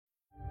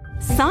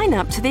Sign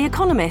up to The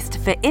Economist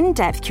for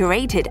in-depth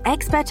curated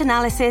expert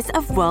analysis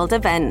of world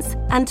events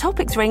and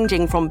topics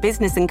ranging from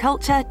business and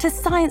culture to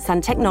science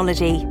and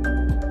technology.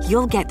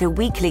 You'll get the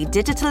weekly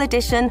digital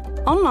edition,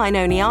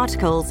 online-only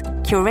articles,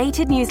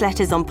 curated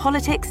newsletters on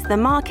politics, the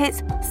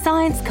markets,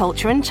 science,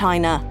 culture and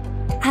China,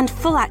 and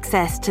full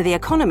access to The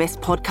Economist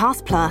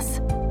Podcast Plus.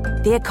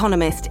 The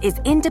Economist is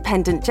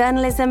independent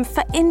journalism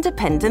for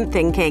independent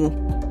thinking.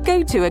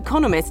 Go to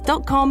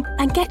economist.com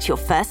and get your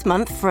first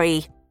month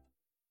free.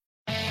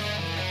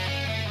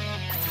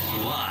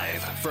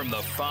 Live from the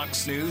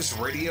Fox News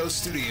radio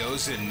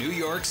studios in New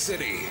York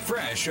City,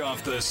 fresh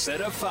off the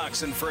set of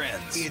Fox and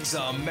Friends, it's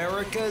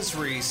America's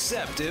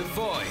receptive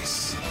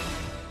voice,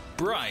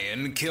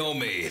 Brian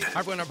Kilmeade. Hi,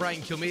 everyone. I'm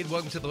Brian Kilmeade.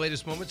 Welcome to the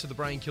latest moments of the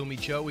Brian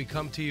Kilmeade Show. We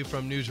come to you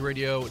from News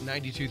Radio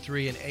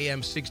 92.3 and AM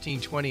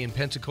 1620 in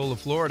Pensacola,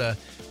 Florida.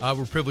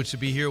 We're privileged to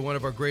be here, one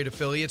of our great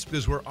affiliates,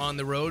 because we're on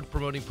the road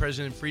promoting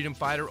President Freedom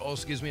Fighter.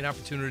 Also gives me an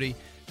opportunity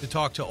to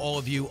talk to all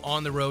of you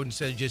on the road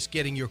instead of just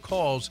getting your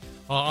calls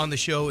on the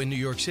show in New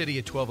York City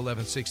at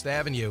 1211 6th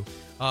Avenue.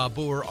 But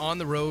we're on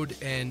the road,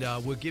 and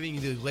we're giving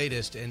you the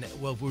latest, and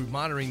well, we're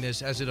monitoring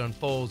this as it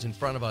unfolds in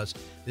front of us.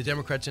 The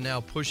Democrats are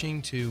now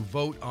pushing to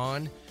vote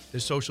on the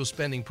social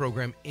spending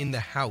program in the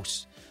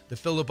House. The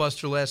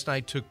filibuster last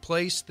night took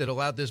place that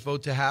allowed this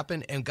vote to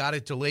happen and got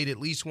it delayed at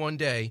least one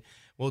day.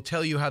 We'll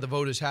tell you how the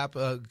vote is how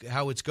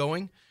it's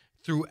going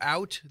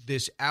throughout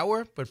this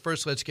hour. But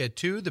first, let's get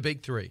to the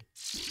big three.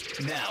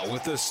 Now,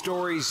 with the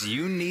stories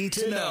you need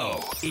to know,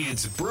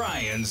 it's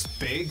Brian's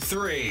Big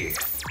Three.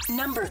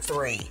 Number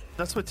 3.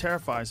 That's what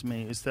terrifies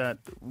me, is that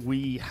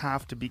we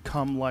have to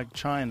become like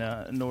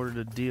China in order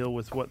to deal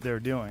with what they're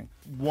doing.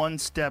 One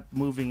step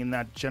moving in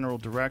that general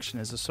direction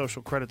is a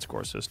social credit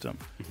score system,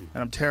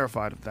 and I'm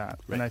terrified of that.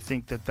 Right. And I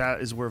think that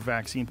that is where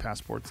vaccine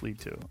passports lead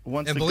to.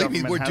 Once and the believe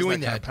government me, we're has doing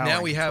that that. Kind of power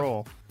Now we and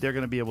control, they're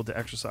going to be able to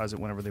exercise it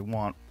whenever they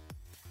want.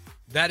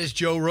 That is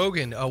Joe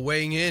Rogan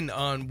weighing in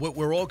on what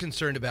we're all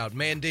concerned about,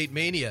 mandate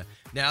mania.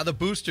 Now the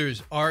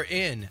boosters are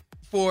in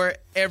for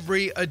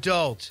every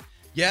adult.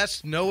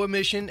 Yes, no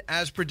emission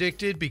as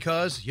predicted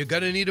because you're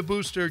going to need a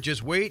booster.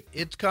 Just wait,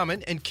 it's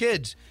coming. And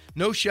kids,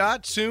 no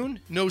shot soon,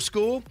 no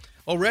school.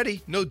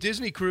 Already, no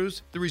Disney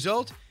cruise. The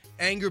result?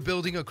 Anger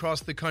building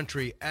across the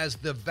country as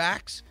the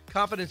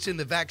confidence in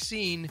the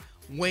vaccine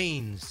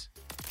wanes.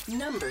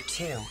 Number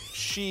 2.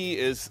 She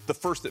is the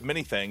first at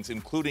many things,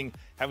 including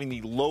having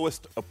the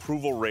lowest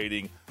approval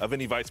rating of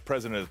any vice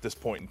president at this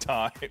point in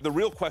time. The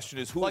real question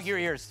is Plug your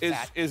ears,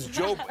 is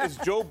Joe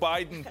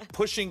Biden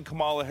pushing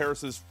Kamala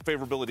Harris's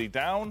favorability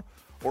down,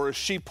 or is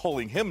she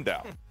pulling him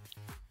down?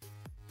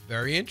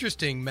 Very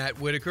interesting. Matt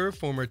Whitaker,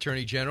 former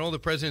attorney general. The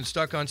president's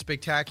stuck on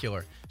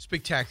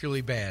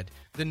spectacularly bad.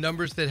 The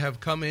numbers that have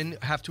come in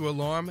have to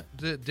alarm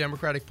the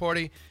Democratic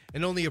Party,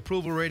 and only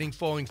approval rating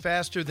falling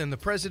faster than the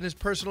president's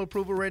personal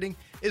approval rating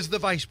is the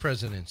vice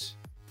president's.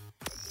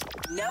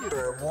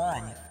 Number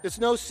 1. It's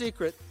no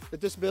secret that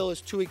this bill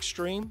is too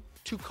extreme,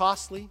 too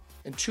costly,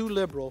 and too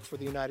liberal for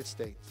the United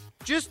States.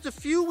 Just a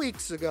few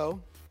weeks ago,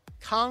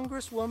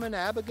 Congresswoman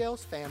Abigail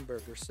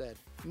Spanberger said,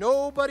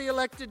 "Nobody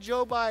elected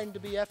Joe Biden to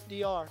be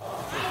FDR."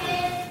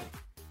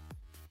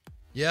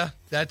 Yeah,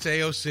 that's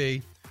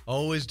AOC.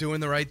 Always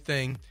doing the right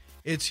thing.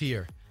 It's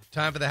here.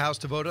 Time for the House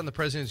to vote on the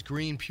president's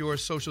green, pure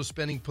social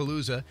spending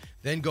palooza,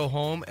 then go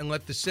home and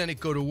let the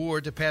Senate go to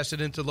war to pass it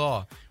into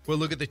law. We'll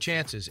look at the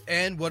chances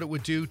and what it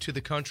would do to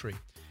the country.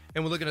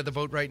 And we're looking at the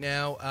vote right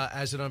now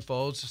as it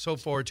unfolds. So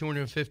far,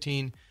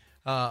 215,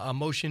 a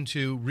motion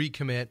to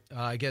recommit.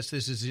 I guess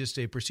this is just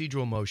a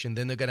procedural motion.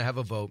 Then they're going to have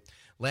a vote.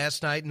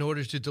 Last night, in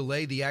order to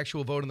delay the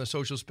actual vote on the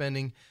social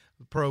spending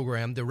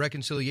program, the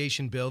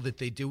reconciliation bill that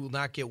they do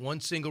not get one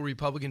single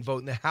Republican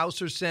vote in the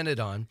House or Senate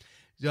on,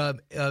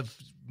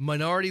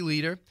 Minority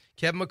Leader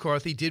Kevin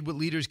McCarthy did what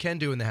leaders can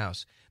do in the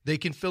House. They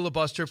can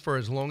filibuster for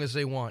as long as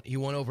they want. He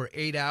went over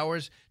 8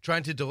 hours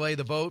trying to delay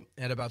the vote.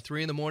 At about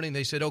 3 a.m,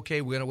 they said,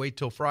 okay, we're going to wait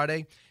till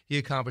Friday. He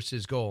accomplished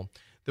his goal.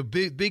 The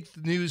big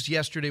news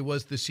yesterday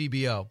was the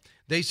CBO.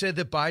 They said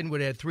that Biden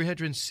would add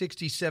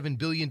 $367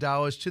 billion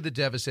to the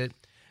deficit,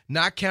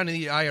 not counting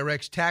the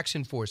IRS tax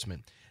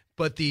enforcement.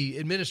 But the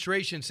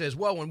administration says,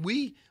 well, when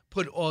we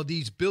put all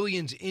these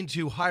billions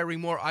into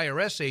hiring more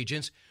IRS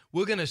agents,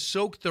 we're going to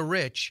soak the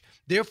rich.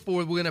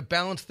 Therefore, we're going to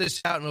balance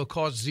this out and it'll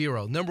cost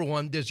zero. Number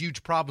one, there's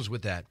huge problems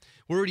with that.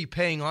 We're already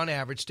paying, on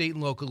average, state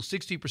and local,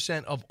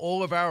 60% of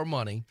all of our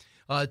money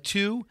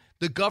to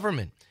the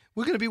government.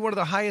 We're going to be one of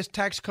the highest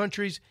tax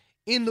countries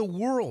in the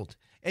world.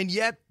 And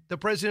yet, the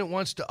president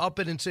wants to up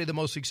it and say the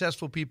most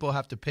successful people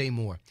have to pay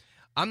more.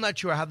 I'm not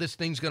sure how this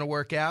thing's going to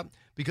work out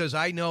because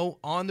I know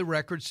on the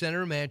record,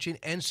 Senator Manchin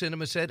and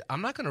Sinema said,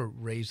 I'm not going to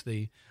raise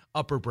the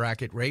upper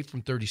bracket rate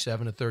from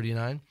 37 to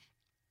 39.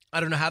 I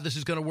don't know how this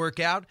is going to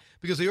work out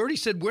because they already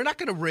said we're not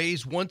going to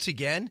raise once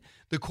again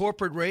the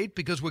corporate rate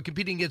because we're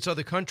competing against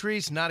other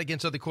countries, not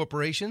against other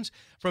corporations,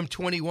 from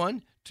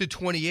 21 to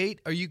 28.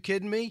 Are you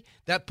kidding me?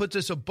 That puts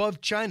us above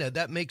China.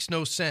 That makes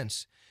no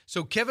sense.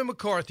 So Kevin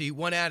McCarthy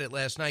went at it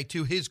last night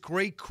to his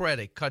great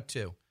credit. Cut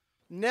 2.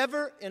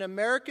 Never in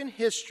American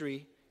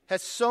history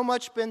has so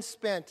much been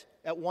spent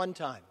at one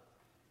time.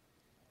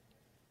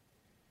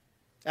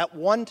 At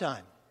one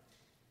time.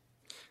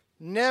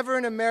 Never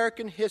in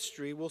American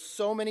history will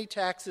so many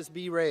taxes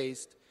be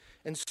raised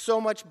and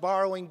so much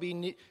borrowing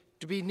be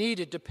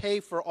needed to pay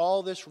for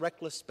all this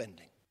reckless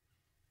spending.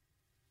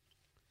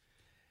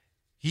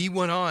 He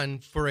went on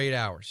for 8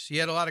 hours. He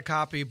had a lot of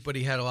copy, but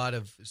he had a lot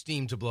of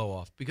steam to blow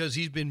off because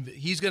he's going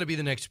to be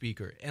the next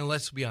speaker. And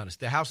let's be honest,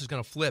 the House is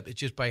going to flip.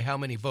 It's just by how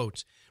many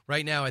votes.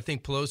 Right now, I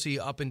think Pelosi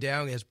up and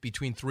down has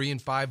between 3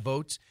 and 5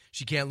 votes.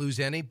 She can't lose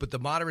any, but the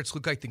moderates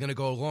look like they're going to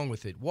go along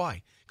with it.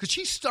 Why? Because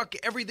she stuck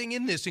everything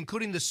in this,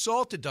 including the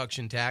SALT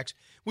deduction tax,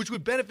 which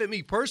would benefit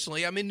me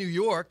personally. I'm in New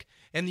York,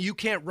 and you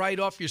can't write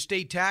off your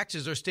state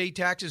taxes, or state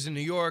taxes in New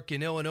York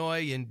and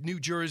Illinois and New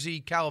Jersey,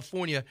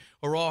 California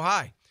are all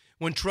high.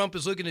 When Trump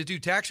is looking to do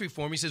tax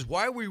reform, he says,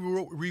 why are we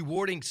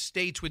rewarding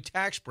states with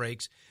tax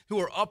breaks who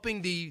are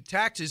upping the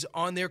taxes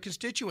on their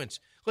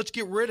constituents? Let's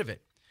get rid of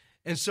it.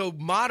 And so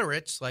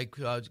moderates, like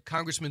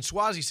Congressman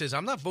Suozzi says,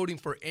 I'm not voting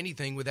for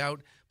anything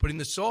without putting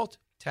the SALT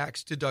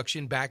tax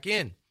deduction back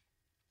in.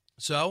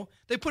 So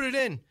they put it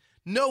in,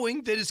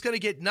 knowing that it's going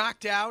to get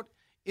knocked out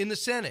in the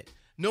Senate,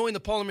 knowing the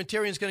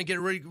parliamentarians going to get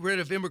rid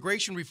of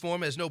immigration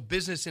reform as no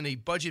business in a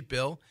budget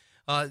bill.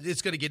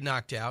 It's going to get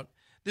knocked out.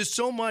 There's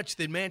so much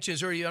that Manchin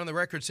is already on the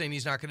record saying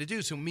he's not going to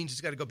do, so it means he's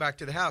got to go back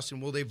to the House,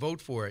 and will they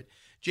vote for it?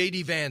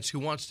 J.D. Vance, who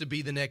wants to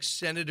be the next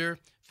senator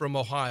from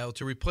Ohio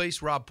to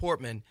replace Rob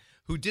Portman,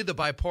 who did the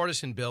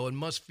bipartisan bill and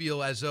must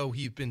feel as though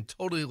he's been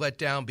totally let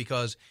down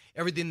because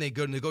everything they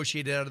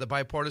negotiated out of the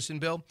bipartisan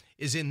bill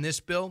is in this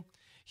bill.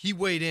 He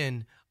weighed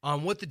in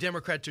on what the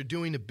Democrats are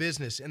doing to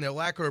business and their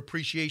lack of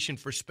appreciation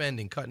for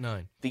spending. Cut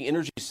 9. The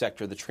energy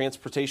sector, the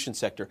transportation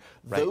sector,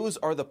 those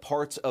are the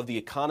parts of the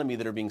economy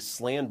that are being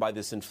slammed by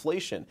this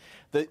inflation.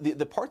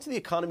 The parts of the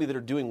economy that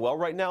are doing well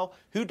right now,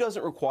 who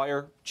doesn't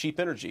require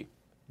cheap energy?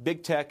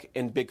 Big tech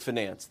and big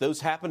finance. Those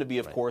happen to be,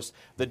 of course,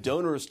 the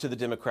donors to the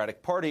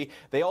Democratic Party.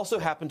 They also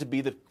happen to be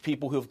the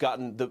people who have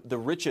gotten the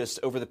richest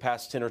over the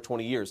past 10 or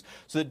 20 years.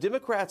 So the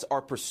Democrats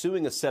are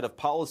pursuing a set of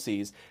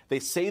policies. They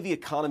say the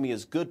economy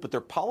is good, but their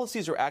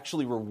policies are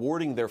actually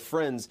rewarding their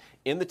friends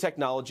in the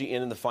technology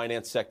and in the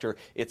finance sector.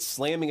 It's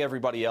slamming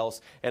everybody else.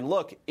 And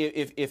look,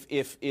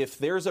 if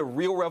there's a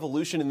real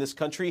revolution in this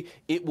country,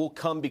 it will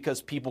come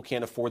because people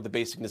can't afford the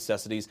basic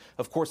necessities.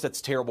 Of course,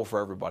 that's terrible for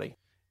everybody.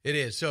 It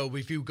is. So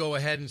if you go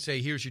ahead and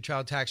say, here's your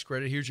child tax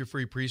credit, here's your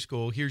free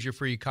preschool, here's your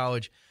free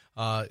college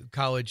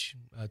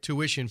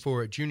tuition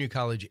for junior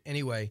college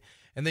anyway,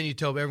 and then you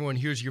tell everyone,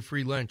 here's your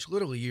free lunch,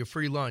 literally your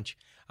free lunch.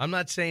 I'm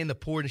not saying the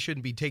poor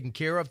shouldn't be taken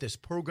care of. This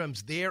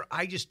program's there.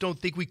 I just don't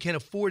think we can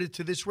afford it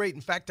to this rate.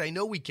 In fact, I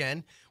know we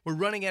can. We're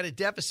running at a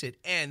deficit,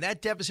 and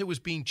that deficit was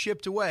being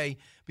chipped away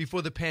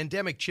before the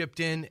pandemic chipped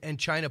in and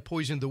China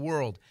poisoned the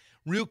world.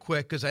 Real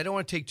quick, because I don't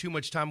want to take too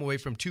much time away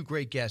from two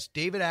great guests.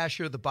 David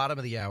Asher at the bottom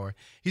of the hour.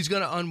 He's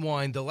going to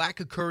unwind the lack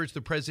of courage the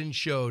president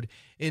showed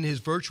in his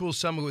virtual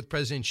summit with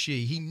President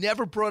Xi. He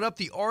never brought up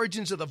the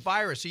origins of the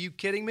virus. Are you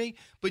kidding me?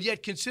 But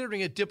yet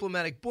considering a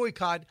diplomatic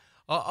boycott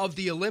of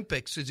the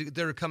Olympics that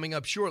are coming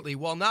up shortly,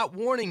 while not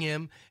warning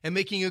him and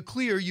making it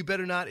clear you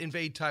better not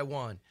invade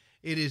Taiwan.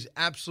 It is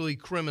absolutely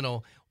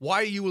criminal.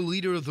 Why are you a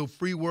leader of the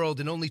free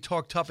world and only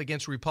talk tough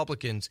against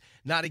Republicans,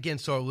 not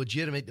against our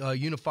legitimate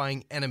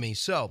unifying enemy?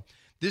 So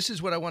this is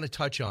what I want to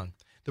touch on.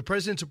 The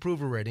president's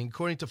approval rating,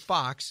 according to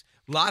Fox,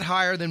 a lot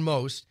higher than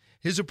most.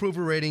 His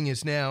approval rating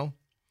is now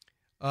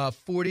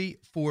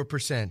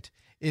 44%.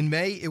 In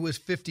May, it was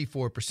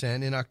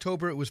 54%. In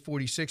October, it was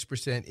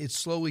 46%. It's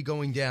slowly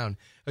going down.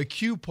 A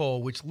Q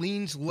poll, which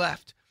leans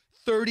left,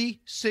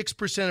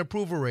 36%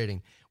 approval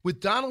rating. With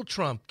Donald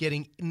Trump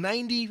getting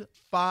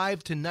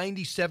 95 to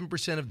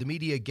 97% of the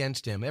media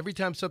against him. Every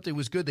time something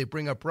was good, they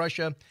bring up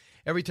Russia.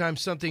 Every time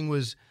something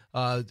was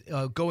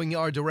going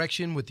our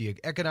direction with the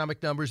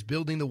economic numbers,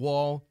 building the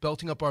wall,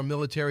 belting up our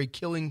military,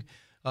 killing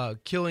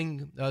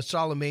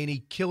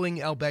Soleimani,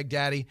 killing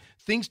al-Baghdadi,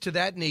 things to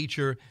that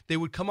nature, they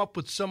would come up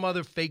with some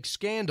other fake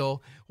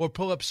scandal or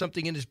pull up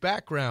something in his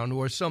background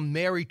or some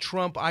Mary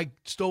Trump, I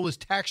stole his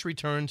tax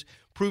returns,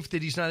 proof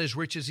that he's not as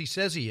rich as he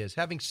says he is.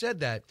 Having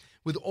said that,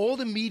 with all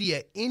the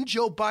media in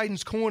Joe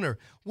Biden's corner,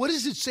 what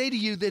does it say to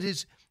you that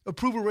his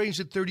approval rating is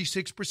at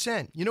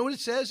 36%? You know what it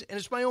says? And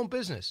it's my own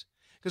business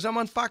because I'm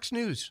on Fox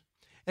News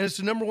and it's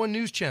the #1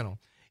 news channel.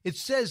 It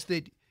says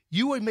that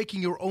you are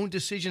making your own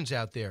decisions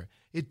out there.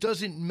 It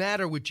doesn't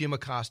matter what Jim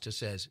Acosta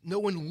says. No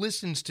one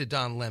listens to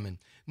Don Lemon.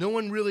 No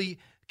one really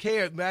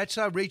cares. I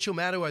saw Rachel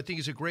Maddow, I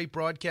think, is a great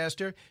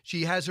broadcaster.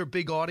 She has her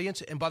big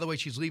audience. And by the way,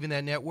 she's leaving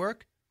that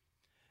network.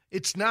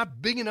 It's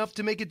not big enough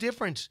to make a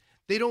difference.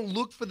 They don't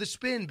look for the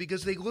spin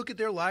because they look at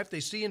their life. They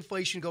see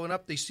inflation going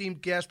up. They see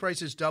gas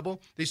prices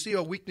double. They see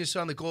our weakness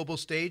on the global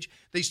stage.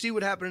 They see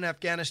what happened in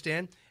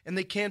Afghanistan, and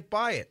they can't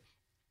buy it.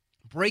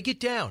 Break it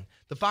down.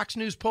 The Fox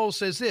News poll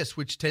says this,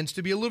 which tends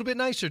to be a little bit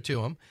nicer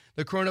to him.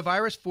 The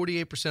coronavirus,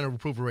 48% of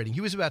approval rating.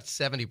 He was about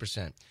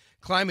 70%.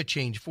 Climate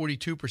change,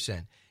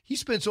 42%. He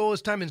spends all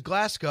his time in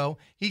Glasgow.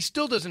 He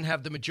still doesn't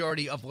have the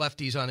majority of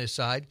lefties on his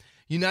side.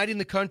 Uniting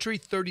the country,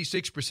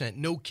 36%.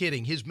 No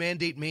kidding. His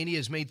mandate mania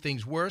has made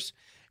things worse.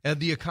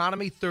 The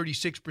economy,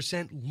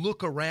 36%.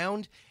 Look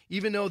around.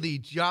 Even though the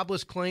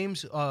jobless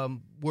claims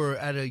were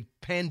at a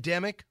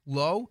pandemic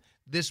low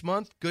this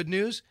month, good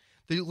news,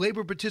 the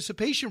labor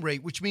participation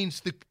rate, which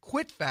means the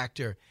quit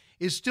factor,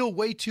 is still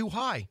way too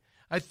high.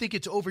 I think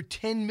it's over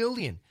 10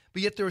 million,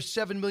 but yet there are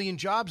 7 million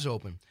jobs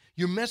open.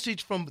 Your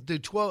message from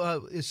the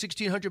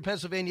 1600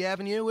 Pennsylvania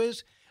Avenue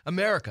is,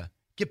 America,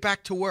 get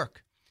back to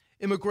work.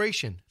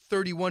 Immigration,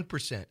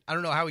 31%. I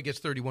don't know how he gets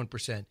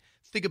 31%.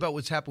 Think about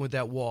what's happened with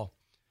that wall.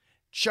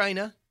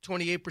 China,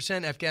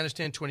 28%.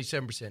 Afghanistan,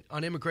 27%.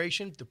 On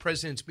immigration, the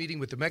president's meeting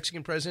with the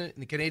Mexican president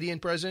and the Canadian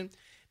president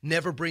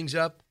never brings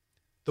up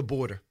the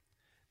border.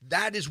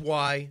 That is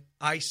why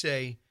I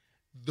say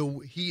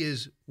he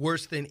is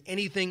worse than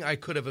anything I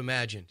could have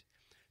imagined.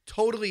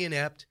 Totally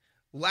inept,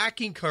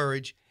 lacking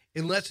courage,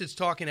 unless it's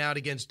talking out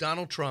against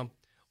Donald Trump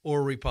or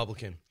a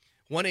Republican.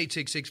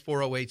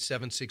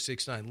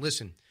 1-866-408-7669.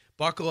 Listen,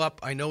 buckle up.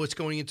 I know it's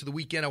going into the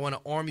weekend. I want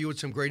to arm you with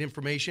some great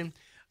information.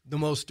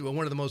 One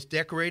of the most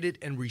decorated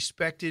and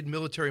respected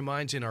military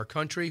minds in our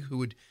country, who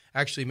would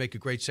actually make a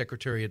great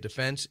Secretary of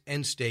Defense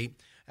and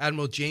State,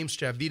 Admiral James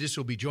Stavridis,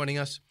 will be joining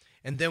us.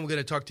 And then we're going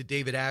to talk to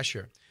David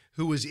Asher,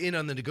 who was in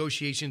on the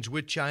negotiations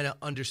with China,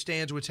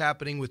 understands what's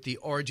happening with the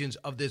origins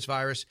of this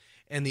virus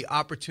and the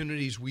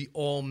opportunities we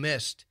all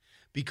missed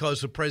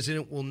because the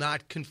president will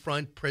not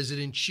confront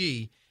President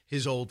Xi,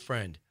 his old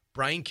friend.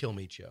 Brian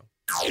Kilmeade Show.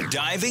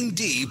 Diving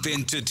deep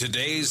into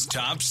today's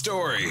top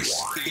stories,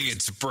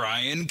 it's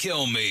Brian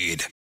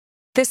Kilmeade.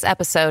 This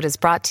episode is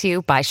brought to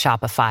you by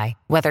Shopify.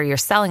 Whether you're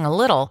selling a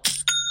little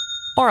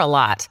or a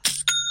lot,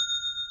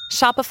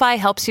 Shopify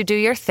helps you do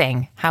your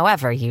thing,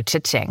 however you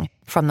cha-ching.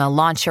 From the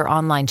launch your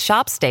online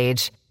shop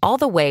stage, all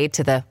the way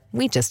to the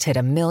we just hit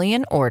 1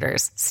 million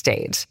orders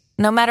stage.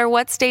 No matter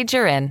what stage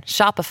you're in,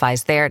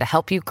 Shopify's there to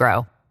help you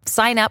grow.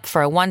 Sign up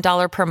for a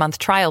 $1 per month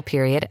trial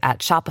period at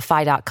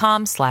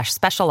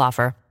shopify.com/special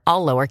offer,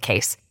 all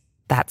lowercase.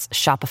 That's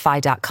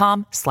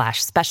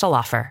shopify.com/special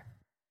offer.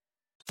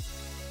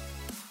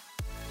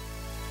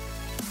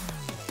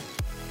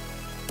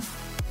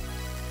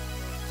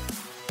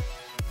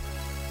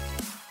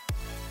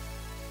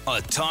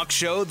 A talk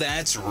show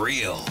that's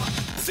real.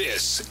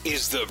 This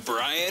is the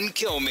Brian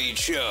Kilmeade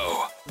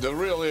Show. The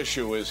real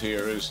issue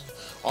is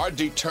our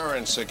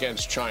deterrence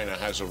against China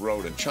has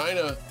eroded.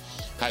 China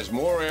has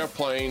more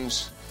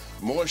airplanes,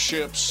 more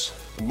ships,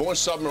 more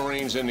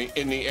submarines in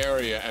the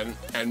area,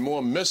 and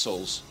more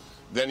missiles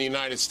than the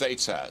United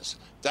States has.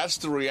 That's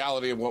the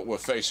reality of what we're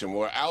facing.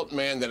 We're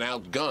outmanned and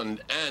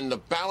outgunned, and the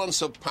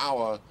balance of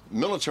power,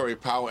 military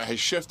power, has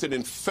shifted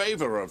in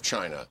favor of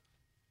China.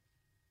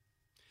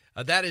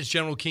 That is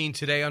General Keane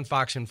today on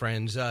Fox and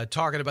Friends,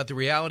 talking about the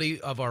reality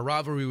of our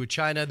rivalry with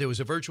China. There was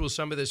a virtual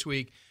summit this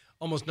week.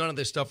 Almost none of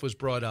this stuff was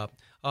brought up.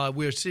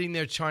 We're sitting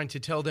there trying to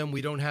tell them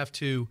we don't have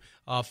to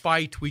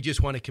fight. We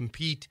just want to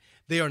compete.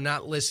 They are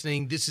not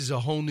listening. This is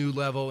a whole new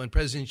level. And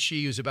President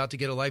Xi, who's about to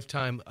get a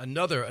lifetime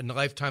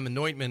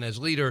anointment as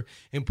leader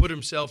and put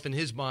himself in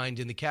his mind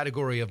in the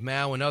category of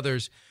Mao and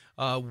others,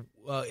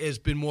 has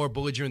been more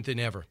belligerent than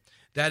ever.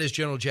 That is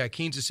General Jack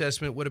Keane's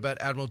assessment. What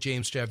about Admiral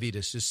James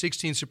Stavridis, the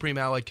 16th Supreme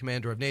Allied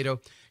Commander of NATO,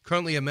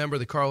 currently a member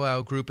of the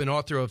Carlyle Group and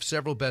author of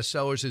several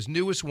bestsellers. His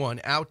newest one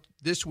out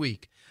this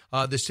week,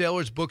 The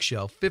Sailor's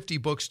Bookshelf, 50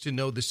 Books to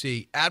Know the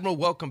Sea. Admiral,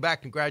 welcome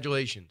back.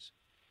 Congratulations.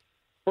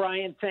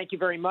 Brian, thank you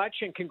very much,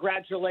 and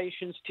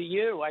congratulations to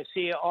you. I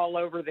see you all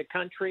over the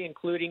country,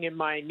 including in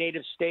my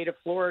native state of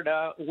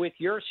Florida, with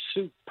your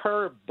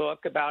superb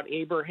book about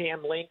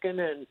Abraham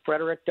Lincoln and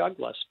Frederick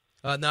Douglass.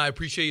 No, I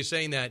appreciate you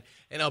saying that.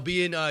 And I'll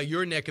be in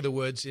your neck of the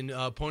woods in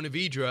Ponte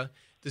Vedra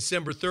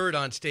December 3rd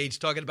on stage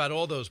talking about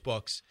all those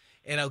books.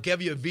 And I'll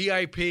give you a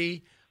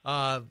VIP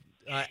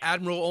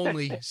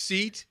Admiral-only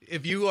seat.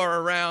 If you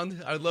are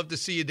around, I'd love to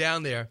see you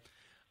down there.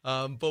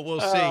 But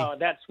we'll see. Oh,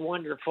 that's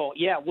wonderful.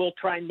 Yeah, we'll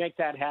try and make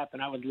that happen.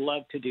 I would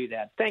love to do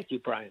that. Thank you,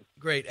 Brian.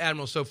 Great,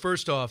 Admiral. So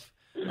first off,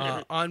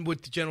 on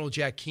what General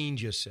Jack Keane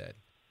just said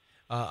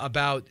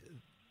about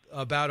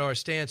our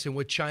stance and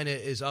what China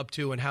is up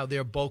to and how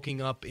they're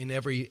bulking up in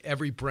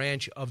every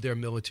branch of their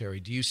military.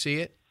 Do you see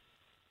it?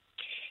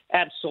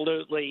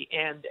 Absolutely.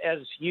 And as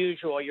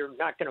usual, you're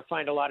not going to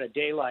find a lot of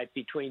daylight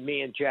between me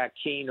and Jack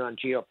Keane on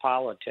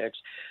geopolitics.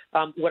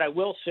 What I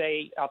will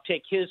say, I'll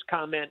take his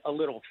comment a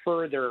little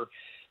further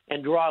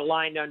and draw a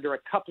line under a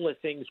couple of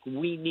things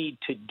we need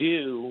to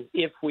do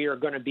if we are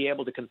going to be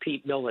able to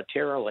compete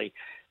militarily.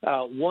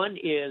 One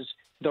is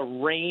the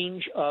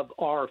range of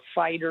our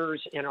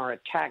fighters and our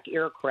attack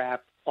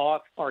aircraft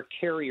off our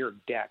carrier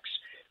decks.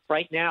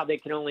 Right now, they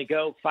can only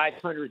go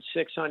 500,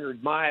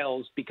 600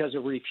 miles because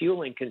of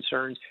refueling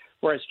concerns,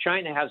 whereas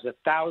China has a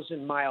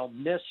 1,000-mile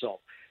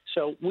missile.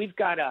 So we've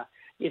got to,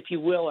 if you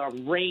will, a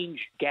range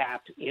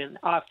gap in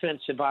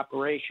offensive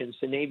operations.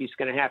 The Navy's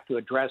going to have to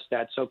address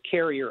that. So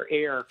carrier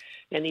air.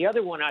 And the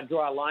other one I'd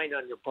draw a line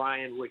under,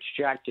 Brian, which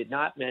Jack did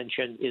not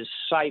mention, is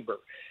cyber.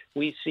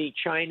 We see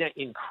China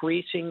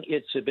increasing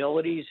its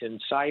abilities in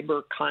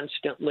cyber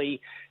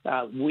constantly.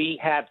 We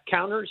have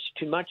counters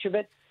to much of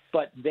it,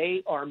 but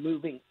they are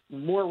moving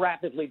more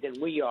rapidly than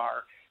we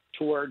are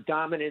toward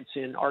dominance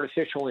in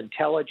artificial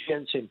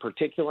intelligence in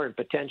particular, and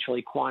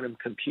potentially quantum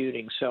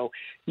computing. So,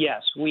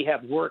 yes, we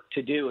have work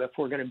to do if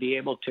we're going to be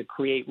able to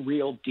create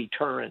real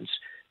deterrence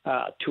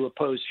to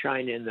oppose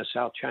China in the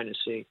South China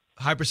Sea.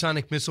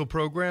 Hypersonic missile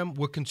program,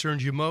 what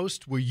concerns you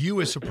most? Were you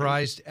as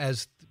surprised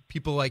as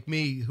people like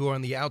me who are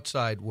on the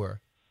outside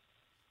were?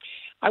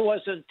 I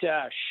wasn't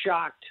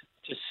shocked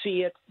to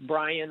see it,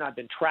 Brian. I've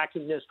been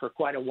tracking this for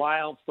quite a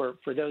while.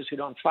 For those who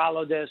don't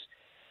follow this,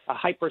 a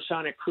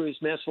hypersonic cruise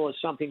missile is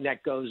something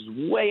that goes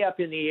way up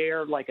in the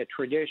air like a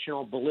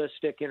traditional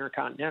ballistic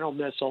intercontinental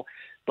missile,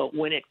 but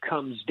when it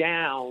comes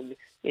down,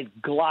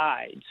 it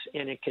glides,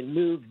 and it can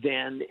move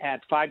then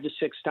at 5 to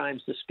 6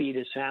 times the speed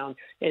of sound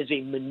as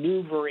a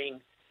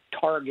maneuvering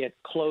target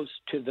close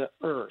to the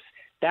Earth.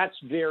 That's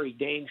very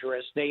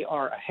dangerous. They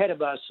are ahead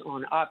of us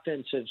on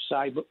offensive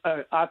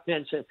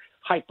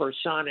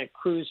hypersonic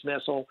cruise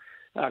missile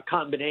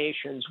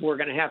combinations. We're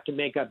going to have to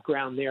make up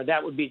ground there.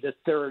 That would be the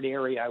third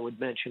area I would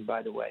mention,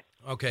 by the way.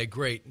 Okay,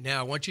 great. Now,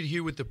 I want you to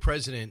hear with the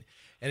president,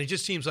 and it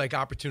just seems like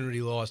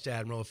opportunity lost,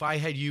 Admiral. If I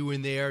had you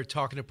in there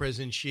talking to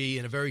President Xi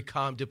in a very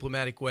calm,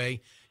 diplomatic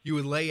way, you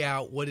would lay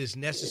out what is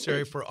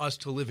necessary for us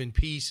to live in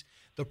peace.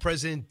 The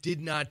president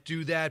did not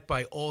do that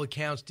by all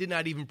accounts, did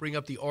not even bring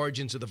up the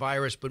origins of the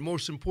virus, but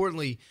most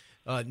importantly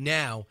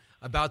now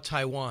about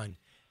Taiwan.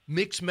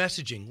 Mixed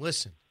messaging.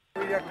 Listen.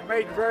 We have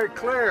made very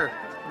clear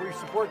we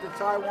support the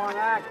Taiwan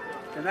Act,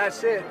 and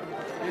that's it.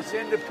 It's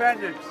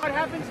independence. What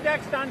happens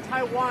next on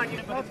Taiwan?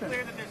 But it's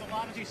clear that there's a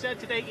lot, as you said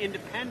today,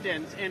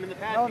 independence, and in the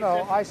past...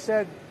 I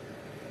said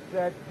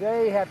that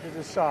they have to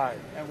decide,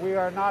 and we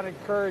are not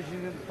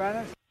encouraging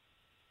independence.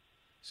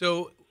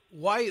 So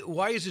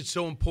why is it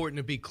so important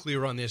to be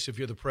clear on this if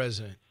you're the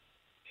president?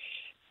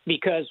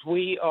 Because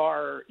we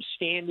are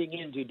standing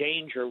into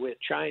danger with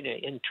China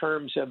in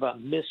terms of a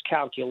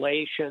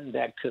miscalculation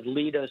that could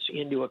lead us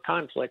into a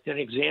conflict. An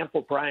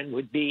example, Brian,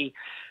 would be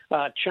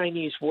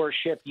Chinese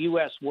warship,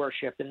 U.S.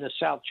 warship in the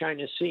South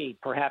China Sea,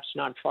 perhaps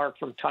not far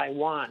from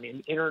Taiwan,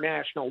 in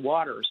international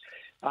waters.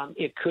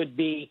 It could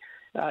be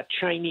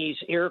Chinese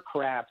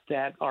aircraft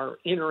that are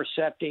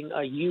intercepting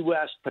a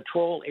U.S.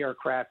 patrol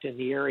aircraft in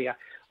the area.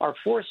 Our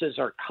forces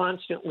are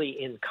constantly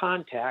in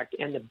contact,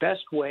 and the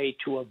best way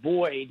to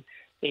avoid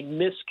a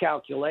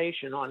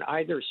miscalculation on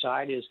either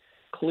side is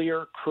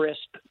clear,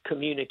 crisp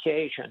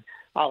communication.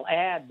 I'll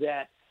add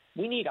that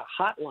we need a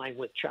hotline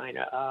with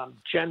China.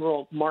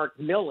 General Mark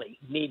Milley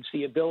needs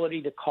the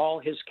ability to call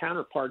his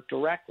counterpart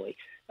directly.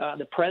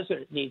 The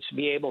president needs to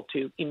be able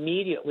to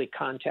immediately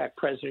contact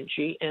President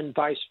Xi and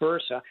vice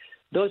versa.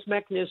 Those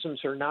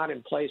mechanisms are not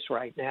in place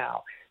right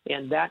now,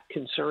 and that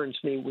concerns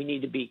me. We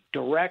need to be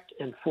direct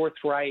and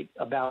forthright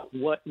about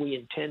what we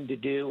intend to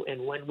do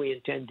and when we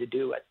intend to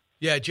do it.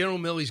 Yeah, General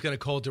Milley's going to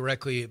call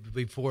directly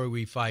before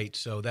we fight,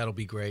 so that'll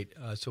be great.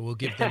 So we'll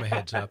give them a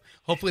heads up.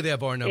 Hopefully they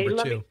have our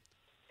number, too.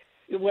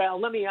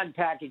 Let me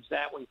unpackage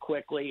that one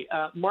quickly.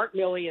 Mark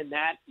Milley in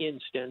that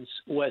instance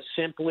was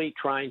simply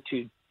trying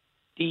to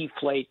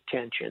deflate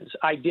tensions.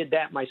 I did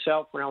that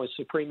myself when I was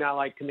Supreme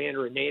Allied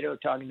Commander of NATO,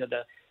 talking to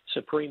the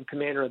Supreme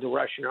Commander of the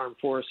Russian Armed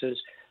Forces.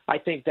 I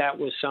think that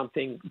was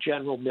something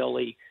General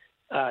Milley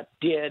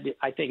did.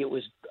 I think it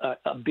was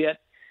a bit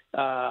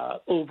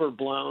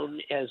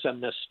overblown as a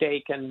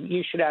mistake, and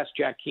you should ask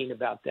Jack Keane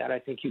about that. I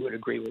think he would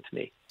agree with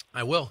me.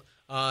 I will.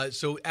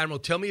 So, Admiral,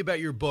 tell me about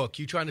your book.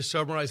 You trying to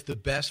summarize the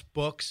best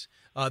books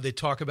that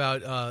talk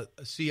about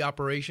sea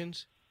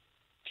operations?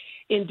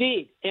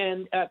 Indeed,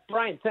 and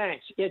Brian,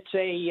 thanks. It's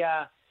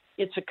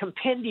a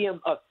compendium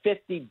of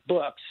 50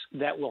 books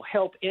that will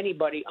help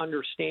anybody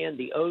understand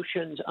the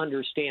oceans,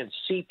 understand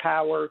sea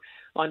power,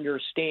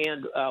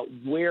 understand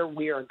where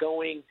we are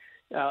going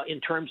in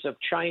terms of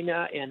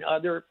China and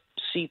other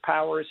sea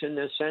powers in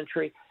this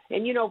century.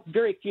 And,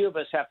 very few of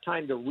us have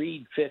time to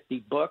read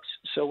 50 books.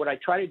 So what I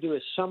try to do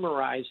is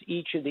summarize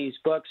each of these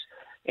books,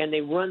 and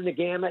they run the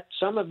gamut.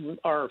 Some of them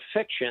are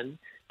fiction,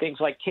 things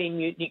like Caine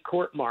Mutiny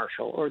Court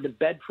Martial or the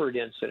Bedford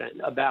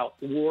Incident about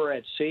war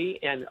at sea,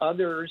 and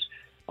others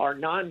are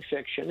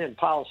nonfiction and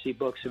policy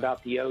books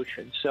about the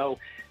ocean. So,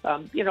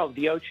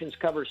 the oceans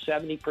cover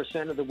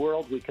 70% of the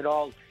world. We could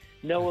all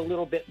know a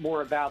little bit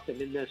more about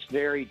them in this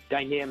very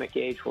dynamic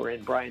age we're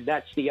in, Brian.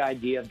 That's the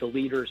idea of the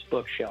Leader's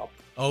Bookshelf.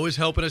 Always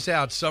helping us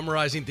out,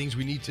 summarizing things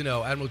we need to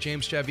know. Admiral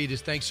James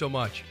Stavridis, thanks so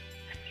much.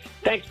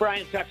 Thanks,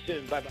 Brian. Talk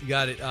soon. Bye-bye. You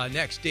got it.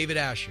 Next, David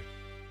Asher.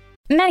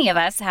 Many of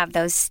us have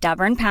those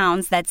stubborn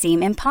pounds that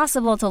seem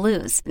impossible to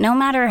lose, no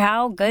matter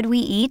how good we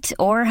eat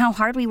or how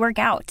hard we work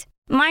out.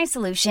 My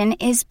solution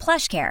is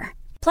PlushCare.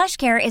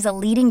 PlushCare is a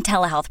leading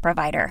telehealth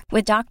provider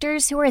with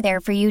doctors who are there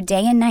for you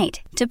day and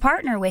night to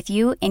partner with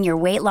you in your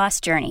weight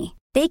loss journey.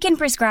 They can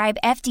prescribe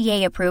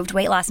FDA-approved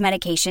weight loss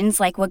medications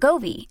like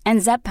Wegovy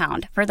and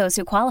Zepbound for those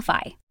who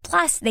qualify.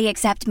 Plus, they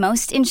accept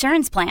most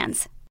insurance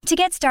plans. To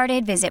get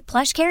started, visit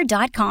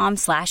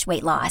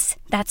plushcare.com/weightloss.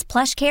 That's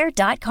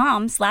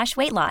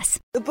plushcare.com/weightloss.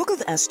 The Book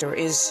of Esther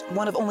is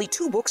one of only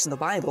 2 books in the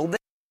Bible that...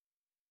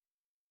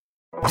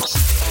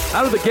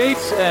 Out of the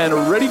gates and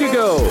ready to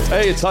go.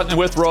 Hey, it's Hutton and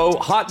Withrow.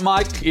 Hot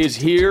Mike is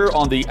here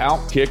on the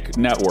Outkick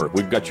Network.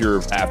 We've got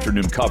your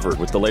afternoon covered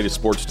with the latest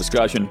sports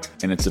discussion,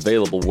 and it's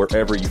available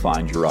wherever you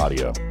find your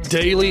audio.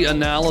 Daily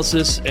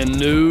analysis and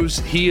news.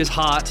 He is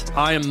hot.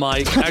 I am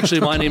Mike.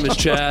 Actually, my name is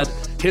Chad.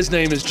 His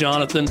name is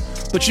Jonathan,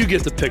 but you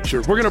get the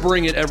picture. We're going to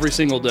bring it every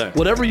single day.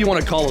 Whatever you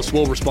want to call us,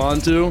 we'll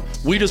respond to.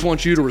 We just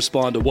want you to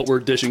respond to what we're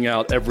dishing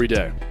out every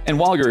day. And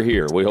while you're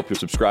here, we hope you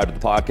subscribe to the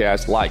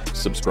podcast, like,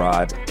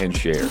 subscribe, and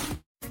share.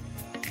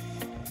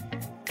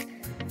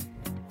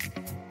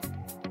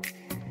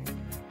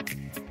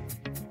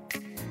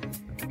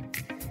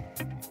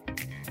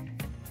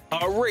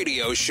 A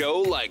radio show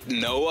like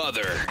no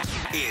other.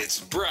 It's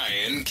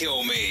Brian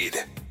Kilmeade.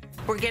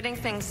 We're getting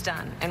things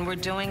done, and we're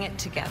doing it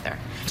together.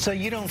 So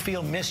you don't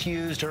feel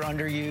misused or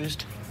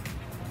underused?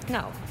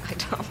 No, I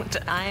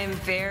don't. I am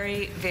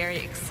very, very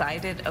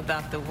excited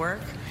about the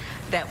work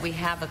that we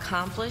have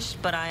accomplished,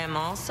 but I am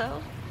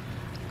also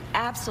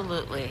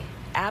absolutely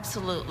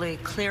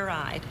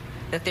clear-eyed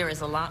that there is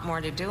a lot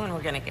more to do, and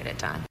we're going to get it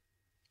done.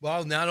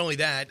 Well, not only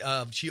that,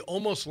 she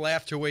almost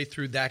laughed her way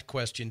through that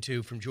question,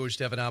 too, from George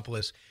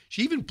Stephanopoulos.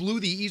 She even blew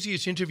the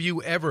easiest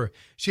interview ever.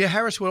 Shea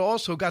Harris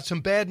also got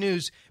some bad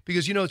news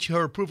because,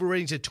 her approval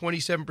rating's at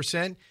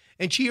 27%,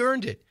 and she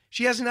earned it.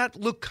 She has not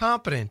looked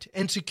competent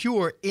and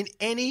secure in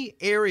any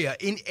area,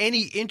 in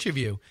any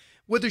interview,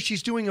 whether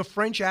she's doing a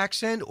French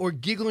accent or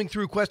giggling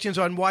through questions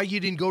on why you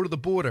didn't go to the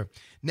border.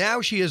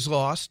 Now she has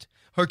lost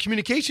her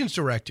communications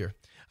director.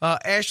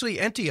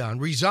 Ashley Ention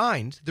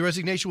resigned. The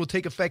resignation will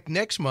take effect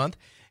next month.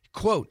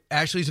 Quote,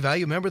 Ashley's a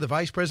valued member of the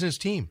vice president's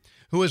team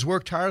who has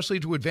worked tirelessly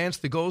to advance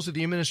the goals of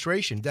the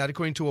administration. That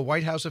according to a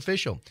White House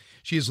official.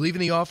 She is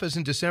leaving the office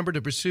in December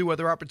to pursue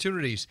other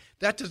opportunities.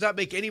 That does not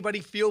make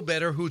anybody feel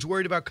better who's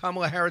worried about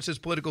Kamala Harris's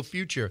political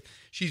future.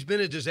 She's been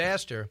a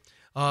disaster,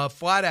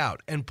 flat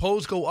out, and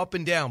polls go up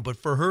and down, but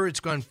for her it's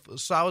gone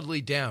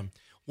solidly down.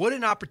 What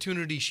an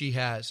opportunity she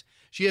has.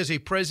 She has a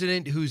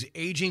president who's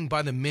aging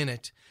by the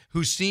minute,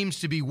 who seems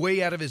to be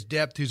way out of his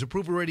depth, whose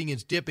approval rating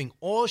is dipping.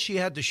 All she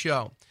had to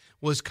show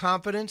was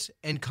confidence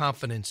and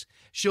confidence.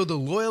 Show the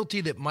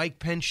loyalty that Mike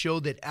Pence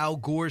showed, that Al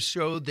Gore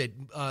showed, that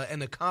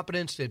and the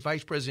competence that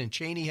Vice President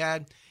Cheney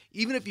had.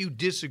 Even if you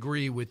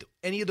disagree with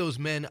any of those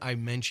men I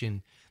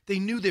mentioned, they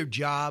knew their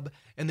job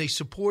and they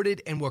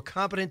supported and were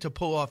competent to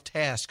pull off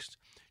tasks.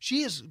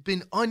 She has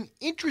been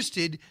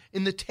uninterested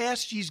in the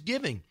tasks she's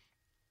giving.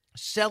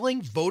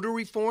 Selling voter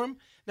reform?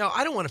 Now,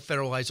 I don't want to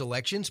federalize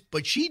elections,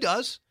 but she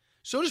does.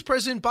 So does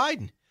President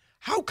Biden.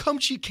 How come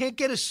she can't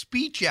get a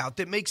speech out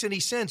that makes any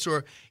sense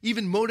or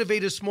even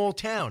motivate a small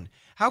town?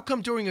 How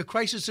come during a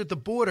crisis at the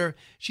border,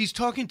 she's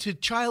talking to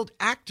child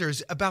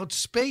actors about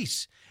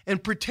space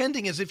and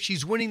pretending as if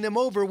she's winning them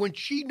over when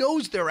she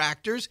knows they're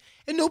actors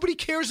and nobody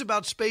cares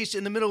about space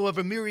in the middle of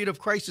a myriad of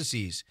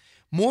crises?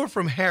 More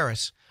from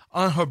Harris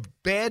on her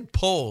bad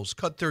polls,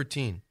 cut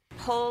 13.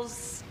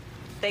 Polls,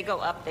 they go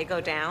up, they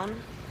go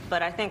down.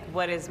 But I think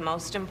what is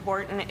most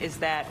important is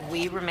that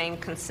we remain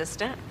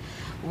consistent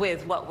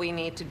with what we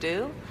need to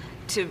do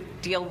to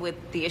deal with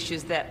the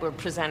issues that we're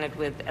presented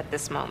with at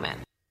this moment.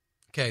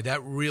 Okay,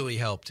 that really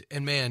helped.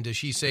 And man, does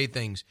she say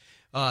things.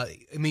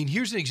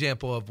 Here's an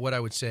example of what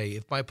I would say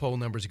if my poll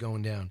numbers are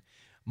going down.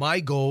 My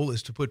goal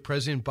is to put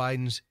President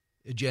Biden's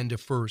agenda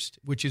first,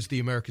 which is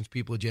the American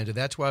people agenda.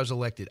 That's why I was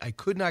elected. I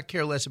could not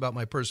care less about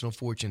my personal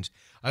fortunes.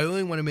 I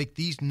only want to make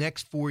these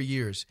next 4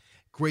 years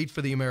great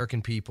for the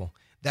American people.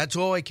 That's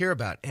all I care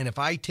about. And if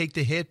I take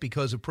the hit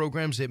because of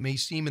programs that may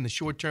seem in the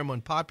short term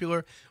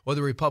unpopular or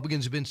the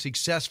Republicans have been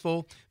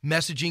successful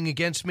messaging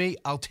against me,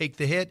 I'll take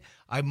the hit.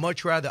 I'd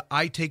much rather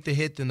I take the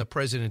hit than the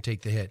president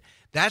take the hit.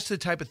 That's the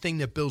type of thing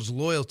that builds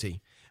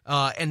loyalty.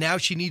 And now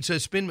she needs a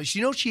spin.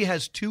 She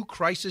has 2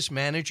 crisis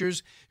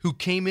managers who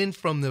came in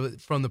from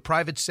the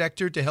private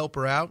sector to help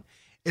her out.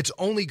 It's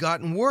only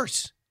gotten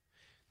worse.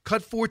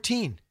 Cut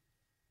 14.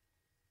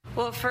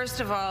 Well,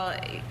 first of all,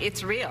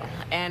 it's real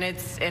and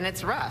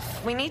it's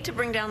rough. We need to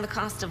bring down the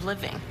cost of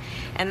living,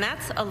 and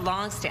that's a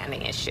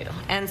long-standing issue.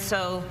 And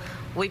so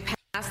we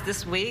passed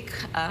this week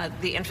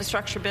the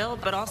infrastructure bill,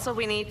 but also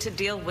we need to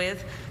deal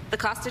with the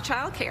cost of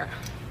childcare,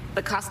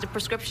 the cost of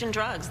prescription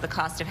drugs, the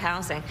cost of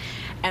housing,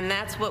 and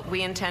that's what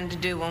we intend to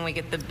do when we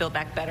get the Build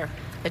Back Better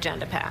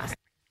agenda passed.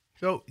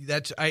 So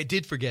I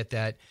did forget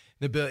that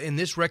the bill in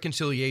this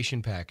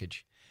reconciliation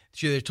package.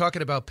 So they're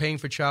talking about paying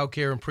for child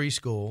care and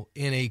preschool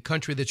in a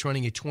country that's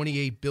running a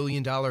 $28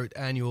 billion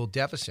annual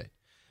deficit,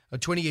 a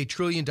 $28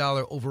 trillion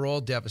overall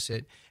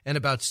deficit, and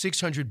about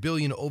 $600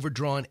 billion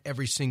overdrawn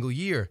every single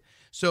year.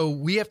 So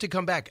we have to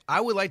come back.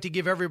 I would like to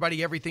give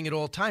everybody everything at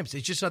all times.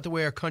 It's just not the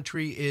way our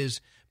country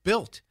is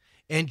built.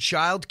 And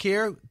child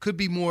care could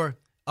be more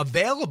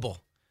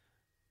available.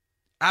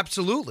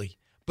 Absolutely.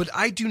 But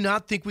I do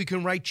not think we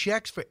can write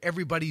checks for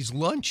everybody's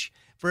lunch,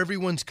 for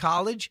everyone's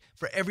college,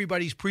 for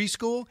everybody's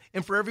preschool,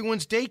 and for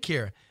everyone's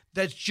daycare.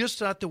 That's just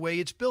not the way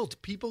it's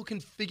built. People can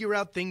figure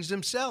out things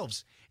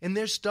themselves. And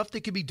there's stuff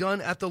that can be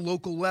done at the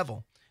local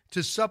level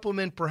to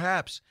supplement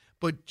perhaps.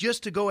 But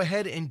just to go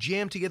ahead and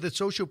jam together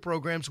social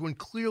programs when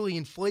clearly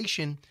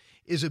inflation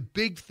is a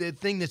big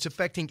thing that's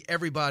affecting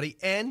everybody,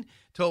 and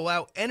to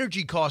allow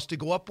energy costs to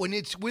go up when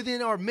it's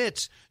within our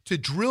midst to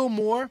drill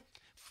more,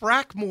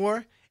 frack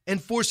more,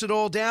 and force it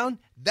all down,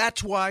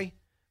 that's why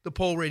the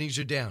poll ratings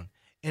are down.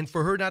 And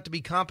for her not to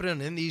be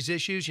competent in these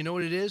issues, you know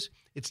what it is?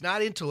 It's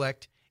not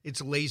intellect, it's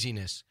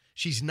laziness.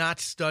 She's not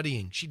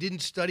studying. She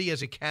didn't study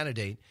as a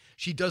candidate.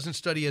 She doesn't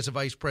study as a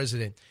vice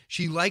president.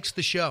 She likes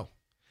the show.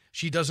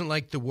 She doesn't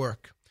like the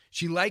work.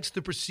 She likes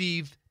the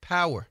perceived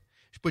power,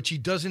 but she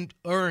doesn't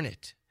earn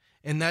it.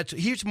 And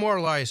here's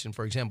Mara Liasson,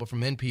 for example,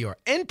 from NPR.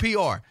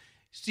 NPR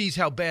sees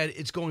how bad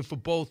it's going for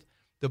both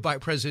the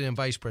president and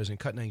vice president.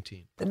 Cut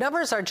 19. The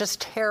numbers are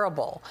just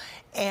terrible.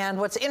 And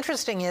what's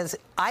interesting is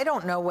I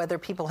don't know whether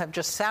people have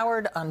just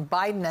soured on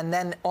Biden and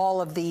then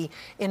all of the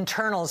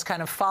internals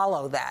kind of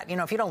follow that. You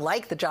know, if you don't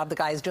like the job the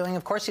guy's doing,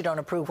 of course you don't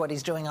approve what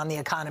he's doing on the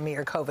economy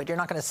or COVID. You're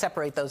not going to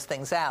separate those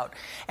things out.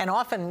 And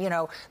often, you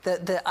know,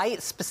 the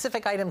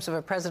specific items of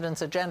a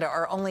president's agenda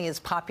are only as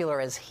popular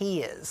as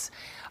he is.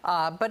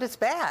 But it's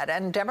bad.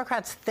 And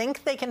Democrats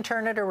think they can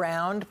turn it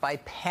around by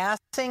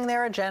passing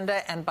their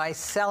agenda and by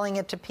selling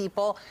it to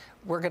people.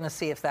 We're going to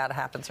see if that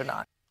happens or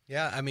not.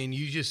 Yeah, I mean,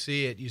 you just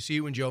see it. You see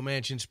it when Joe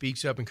Manchin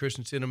speaks up and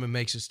Kyrsten Sinema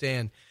makes a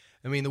stand.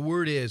 I mean, the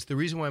word is, the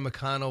reason why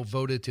McConnell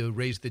voted to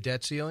raise the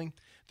debt ceiling,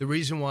 the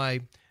reason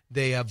why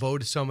they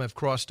voted, some have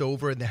crossed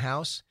over in the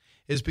House,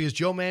 is because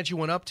Joe Manchin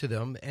went up to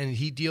them and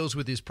he deals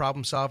with his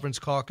Problem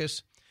Solvers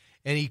Caucus,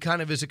 and he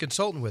kind of is a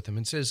consultant with them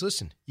and says,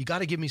 listen, you got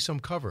to give me some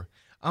cover.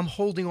 I'm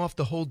holding off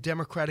the whole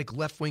Democratic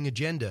left-wing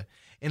agenda.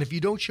 And if you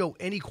don't show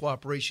any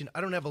cooperation,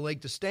 I don't have a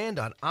leg to stand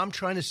on. I'm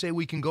trying to say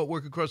we can go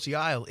work across the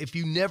aisle. If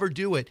you never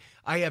do it,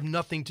 I have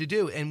nothing to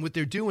do. And what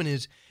they're doing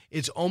is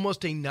it's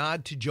almost a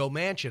nod to Joe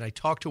Manchin. I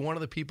talked to one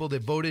of the people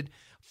that voted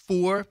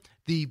for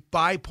the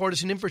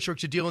bipartisan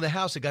infrastructure deal in the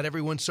House that got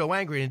everyone so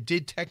angry and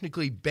did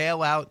technically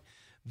bail out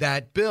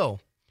that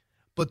bill.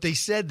 But they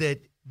said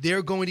that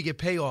they're going to get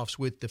payoffs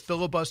with the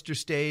filibuster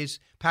stays.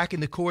 Packing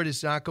the court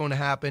is not going to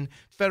happen.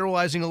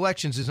 Federalizing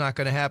elections is not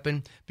going to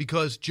happen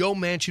because Joe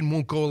Manchin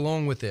won't go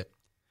along with it.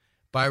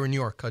 Byron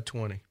York, cut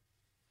 20.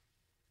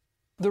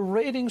 The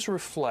ratings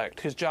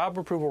reflect, his job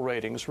approval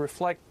ratings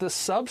reflect the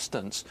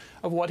substance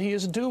of what he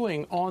is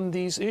doing on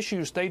these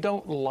issues. They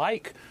don't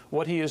like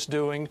what he is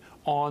doing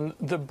on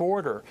the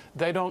border.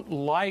 They don't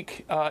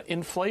like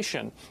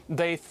inflation.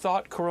 They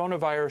thought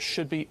coronavirus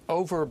should be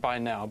over by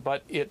now,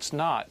 but it's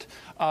not.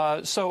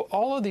 So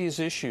all of these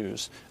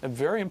issues,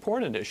 very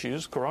important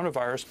issues,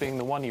 coronavirus being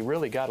the one he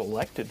really got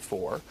elected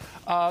for,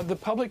 the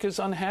public is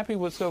unhappy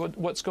with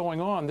what's going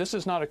on. This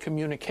is not a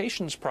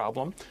communications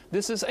problem.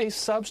 This is a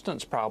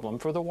substance problem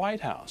for the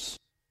White House.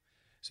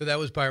 So that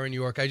was Byron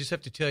York. I just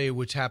have to tell you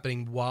what's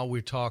happening while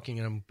we're talking,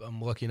 and I'm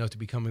lucky enough to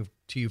be coming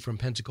to you from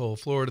Pensacola,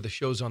 Florida. The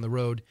show's on the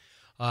road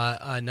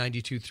on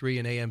 92.3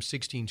 and AM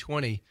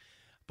 1620.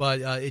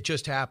 But it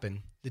just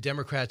happened. The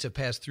Democrats have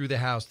passed through the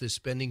House this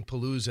spending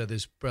palooza,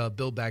 this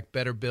Build Back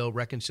Better bill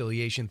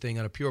reconciliation thing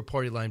on a pure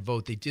party line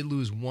vote. They did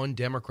lose one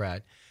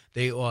Democrat.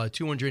 They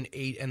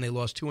 208, and they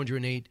lost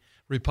 208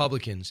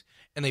 Republicans,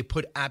 and they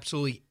put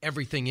absolutely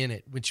everything in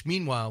it, which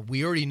meanwhile,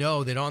 we already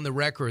know that on the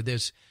record,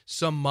 there's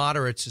some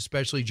moderates,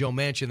 especially Joe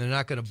Manchin, they're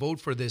not going to vote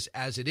for this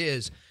as it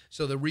is.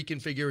 So they'll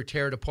reconfigure or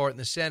tear it apart in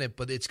the Senate,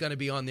 but it's going to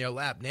be on their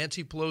lap.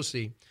 Nancy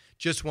Pelosi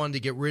just wanted to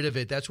get rid of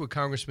it. That's what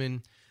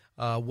Congressman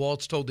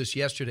Waltz told us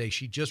yesterday.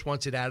 She just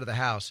wants it out of the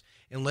House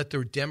and let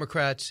the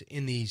Democrats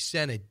in the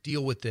Senate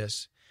deal with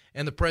this.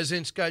 And the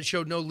president's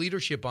showed no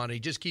leadership on it. He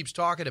just keeps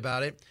talking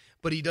about it,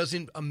 but he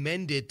doesn't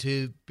amend it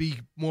to be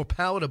more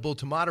palatable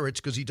to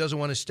moderates because he doesn't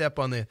want to step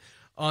on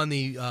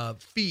the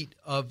feet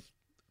of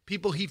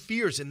people he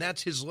fears, and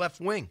that's his left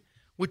wing,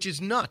 which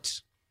is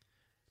nuts.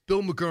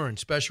 Bill McGurn,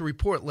 special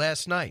report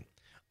last night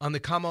on the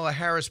Kamala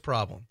Harris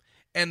problem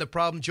and the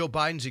problem Joe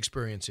Biden's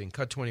experiencing.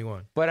 Cut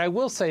 21. But I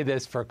will say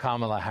this for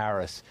Kamala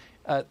Harris.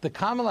 The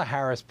Kamala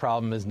Harris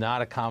problem is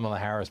not a Kamala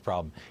Harris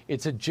problem.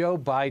 It's a Joe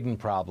Biden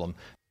problem.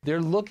 They're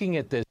looking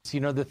at this,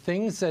 the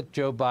things that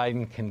Joe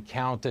Biden can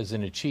count as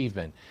an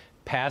achievement,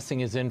 passing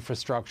his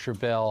infrastructure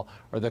bill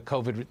or the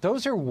COVID,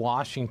 those are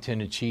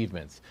Washington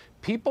achievements.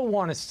 People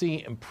want to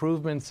see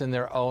improvements in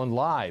their own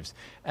lives.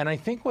 And I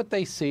think what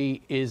they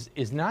see is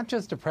not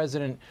just a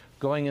president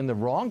going in the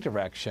wrong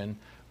direction,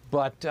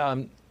 but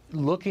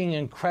looking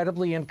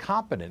incredibly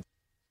incompetent.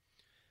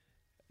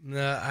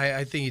 No,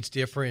 I think it's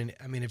different.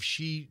 I mean,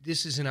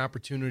 this is an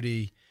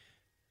opportunity.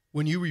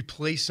 When you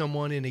replace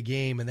someone in a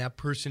game and that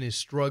person is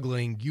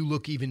struggling, you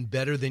look even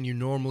better than you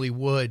normally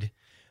would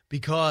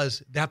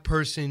because that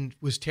person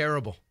was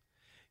terrible.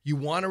 You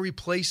want to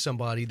replace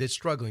somebody that's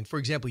struggling. For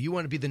example, you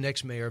want to be the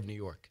next mayor of New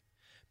York.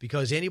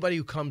 because anybody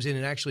who comes in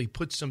and actually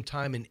puts some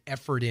time and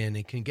effort in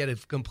and can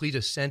complete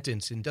a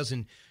sentence and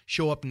doesn't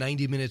show up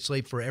 90 minutes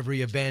late for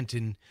every event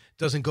and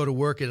doesn't go to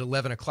work at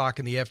 11 o'clock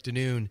in the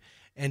afternoon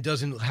and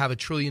doesn't have $1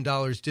 trillion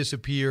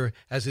disappear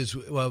as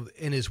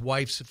in his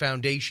wife's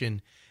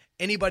foundation,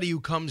 anybody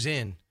who comes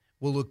in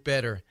will look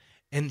better.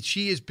 And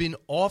she has been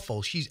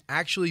awful. She's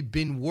actually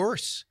been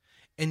worse.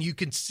 And you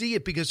can see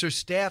it because her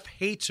staff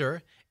hates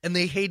her and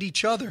they hate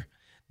each other.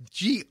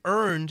 She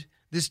earned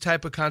this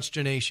type of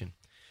consternation.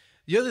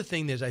 The other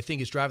thing that I think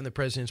is driving the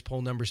president's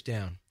poll numbers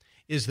down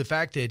is the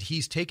fact that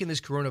he's taken this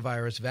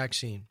coronavirus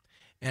vaccine.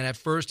 And at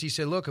first he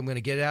said, look, I'm going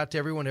to get it out to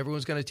everyone.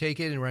 Everyone's going to take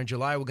it. And around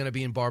July, we're going to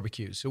be in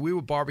barbecues. So we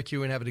were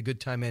barbecuing, having a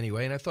good time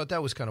anyway. And I thought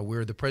that was kind of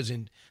weird, the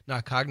president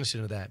not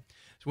cognizant of that.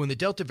 So when the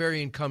Delta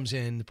variant comes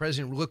in, the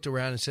president looked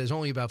around and says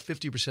only about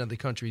 50% of the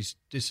country's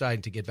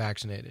deciding to get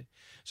vaccinated.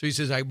 So he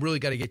says, I really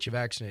got to get you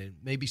vaccinated.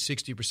 Maybe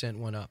 60%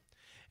 went up.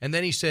 And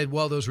then he said,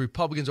 well, those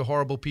Republicans are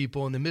horrible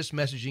people, and the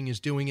mismessaging is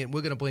doing it. We're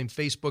going to blame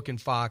Facebook and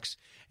Fox,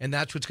 and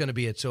that's what's going to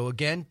be it. So,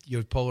 again,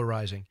 you're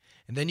polarizing.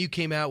 And then you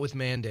came out with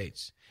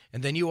mandates.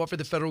 And then you offered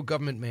the federal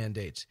government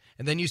mandates.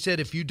 And then you said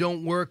if you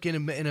don't work in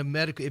a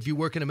medical, if you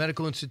work in a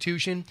medical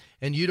institution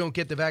and you don't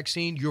get the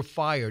vaccine, you're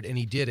fired. And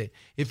he did it.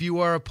 If you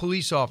are a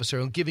police officer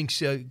and giving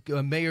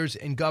mayors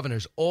and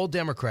governors, all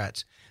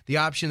Democrats, the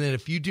option that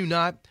if you do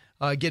not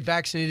get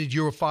vaccinated,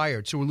 you're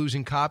fired. So we're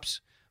losing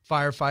cops,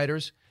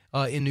 firefighters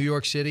in New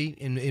York City,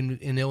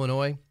 in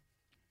Illinois,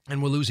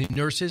 and we're losing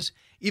nurses.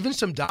 Even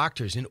some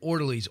doctors and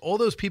orderlies, all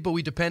those people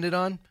we depended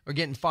on are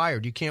getting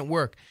fired. You can't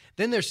work.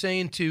 Then they're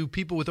saying to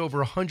people with over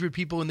 100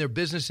 people in their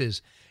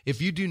businesses,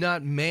 if you do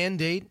not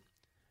mandate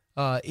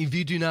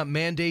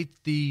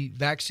the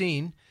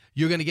vaccine,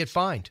 you're going to get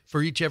fined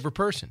for each every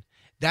person.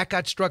 That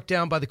got struck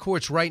down by the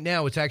courts. Right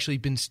now, it's actually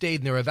been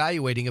stayed and they're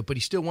evaluating it, but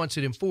he still wants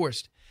it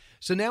enforced.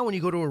 So now when you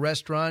go to a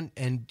restaurant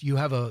and you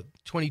have a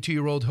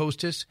 22-year-old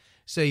hostess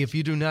say, if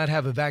you do not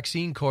have a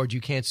vaccine card,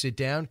 you can't sit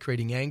down,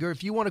 creating anger.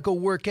 If you want to go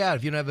work out,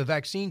 if you don't have a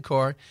vaccine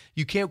card,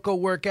 you can't go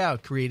work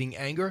out, creating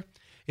anger.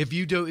 If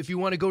you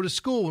want to go to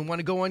school and want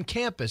to go on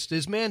campus,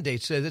 there's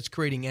mandates that's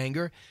creating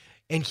anger.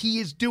 And he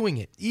is doing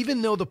it.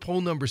 Even though the poll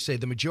numbers say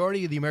the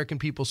majority of the American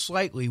people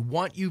slightly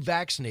want you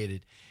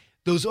vaccinated,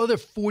 those other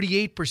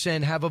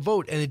 48% have a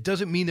vote, and it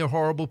doesn't mean they're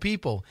horrible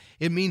people.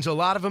 It means a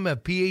lot of them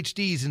have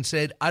PhDs and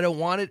said, I don't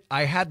want it.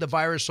 I had the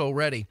virus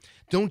already.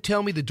 Don't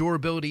tell me the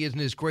durability isn't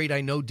as great. I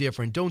know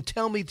different. Don't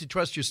tell me to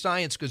trust your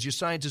science because your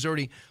science is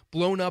already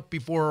blown up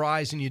before our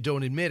eyes and you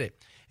don't admit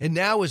it. And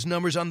now his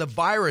numbers on the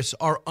virus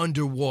are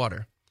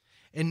underwater.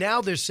 And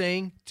now they're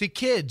saying to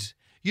kids,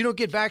 you don't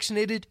get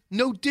vaccinated,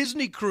 no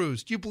Disney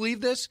cruise. Do you believe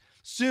this?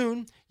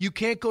 Soon, you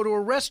can't go to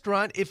a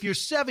restaurant if your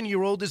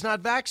 7-year-old is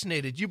not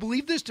vaccinated. You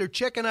believe this? They're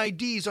checking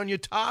IDs on your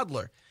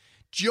toddler.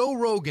 Joe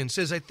Rogan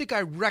says, I think I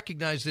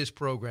recognize this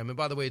program. And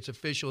by the way, it's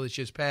official. It's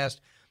just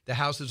passed. The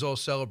House is all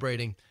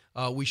celebrating.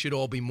 We should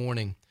all be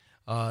mourning.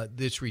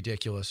 This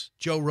ridiculous.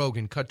 Joe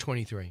Rogan, cut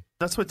 23.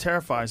 That's what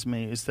terrifies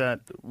me, is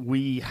that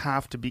we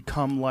have to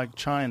become like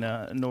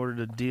China in order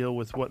to deal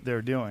with what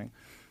they're doing.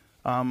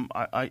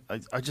 I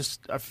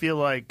feel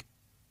like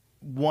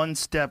one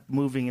step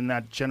moving in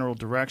that general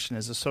direction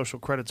is a social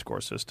credit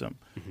score system,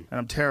 and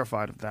I'm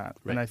terrified of that.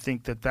 Right. And I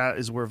think that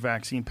is where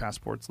vaccine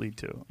passports lead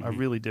to. I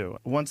really do.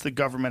 Once the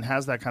government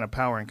has that kind of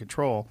power and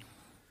control,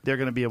 they're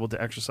going to be able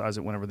to exercise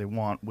it whenever they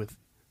want with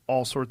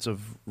all sorts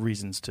of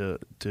reasons to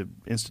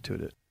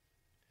institute it.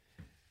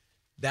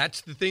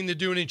 That's the thing they're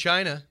doing in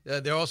China.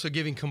 They're also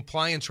giving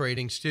compliance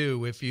ratings,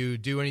 too. If you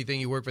do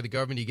anything, you work for the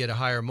government, you get a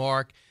higher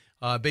mark,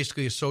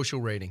 basically a social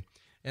rating.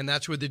 And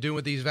that's what they're doing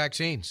with these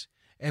vaccines.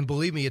 And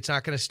believe me, it's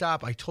not going to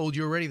stop. I told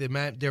you already they're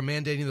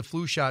mandating the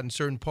flu shot in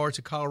certain parts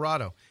of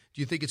Colorado.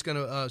 Do you think it's going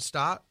to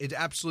stop? It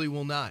absolutely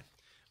will not.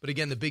 But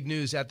again, the big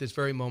news at this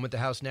very moment, the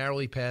House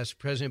narrowly passed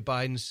President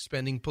Biden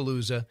suspending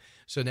Palooza.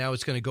 So now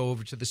it's going to go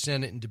over to the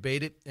Senate and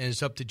debate it. And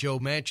it's up to Joe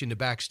Manchin to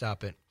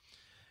backstop it.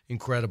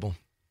 Incredible.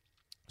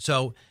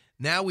 So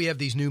now we have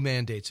these new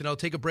mandates. And I'll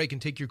take a break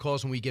and take your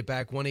calls when we get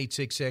back,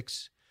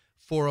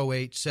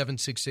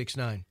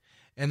 1-866-408-7669.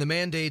 And the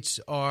mandates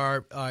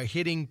are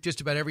hitting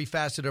just about every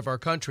facet of our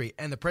country.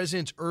 And the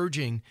president's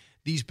urging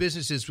these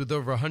businesses with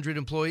over 100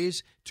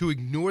 employees to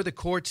ignore the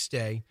court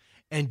stay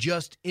and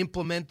just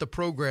implement the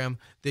program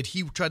that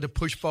he tried to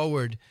push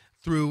forward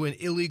through an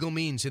illegal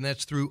means, and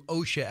that's through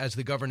OSHA as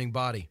the governing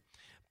body.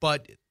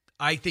 But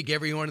I think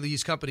every one of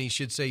these companies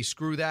should say,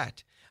 screw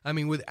that. I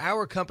mean, with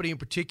our company in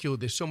particular,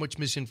 there's so much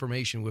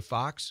misinformation with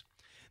Fox.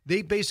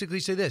 They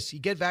basically say this: you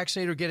get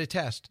vaccinated or get a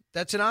test.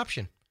 That's an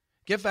option.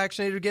 Get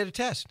vaccinated or get a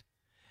test.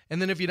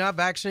 And then if you're not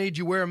vaccinated,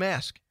 you wear a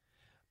mask.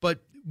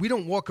 But we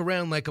don't walk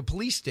around like a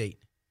police state.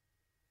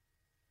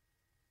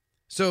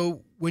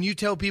 So when you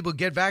tell people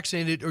get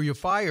vaccinated or you're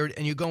fired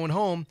and you're going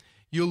home,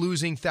 you're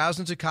losing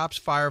thousands of cops,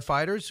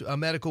 firefighters,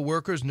 medical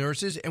workers,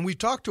 nurses. And we've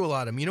talked to a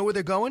lot of them. You know where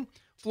they're going?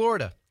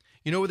 Florida.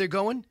 You know where they're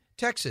going?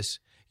 Texas.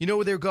 You know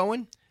where they're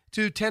going?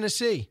 To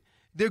Tennessee.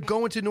 They're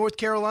going to North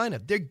Carolina.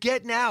 They're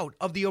getting out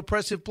of the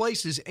oppressive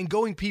places and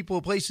going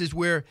places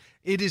where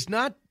it is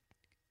not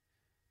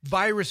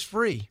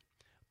virus-free,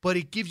 but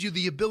it gives you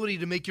the ability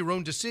to make your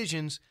own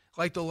decisions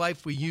like the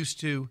life we used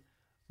to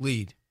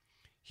lead.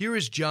 Here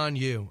is John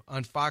Yoo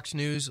on Fox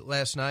News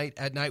last night,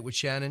 At Night with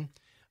Shannon.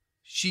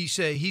 He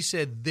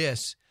said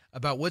this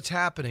about what's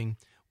happening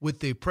with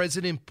the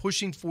president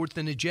pushing forth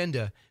an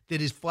agenda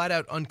that is flat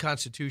out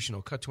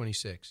unconstitutional. Cut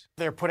 26.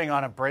 They're putting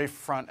on a brave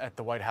front at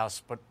the White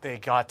House, but they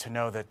got to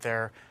know that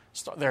they're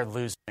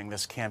losing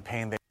this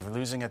campaign. They're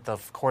losing at the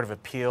Court of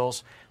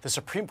Appeals. The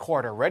Supreme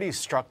Court already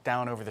struck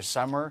down over the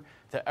summer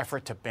the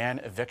effort to ban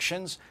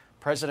evictions.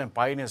 President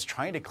Biden is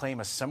trying to claim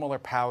a similar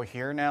power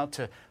here now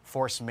to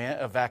force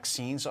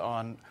vaccines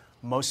on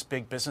most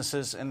big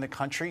businesses in the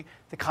country.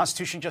 The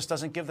Constitution just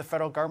doesn't give the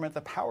federal government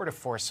the power to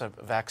force a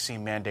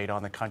vaccine mandate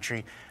on the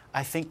country.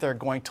 I think they're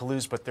going to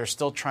lose, but they're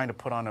still trying to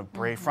put on a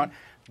brave front.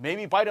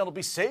 Maybe Biden will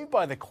be saved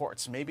by the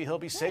courts. Maybe he'll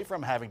be saved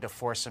from having to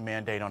force a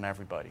mandate on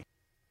everybody.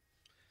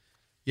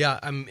 Yeah,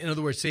 in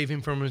other words, save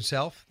him from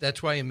himself.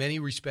 That's why in many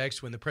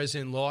respects, when the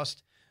president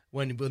lost,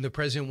 when the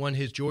president won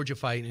his Georgia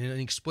fight and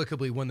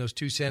inexplicably won those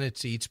 2 Senate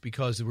seats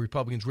because the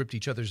Republicans ripped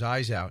each other's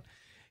eyes out,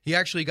 he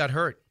actually got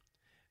hurt.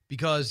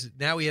 Because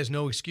now he has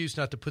no excuse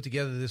not to put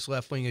together this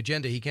left-wing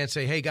agenda. He can't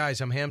say, hey, guys,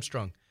 I'm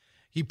hamstrung.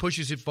 He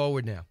pushes it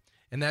forward now.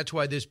 And that's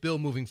why this bill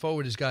moving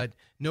forward has got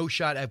no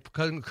shot at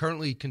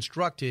currently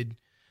constructed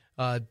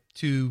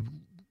to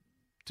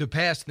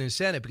pass in the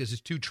Senate because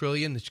it's $2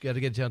 trillion. It's got to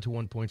get down to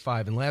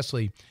 1.5. And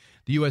lastly,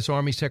 the U.S.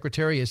 Army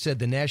Secretary has said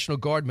the National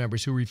Guard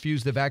members who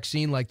refuse the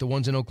vaccine, like the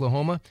ones in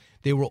Oklahoma,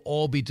 they will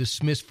all be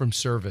dismissed from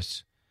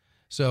service.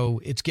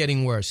 So it's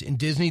getting worse. In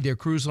Disney, their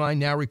cruise line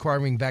now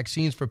requiring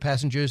vaccines for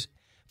passengers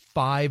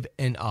 5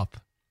 and up.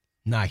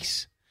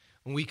 Nice.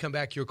 When we come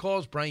back, your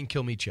calls, Brian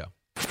Kilmeade Show.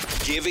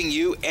 Giving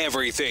you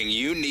everything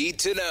you need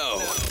to know.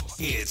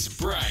 It's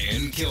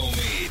Brian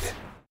Kilmeade.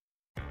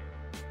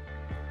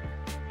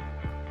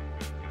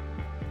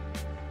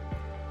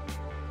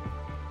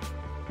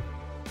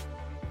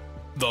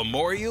 The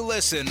more you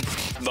listen,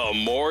 the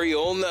more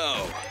you'll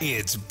know.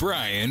 It's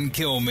Brian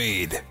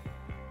Kilmeade.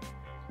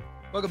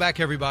 Welcome back,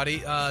 everybody.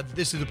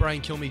 This is the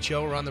Brian Kilmeade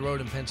Show. We're on the road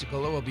in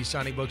Pensacola. We'll be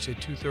signing books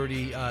at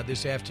 2:30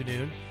 this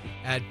afternoon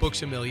at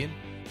Books A Million.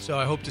 So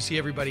I hope to see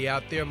everybody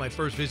out there. My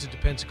first visit to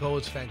Pensacola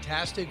is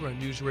fantastic. We're on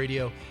News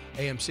Radio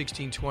AM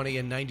 1620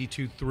 and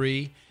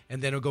 92.3.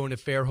 And then we'll go into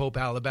Fairhope,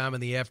 Alabama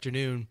in the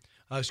afternoon.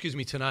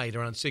 Tonight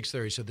around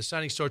 6:30. So the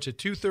signing starts at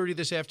 2:30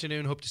 this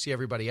afternoon. Hope to see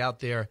everybody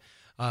out there.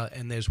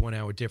 And there's 1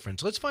 hour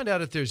difference. Let's find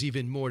out if there's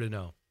even more to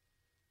know.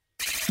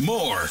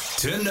 More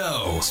to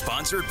know.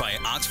 Sponsored by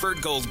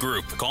Oxford Gold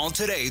Group. Call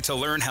today to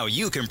learn how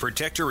you can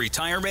protect your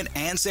retirement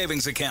and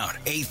savings account.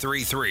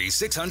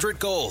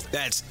 833-600-GOLD.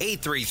 That's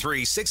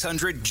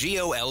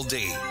 833-600-GOLD.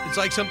 It's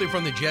like something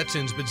from the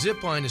Jetsons, but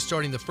Zipline is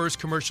starting the first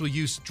commercial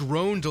use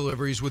drone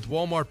deliveries with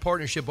Walmart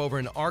partnership over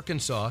in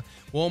Arkansas.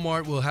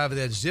 Walmart will have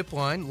that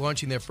Zipline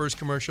launching their first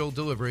commercial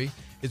delivery.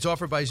 It's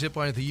offered by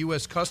Zipline that the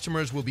U.S.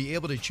 customers will be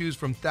able to choose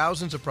from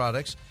thousands of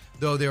products,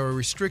 though there are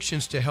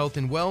restrictions to health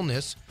and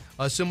wellness.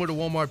 Similar to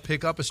Walmart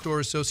Pickup, a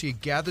store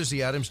associate gathers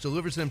the items,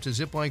 delivers them to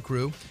Zipline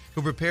crew,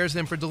 who prepares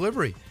them for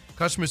delivery.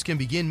 Customers can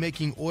begin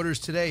making orders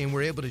today, and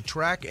we're able to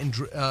track and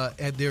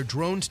at their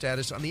drone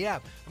status on the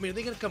app. I mean, are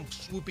they going to come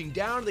swooping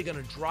down? Are they going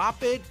to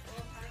drop it?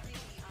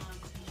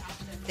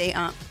 They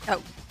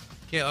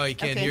you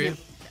can't hear you?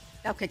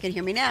 Okay, can you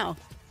hear me now?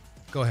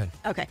 Go ahead.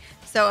 Okay.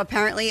 So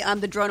apparently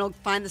the drone will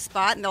find the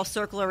spot, and they'll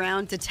circle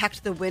around,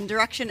 detect the wind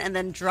direction, and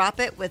then drop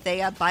it with a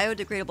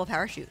biodegradable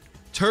parachute.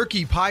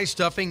 Turkey pie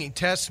stuffing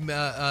tests.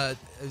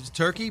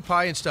 Turkey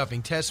pie and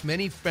stuffing tests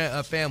many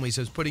families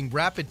as putting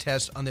rapid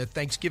tests on their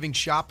Thanksgiving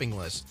shopping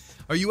list.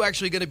 Are you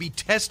actually going to be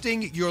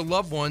testing your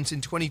loved ones in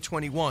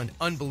 2021?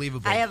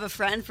 Unbelievable. I have a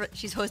friend.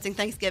 She's hosting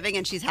Thanksgiving,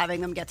 and she's having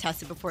them get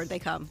tested before they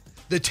come.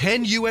 The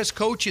 10 U.S.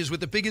 coaches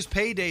with the biggest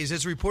paydays,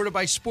 as reported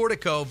by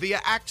Sportico via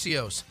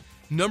Axios.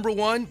 Number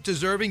 1,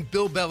 deserving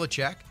Bill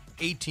Belichick,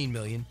 $18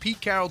 million. Pete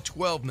Carroll,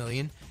 $12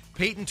 million.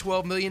 Peyton,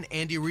 $12 million.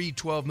 Andy Reid,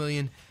 $12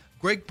 million.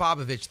 Greg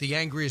Popovich, the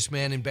angriest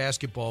man in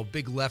basketball,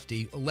 big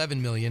lefty,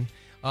 $11 million.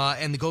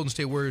 And the Golden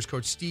State Warriors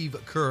coach Steve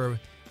Kerr,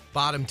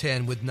 bottom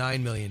 10 with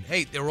 $9 million.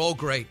 Hey, they're all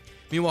great.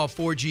 Meanwhile,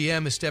 Ford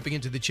GM is stepping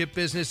into the chip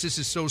business. This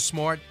is so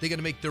smart. They're going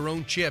to make their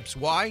own chips.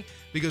 Why?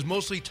 Because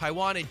mostly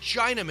Taiwan and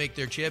China make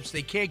their chips.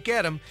 They can't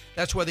get them.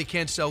 That's why they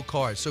can't sell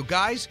cars. So,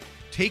 guys,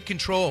 take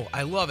control.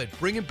 I love it.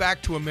 Bring it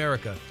back to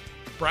America.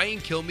 Brian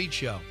Kilmeade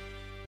Show.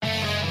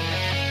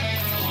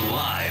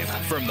 Live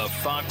from the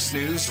Fox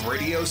News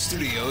radio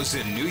studios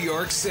in New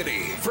York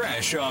City.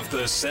 Fresh off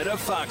the set of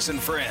Fox and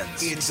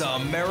Friends. It's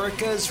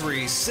America's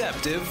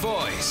receptive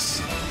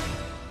voice.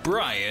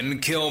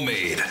 Brian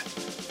Kilmeade.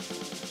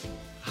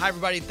 Hi,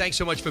 everybody. Thanks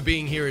so much for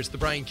being here. It's the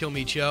Brian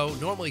Kilmeade Show.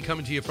 Normally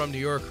coming to you from New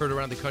York, heard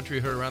around the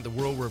country, heard around the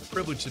world. We're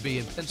privileged to be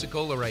in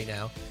Pensacola right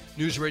now.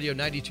 News Radio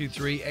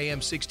 92.3 AM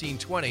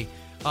 1620.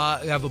 I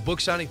have a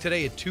book signing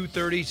today at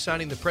 2:30,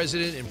 signing The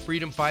President and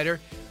Freedom Fighter.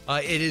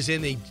 It is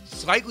in a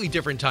slightly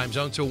different time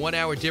zone, so 1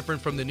 hour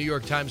different from the New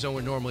York time zone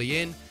we're normally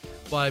in.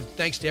 But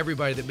thanks to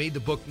everybody that made the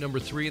book number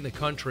 3 in the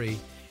country.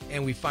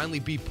 and we finally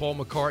beat Paul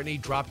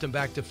McCartney, dropped him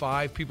back to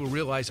 5. People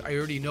realize I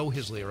already know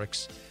his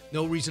lyrics.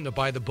 No reason to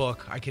buy the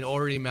book. I can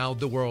already mouth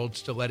the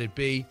words to Let It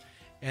Be.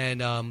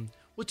 And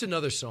what's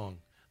another song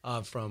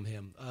from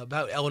him?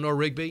 About Eleanor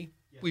Rigby?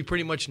 We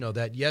pretty much know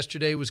that.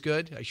 Yesterday was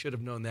good. I should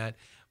have known that.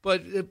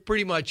 But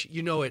pretty much,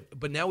 you know it.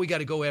 But now we got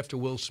to go after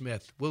Will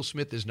Smith. Will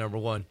Smith is number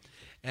one.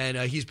 And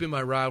he's been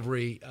my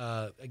rivalry.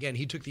 Again,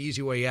 he took the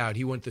easy way out.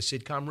 He went the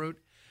sitcom route.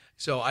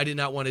 So I did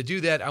not want to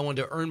do that. I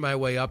wanted to earn my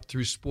way up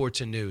through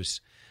sports and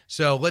news.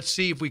 So let's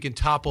see if we can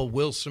topple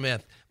Will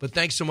Smith. But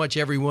thanks so much,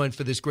 everyone,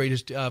 for this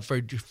greatest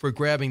for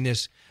grabbing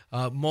this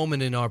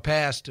moment in our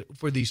past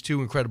for these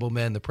two incredible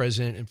men, the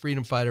president and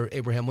freedom fighter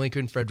Abraham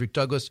Lincoln, Frederick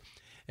Douglass,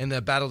 and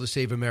the battle to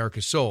save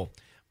America's soul.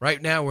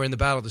 Right now, we're in the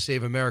battle to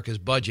save America's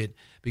budget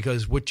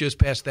because what just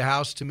passed the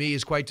House, to me,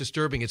 is quite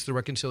disturbing. It's the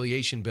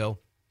reconciliation bill.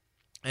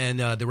 And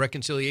the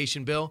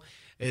reconciliation bill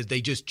is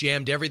they just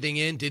jammed everything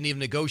in, didn't even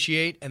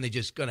negotiate, and they're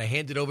just going to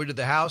hand it over to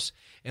the House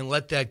and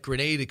let that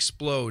grenade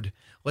explode.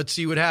 Let's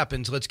see what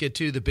happens. Let's get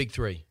to the big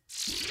three.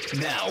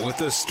 Now, with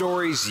the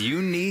stories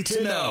you need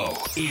to know,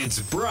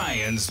 it's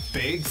Brian's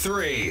Big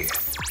Three.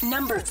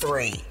 Number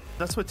 3.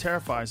 That's what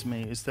terrifies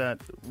me, is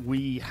that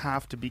we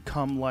have to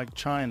become like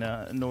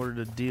China in order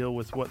to deal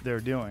with what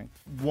they're doing.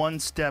 One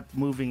step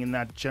moving in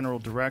that general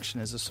direction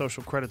is a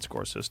social credit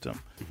score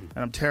system,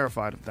 and I'm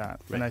terrified of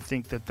that. Right. And I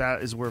think that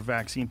that is where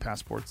vaccine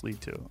passports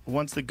lead to.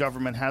 Once the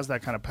government has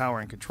that kind of power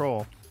and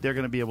control, they're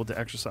going to be able to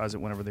exercise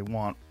it whenever they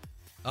want.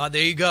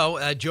 There you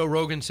go. Joe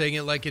Rogan saying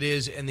it like it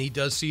is, and he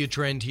does see a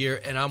trend here,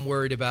 and I'm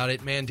worried about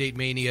it. Mandate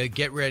mania.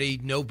 Get ready.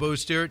 No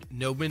booster,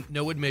 no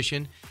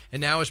admission.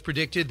 And now, as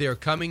predicted, they're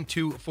coming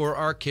for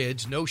our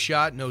kids. No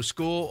shot, no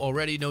school,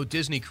 already no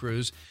Disney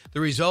cruise.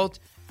 The result,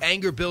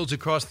 anger builds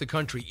across the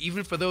country.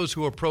 Even for those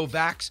who are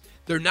pro-vax,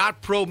 they're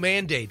not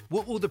pro-mandate.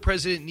 What will the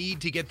president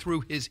need to get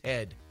through his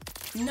head?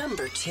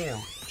 Number 2.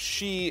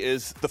 She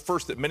is the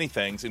first at many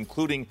things,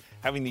 including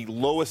having the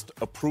lowest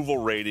approval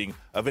rating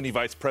of any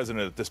vice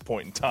president at this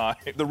point in time.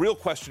 The real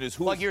question is,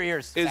 plug your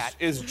ears,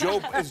 is Joe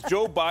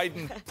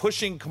Biden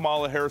pushing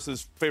Kamala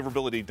Harris's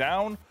favorability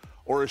down,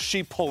 or is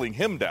she pulling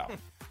him down?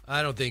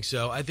 I don't think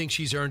so. I think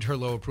she's earned her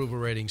low approval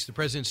ratings. The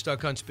president's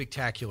stuck on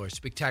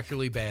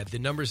spectacularly bad. The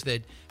numbers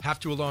that have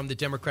to alarm the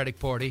Democratic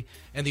Party,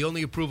 and the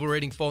only approval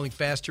rating falling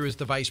faster is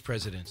the vice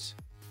president's.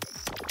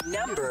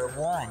 Number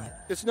 1.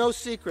 It's no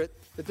secret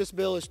that this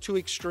bill is too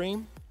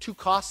extreme, too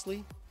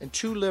costly, and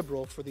too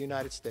liberal for the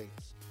United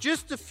States.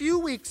 Just a few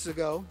weeks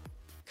ago,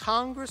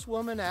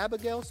 Congresswoman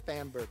Abigail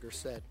Spanberger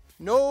said,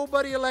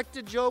 nobody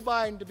elected Joe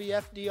Biden to be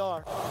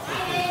FDR.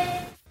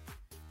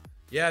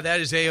 Yeah, that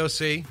is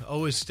AOC,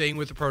 always staying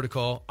with the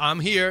protocol. I'm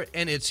here,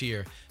 and it's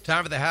here.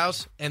 Time for the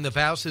House, and the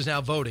House is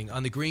now voting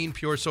on the green,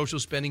 pure social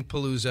spending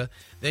palooza.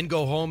 Then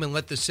go home and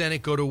let the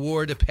Senate go to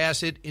war to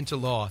pass it into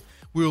law.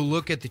 We will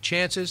look at the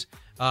chances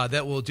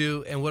that we'll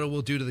do and what it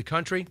will do to the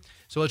country.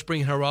 So let's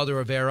bring Geraldo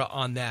Rivera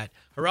on that.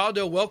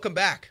 Geraldo, welcome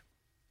back.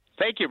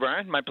 Thank you,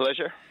 Brian. My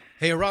pleasure.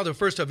 Hey, Geraldo,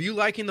 first off, you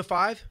liking the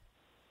 5?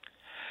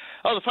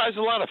 Oh, the 5's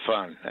a lot of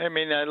fun. I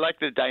mean, I like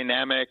the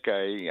dynamic.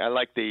 I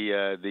like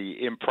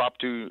the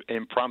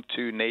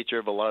impromptu nature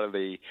of a lot of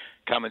the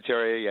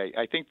commentary.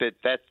 I think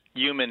that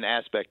human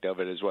aspect of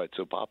it is what's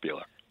so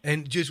popular.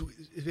 And just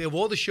of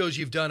all the shows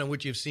you've done and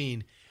what you've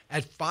seen,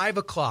 at 5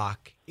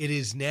 o'clock, it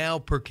is now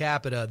per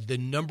capita the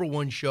number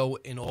one show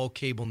in all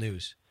cable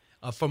news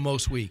for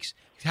most weeks.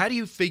 How do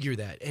you figure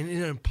that? And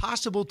in an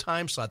impossible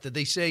time slot that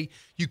they say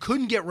you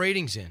couldn't get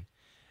ratings in.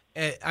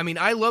 I mean,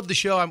 I love the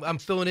show. I'm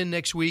filling in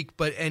next week,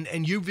 but and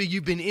you've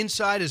been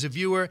inside as a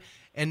viewer,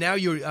 and now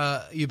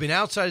you've been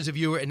outside as a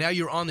viewer, and now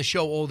you're on the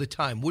show all the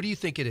time. What do you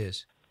think it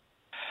is?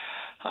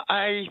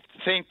 I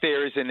think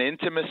there is an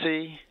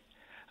intimacy.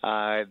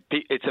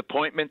 It's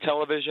appointment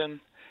television.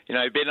 You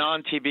know, I've been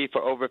on TV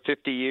for over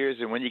 50 years,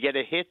 and when you get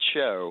a hit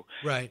show,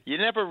 right, you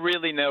never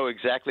really know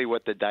exactly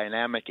what the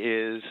dynamic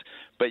is,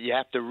 but you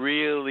have to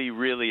really,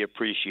 really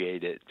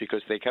appreciate it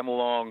because they come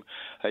along,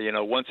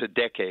 once a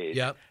decade.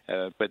 Yep.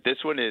 But this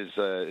one is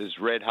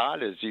red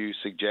hot, as you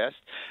suggest.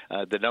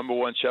 The number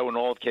one show in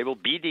all of cable,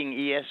 beating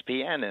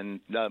ESPN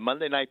and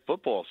Monday Night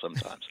Football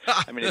sometimes.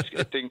 I mean,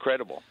 it's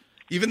incredible.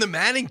 Even the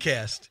Manning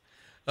cast.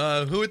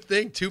 Who would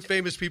think two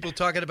famous people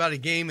talking about a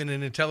game in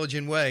an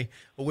intelligent way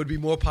would be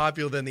more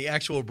popular than the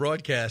actual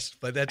broadcast?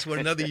 But that's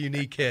another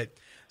unique hit.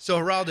 So,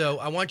 Geraldo,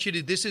 I want you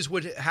to – this is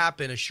what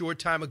happened a short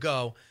time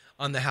ago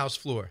on the House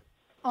floor.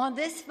 On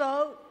this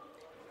vote,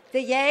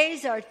 the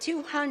yeas are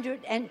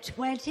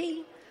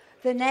 220.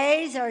 The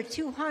nays are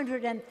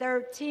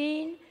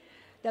 213.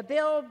 The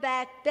Build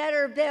Back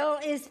Better bill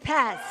is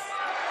passed.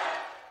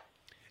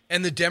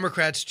 And the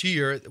Democrats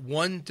cheer.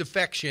 One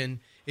defection,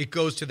 it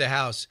goes to the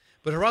House.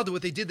 But, Geraldo,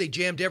 what they did, they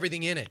jammed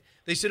everything in it.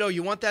 They said,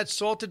 you want that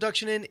SALT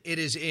deduction in? It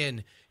is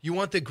in. You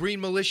want the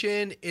green militia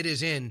in? It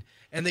is in.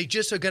 And they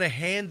just are going to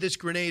hand this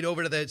grenade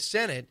over to the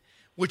Senate,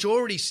 which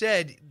already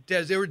said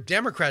there were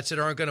Democrats that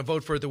aren't going to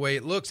vote for it the way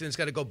it looks, and it's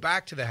got to go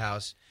back to the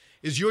House.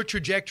 Is your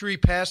trajectory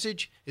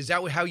passage? Is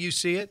that how you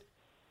see it?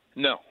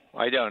 No.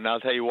 I don't. And I'll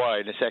tell you why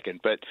in a second.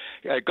 But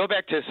go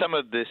back to some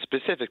of the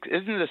specifics.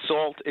 Isn't the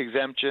SALT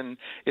exemption,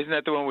 isn't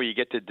that the one where you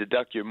get to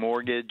deduct your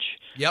mortgage,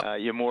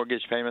 your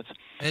mortgage payments?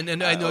 And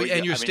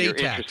your state your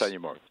tax. Interest on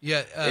your mortgage.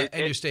 Yeah,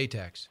 and your state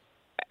tax.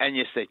 And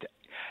your state tax.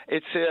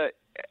 It's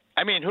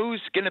I mean,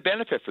 who's going to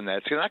benefit from that?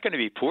 It's not going to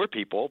be poor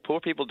people.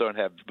 Poor people don't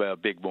have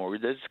big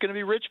mortgages. It's going to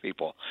be rich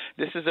people.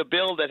 This is a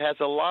bill that has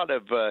a lot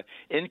of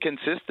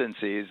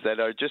inconsistencies that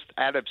are just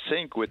out of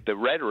sync with the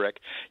rhetoric.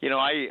 You know,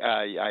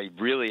 I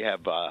really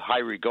have high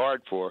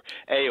regard for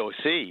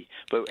AOC,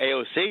 but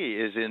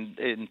AOC is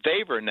in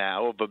favor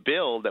now of a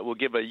bill that will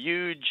give a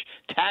huge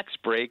tax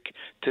break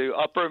to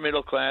upper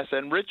middle class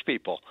and rich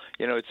people.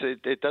 You know,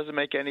 it doesn't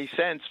make any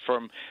sense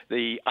from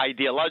the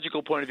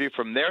ideological point of view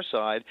from their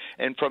side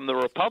and from the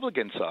Republican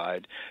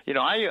side. You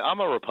know, I'm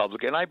a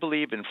Republican. I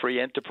believe in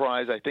free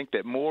enterprise. I think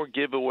that more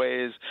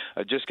giveaways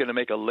are just going to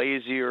make a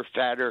lazier,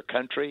 fatter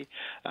country.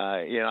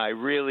 You know, I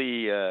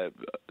really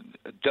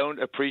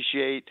don't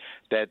appreciate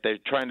that they're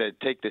trying to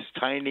take this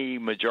tiny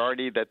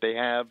majority that they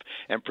have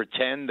and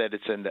pretend that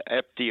it's an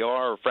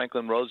FDR or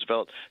Franklin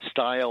Roosevelt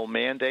style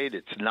mandate.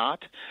 It's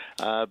not.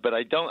 But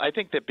I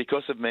think that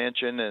because of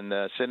Manchin and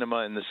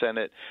Sinema in the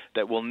Senate,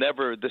 that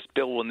this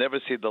bill will never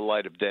see the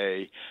light of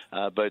day.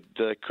 But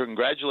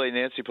congratulate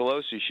Nancy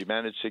Pelosi. She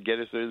managed to get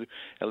it through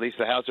at least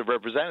the House of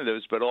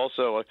Representatives. But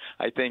also,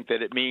 I think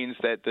that it means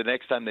that the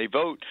next time they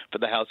vote for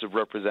the House of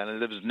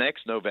Representatives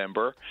next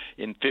November,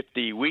 in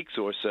 50 weeks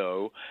or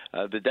so,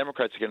 the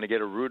Democrats are going to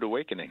get a rude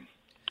awakening.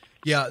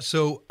 Yeah,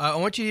 so I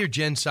want you to hear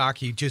Jen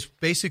Psaki just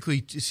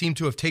basically seem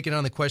to have taken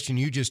on the question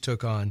you just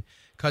took on.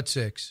 Cut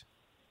 6.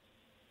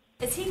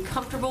 Is he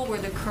comfortable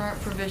where the current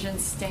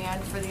provisions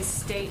stand for these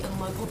state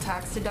and local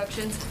tax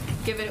deductions,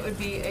 given it would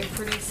be a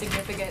pretty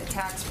significant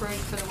tax break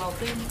for the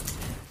wealthy?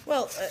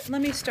 Well,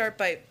 let me start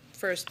by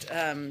first,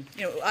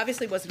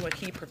 obviously wasn't what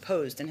he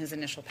proposed in his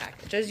initial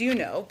package, as you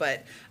know,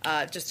 but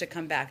just to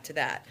come back to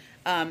that.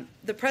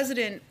 The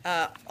president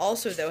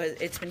also, though,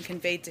 it's been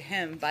conveyed to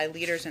him by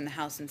leaders in the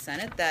House and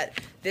Senate that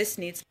this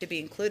needs to be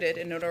included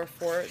in order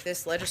for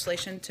this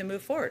legislation to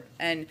move forward.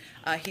 And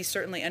he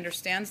certainly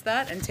understands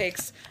that and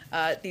takes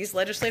these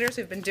legislators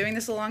who've been doing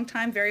this a long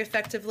time very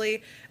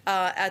effectively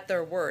at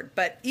their word.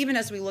 But even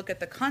as we look at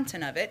the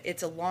content of it,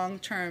 it's a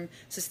long-term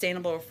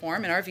sustainable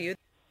reform, in our view.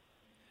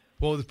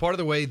 Well, part of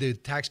the way the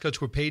tax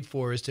cuts were paid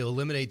for is to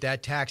eliminate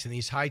that tax in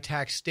these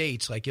high-tax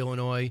states like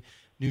Illinois,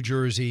 New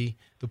Jersey,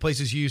 the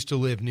places you used to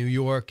live, New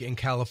York and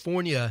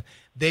California.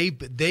 They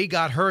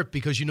got hurt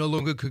because you no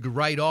longer could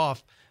write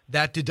off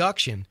that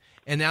deduction,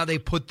 and now they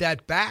put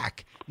that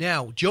back.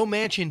 Now, Joe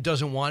Manchin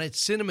doesn't want it.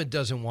 Sinema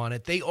doesn't want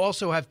it. They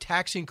also have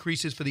tax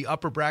increases for the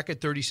upper bracket,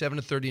 37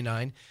 to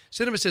 39.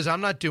 Sinema says,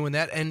 I'm not doing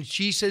that, and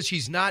she says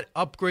she's not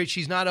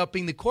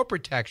upping the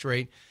corporate tax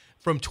rate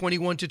from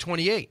 21 to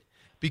 28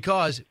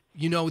 because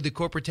the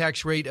corporate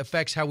tax rate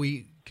affects how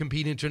we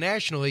compete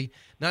internationally,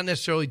 not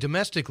necessarily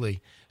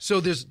domestically. So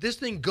this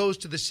thing goes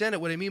to the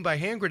Senate. What I mean by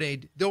hand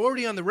grenade, they're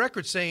already on the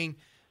record saying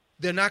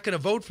they're not going to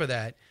vote for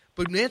that.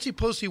 But Nancy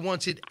Pelosi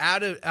wants it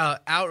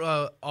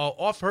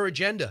off her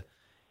agenda,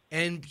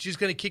 and she's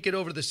going to kick it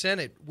over to the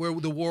Senate where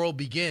the war will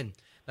begin.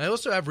 I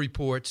also have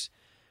reports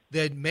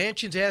that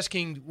Manchin's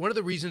asking one of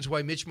the reasons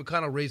why Mitch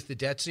McConnell raised the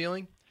debt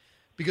ceiling,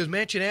 because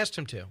Manchin asked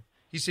him to.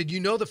 He said,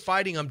 the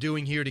fighting I'm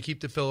doing here to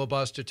keep the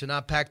filibuster, to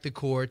not pack the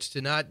courts,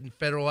 to not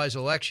federalize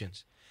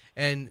elections,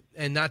 and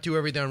not do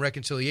everything on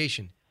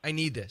reconciliation. I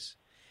need this.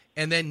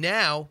 And then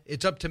now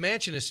it's up to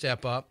Manchin to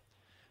step up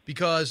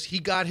because he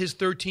got his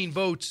 13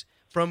 votes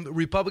from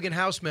Republican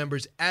House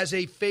members as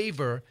a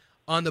favor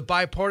on the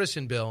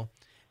bipartisan bill.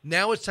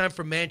 Now it's time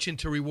for Manchin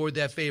to reward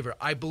that favor.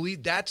 I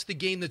believe that's the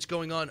game that's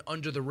going on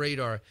under the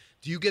radar.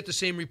 Do you get the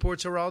same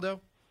reports,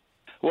 Geraldo?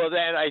 Well,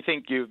 that I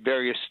think you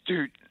very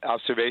astute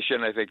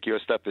observation. I think your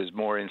stuff is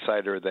more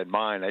insider than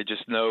mine. I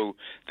just know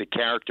the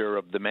character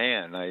of the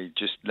man. I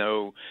just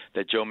know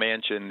that Joe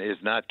Manchin is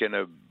not going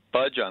to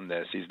budge on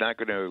this. He's not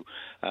going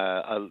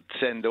to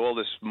send all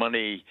this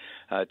money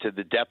to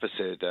the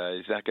deficit.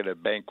 He's not going to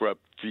bankrupt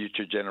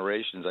future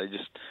generations.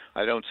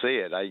 I don't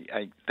see it.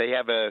 They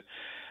have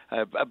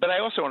but I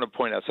also want to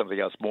point out something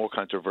else more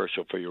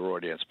controversial for your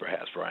audience,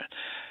 perhaps, Brian.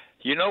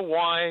 You know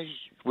why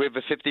we have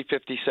a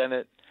 50-50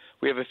 Senate?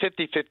 We have a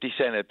 50-50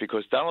 Senate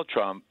because Donald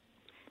Trump,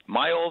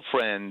 my old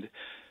friend,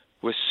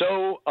 was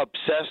so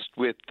obsessed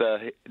with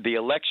the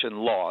election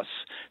loss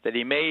that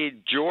he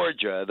made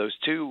Georgia, those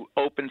two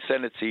open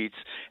Senate seats,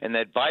 and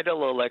that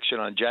vital election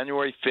on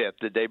January 5th,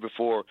 the day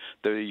before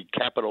the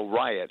Capitol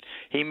riot,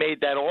 he made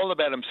that all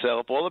about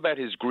himself, all about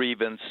his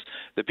grievance.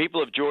 The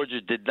people of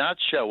Georgia did not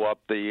show up.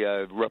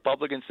 The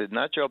Republicans did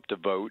not show up to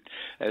vote.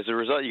 As a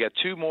result, you got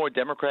two more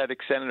Democratic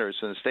senators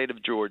in the state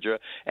of Georgia,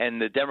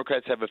 and the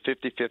Democrats have a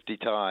 50-50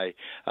 tie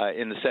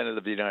in the Senate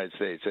of the United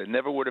States. It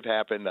never would have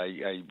happened.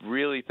 I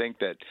really think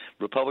that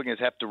Republicans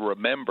have to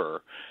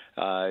remember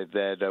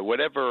that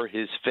whatever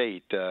his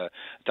fate,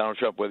 Donald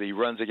Trump, whether he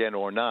runs again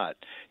or not,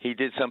 he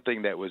did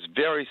something that was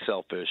very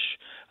selfish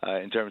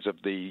in terms of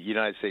the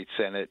United States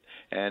Senate,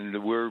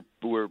 and we're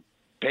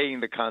paying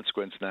the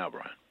consequence now,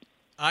 Brian.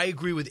 I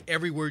agree with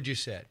every word you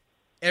said.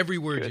 Every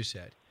word you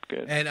said.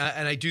 Good. And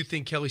I do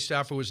think Kelly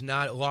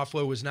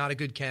Loeffler was not a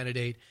good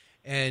candidate,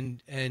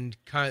 and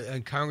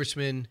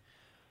Congressman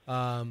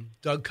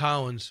Doug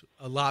Collins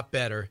a lot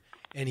better.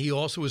 And he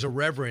also was a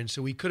reverend,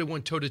 so he could have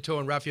went toe-to-toe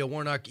on Raphael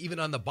Warnock, even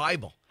on the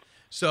Bible.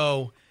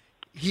 So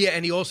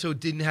he also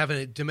didn't have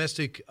a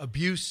domestic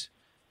abuse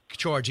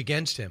charge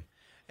against him.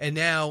 And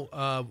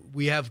now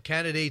we have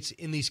candidates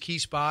in these key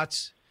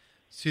spots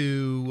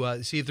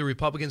to see if the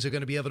Republicans are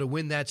going to be able to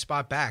win that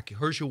spot back.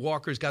 Herschel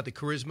Walker's got the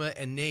charisma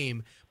and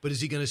name, but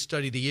is he going to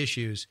study the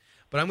issues?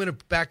 But I'm going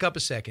to back up a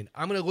second.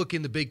 I'm going to look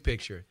in the big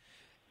picture.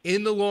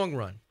 In the long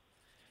run,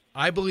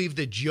 I believe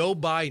that Joe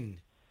Biden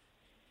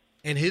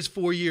and his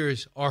 4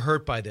 years are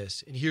hurt by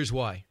this, and here's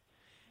why.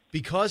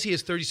 Because he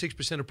has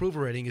 36%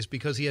 approval rating is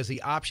because he has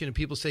the option, and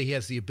people say he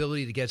has the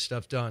ability to get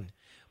stuff done.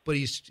 But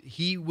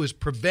he was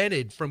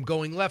prevented from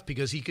going left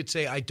because he could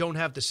say, I don't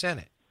have the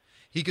Senate.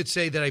 He could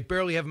say that I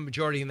barely have a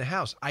majority in the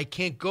House. I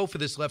can't go for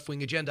this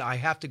left-wing agenda. I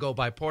have to go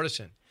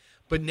bipartisan.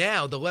 But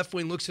now the left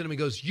wing looks at him and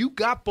goes, you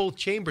got both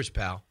chambers,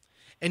 pal,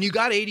 and you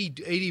got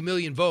 80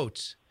 million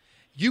votes.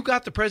 You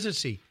got the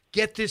presidency.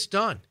 Get this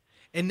done.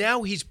 And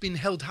now he's been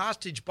held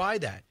hostage by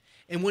that.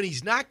 And when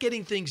he's not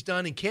getting things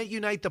done and can't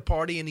unite the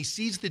party and he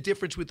sees the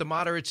difference with the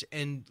moderates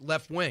and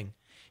left wing,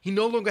 he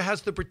no longer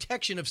has the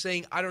protection of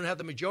saying, I don't have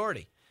the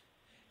majority.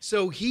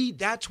 So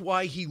that's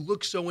why he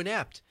looks so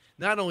inept.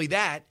 Not only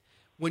that,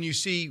 when you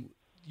see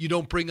you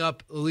don't bring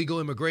up illegal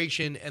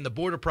immigration and the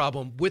border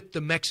problem with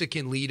the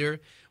Mexican leader,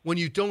 when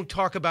you don't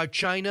talk about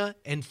China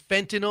and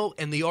fentanyl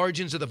and the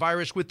origins of the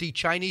virus with the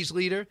Chinese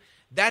leader,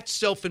 that's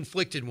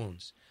self-inflicted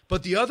wounds.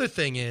 But the other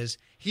thing is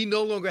he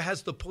no longer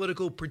has the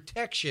political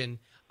protection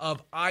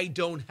of I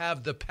don't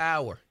have the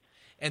power.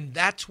 And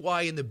that's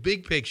why in the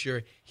big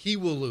picture, he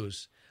will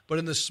lose. But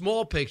in the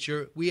small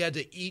picture, we had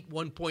to eat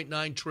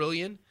 $1.9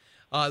 trillion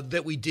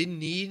that we didn't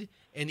need.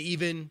 And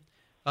even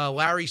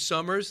Larry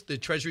Summers, the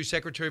Treasury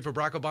Secretary for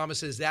Barack Obama,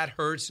 says that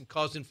hurts and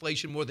caused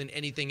inflation more than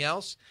anything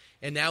else.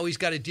 And now he's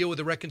got to deal with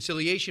the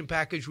reconciliation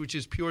package, which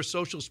is pure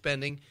social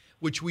spending,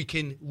 which we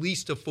can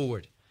least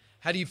afford.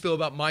 How do you feel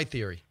about my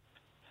theory?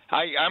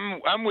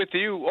 I'm with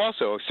you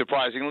also.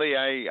 Surprisingly,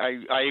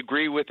 I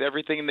agree with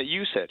everything that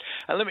you said.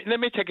 And let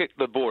me take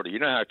the border. You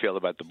know how I feel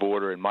about the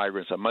border and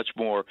migrants. I'm much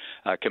more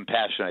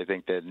compassionate, I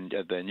think,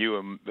 than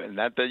you.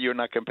 Not that you're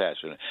not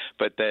compassionate,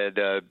 but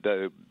that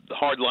the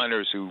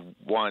hardliners who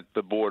want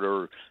the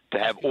border to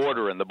have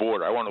order in the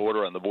border. I want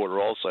order on the border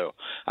also.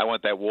 I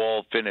want that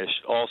wall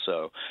finished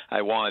also.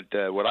 I want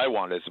what I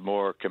want is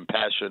more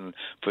compassion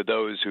for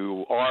those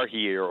who are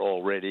here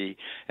already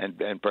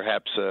and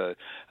perhaps a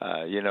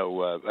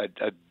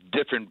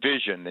different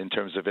vision in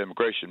terms of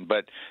immigration.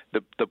 But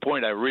the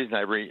point, reason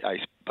I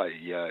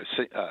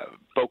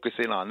focus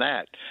in on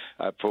that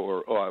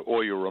for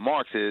all your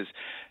remarks is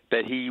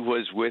that he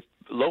was with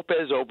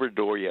Lopez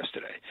Obrador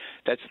yesterday.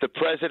 That's the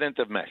president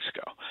of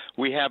Mexico.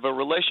 We have a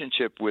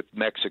relationship with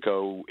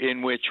Mexico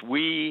in which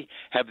we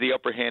have the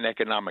upper hand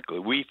economically.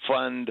 We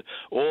fund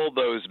all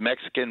those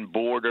Mexican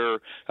border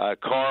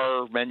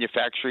car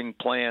manufacturing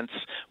plants.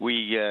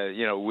 We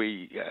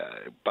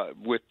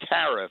with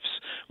tariffs,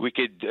 we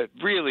could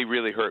really,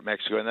 really hurt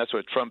Mexico, and that's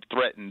what Trump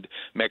threatened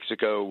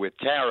Mexico with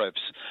tariffs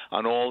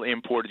on all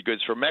imported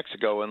goods from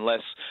Mexico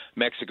unless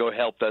Mexico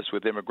helped us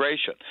with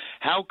immigration.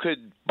 How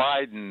could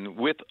Biden,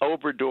 with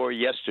Obrador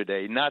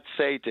yesterday, not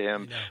say to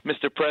him,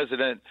 Mr.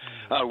 President,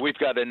 we've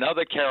got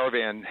another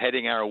caravan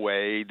heading our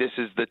way. This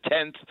is the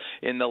 10th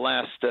in the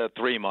last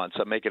 3 months.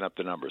 I'm making up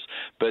the numbers.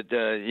 But,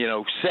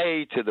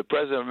 say to the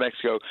president of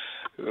Mexico,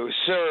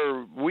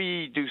 sir,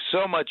 we do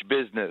so much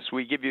business.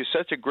 We give you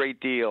such a great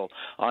deal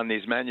on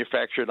these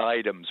manufactured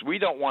items. We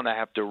don't want to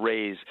have to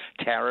raise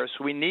tariffs.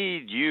 We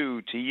need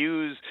you to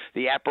use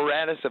the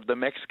apparatus of the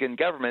Mexican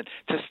government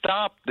to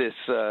stop this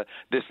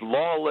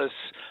lawless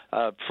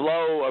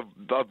flow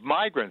of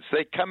migrants.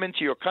 They come into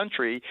your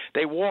country.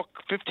 They walk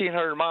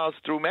 1,500 miles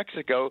through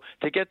Mexico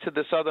to get to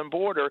the southern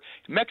border.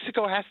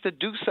 Mexico has to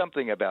do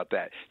something about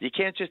that. You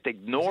can't just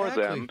ignore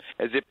them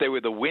as if they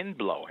were the wind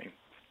blowing.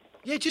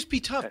 Yeah, just be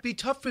tough. Be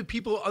tough for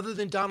people other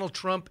than Donald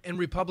Trump and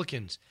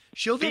Republicans.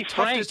 Show their be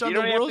frank. toughness on you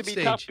the don't world have to be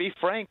stage. Tough. Be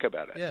frank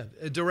about it.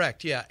 Yeah,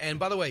 direct. Yeah, and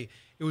by the way,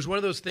 it was one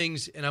of those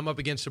things, and I'm up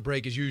against the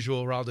break as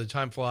usual, Raldo.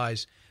 Time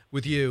flies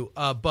with you.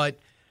 But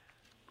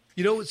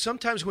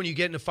sometimes when you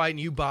get in a fight and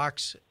you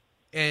box,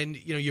 and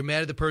you're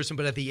mad at the person,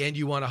 but at the end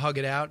you want to hug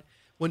it out.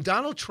 When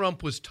Donald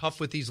Trump was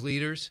tough with these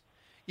leaders,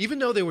 even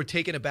though they were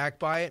taken aback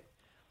by it,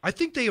 I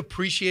think they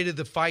appreciated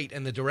the fight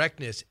and the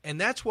directness,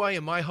 and that's why,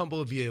 in my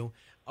humble view,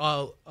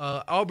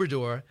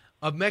 Obrador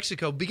of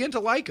Mexico began to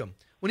like him.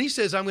 When he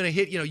says, I'm going to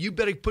hit, you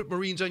better put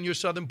Marines on your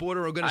southern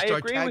border or we're going to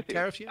start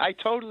tariffs. I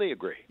totally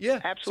agree. Yeah,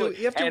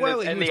 absolutely. So after a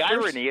while, and the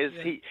irony is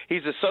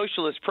he's a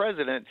socialist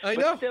president,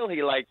 but still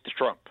he liked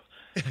Trump.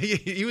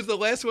 He was the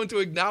last one to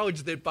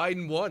acknowledge that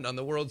Biden won on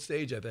the world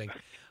stage, I think.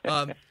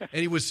 And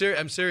he was serious.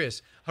 I'm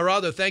serious.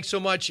 Geraldo, thanks so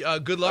much.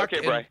 Good luck.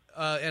 Okay, Brian.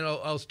 And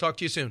I'll talk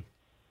to you soon.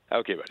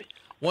 Okay, buddy.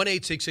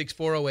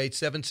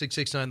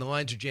 1-866-408-7669. The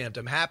lines are jammed.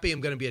 I'm happy. I'm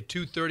going to be at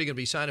 2:30. Going to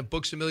be signing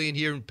Books A Million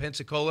here in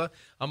Pensacola.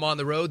 I'm on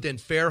the road. Then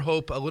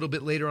Fairhope a little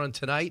bit later on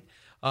tonight.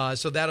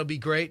 So that'll be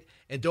great.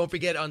 And don't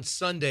forget on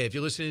Sunday, if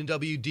you're listening to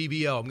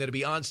WDBO, I'm going to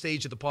be on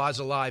stage at the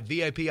Plaza Live.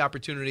 VIP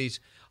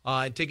opportunities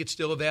and tickets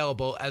still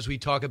available as we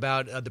talk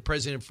about the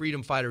President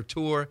Freedom Fighter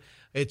Tour.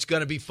 It's going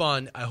to be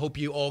fun. I hope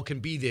you all can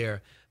be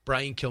there.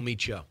 Brian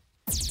Kilmeade Show.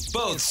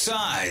 Both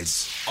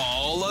sides,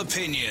 all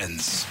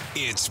opinions.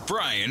 It's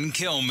Brian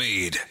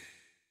Kilmeade.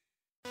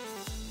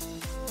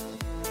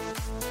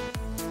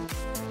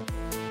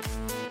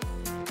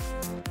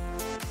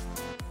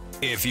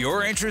 If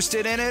you're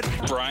interested in it,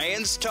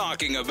 Brian's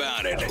talking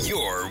about it.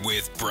 You're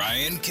with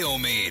Brian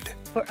Kilmeade.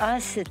 For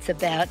us, it's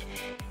about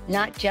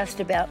not just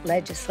about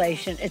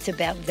legislation, it's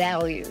about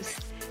values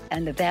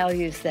and the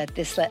values that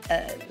this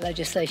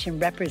legislation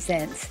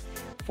represents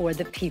for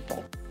the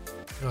people.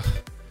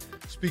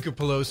 Speaker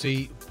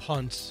Pelosi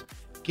punts,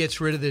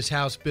 gets rid of this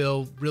House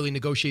bill, really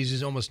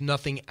negotiates almost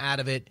nothing out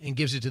of it, and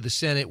gives it to the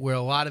Senate where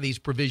a lot of these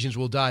provisions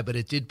will die. But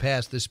it did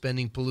pass the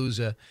spending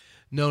palooza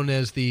known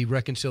as the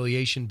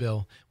reconciliation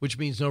bill, which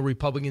means no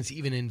Republicans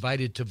even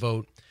invited to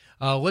vote.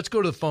 Let's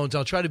go to the phones.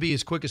 I'll try to be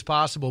as quick as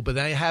possible, but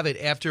I have it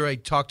after I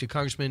talk to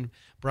Congressman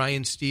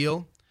Brian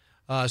Stile,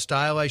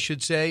 I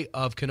should say,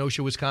 of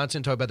Kenosha,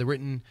 Wisconsin, talk about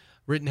the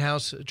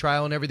Rittenhouse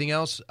trial and everything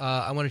else.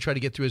 I want to try to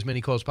get through as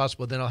many calls as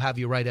possible. Then I'll have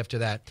you right after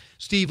that.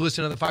 Steve,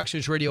 listen on the Fox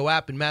News Radio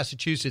app in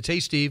Massachusetts.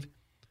 Hey, Steve.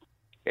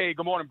 Hey,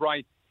 good morning,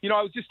 Brian.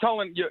 I was just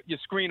telling your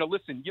screener,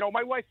 listen,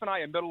 my wife and I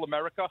are middle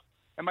America,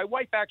 and my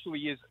wife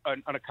actually is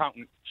an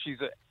accountant. She's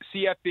a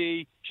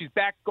CFE. She's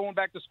going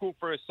back to school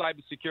for a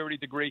cybersecurity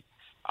degree.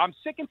 I'm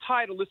sick and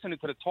tired of listening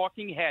to the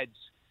talking heads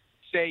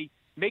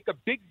make a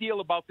big deal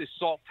about this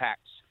salt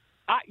tax.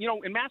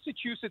 In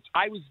Massachusetts,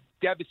 I was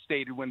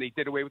devastated when they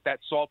did away with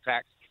that salt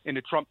tax in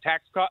the Trump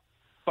tax cut.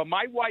 But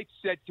my wife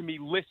said to me,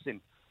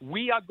 listen,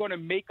 we are going to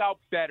make out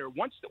better.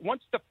 Once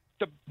the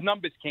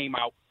numbers came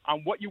out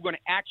on what you're going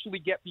to actually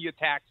get for your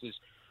taxes,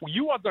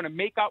 we're going to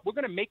make out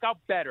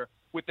better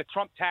with the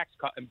Trump tax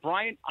cut. And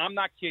Brian, I'm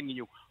not kidding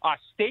you. Our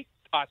state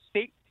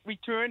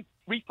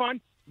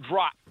refund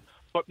dropped,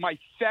 but my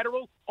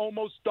federal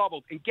almost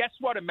doubled. And guess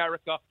what,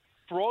 America?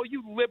 For all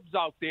you libs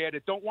out there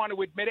that don't want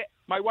to admit it,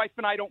 my wife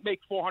and I don't make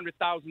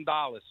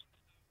 $400,000.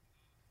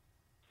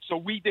 So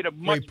we did a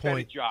much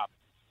better job.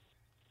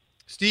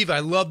 Steve, I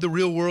love the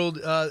real world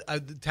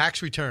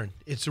tax return.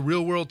 It's a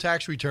real world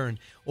tax return.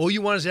 All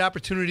you want is an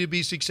opportunity to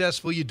be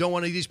successful. You don't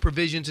want any of these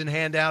provisions and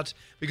handouts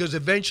because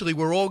eventually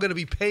we're all going to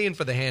be paying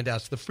for the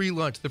handouts, the free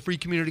lunch, the free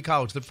community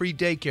college, the free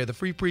daycare, the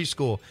free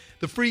preschool,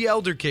 the free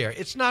elder care.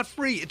 It's not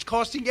free. It's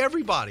costing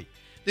everybody.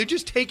 They're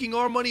just taking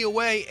our money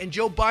away, and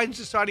Joe Biden's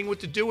deciding what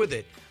to do with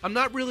it. I'm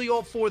not really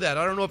all for that.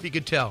 I don't know if you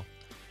could tell.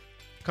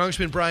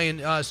 Congressman Brian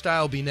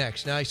Stile will be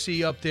next. Now, I see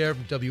you up there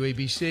from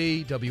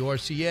WABC,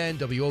 WRCN,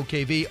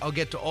 WOKV. I'll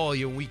get to all of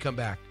you when we come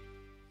back.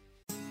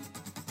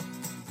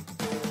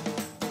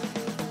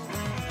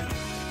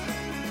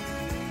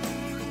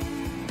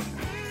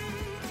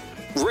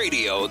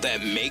 Radio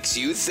that makes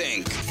you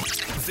think.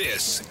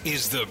 This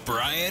is the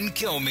Brian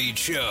Kilmeade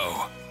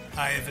Show.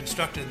 I have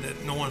instructed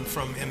that no one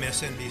from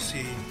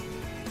MSNBC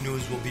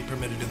News will be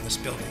permitted in this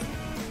building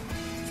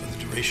for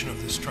the duration of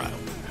this trial.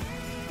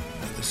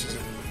 This is a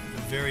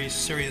very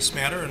serious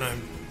matter, and I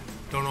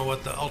don't know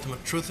what the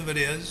ultimate truth of it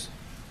is,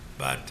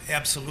 but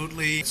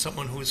absolutely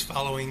someone who is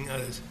following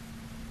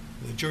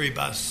the jury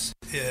bus,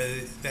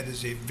 that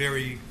is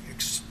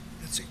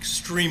it's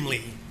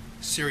extremely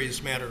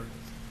serious matter,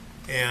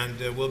 and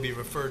will be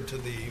referred to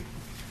the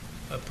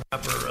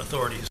proper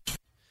authorities.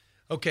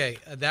 Okay,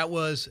 that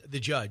was the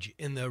judge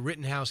in the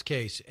Rittenhouse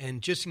case. And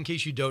just in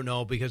case you don't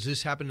know, because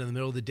this happened in the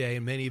middle of the day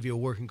and many of you are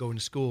working, going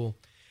to school,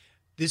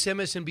 this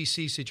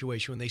MSNBC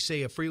situation, when they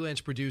say a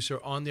freelance producer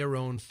on their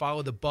own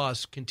follow the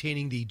bus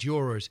containing the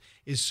jurors,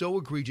 is so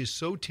egregious,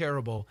 so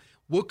terrible.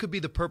 What could be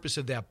the purpose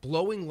of that?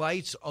 Blowing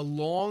lights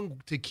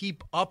along to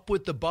keep up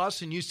with the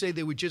bus, and you say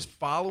they were just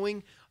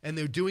following and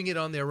they're doing it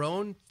on their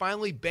own?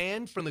 Finally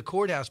banned from the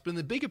courthouse. But in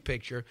the bigger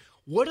picture,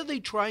 what are they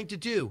trying to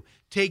do?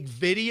 Take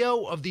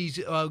video of these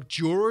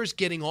jurors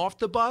getting off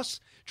the bus,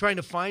 trying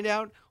to find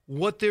out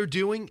what they're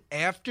doing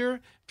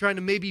after, trying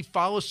to maybe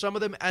follow some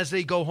of them as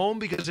they go home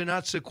because they're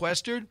not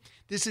sequestered?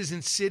 This is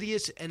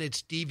insidious and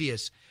it's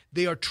devious.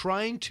 They are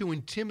trying to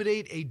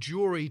intimidate a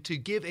jury to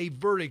give a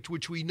verdict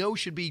which we know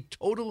should be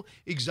total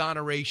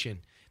exoneration.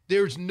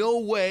 There's no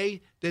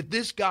way that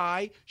this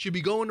guy should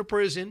be going to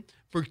prison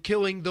for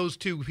killing those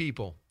three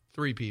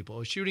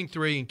people, shooting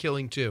 3 and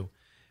killing 2.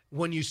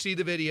 When you see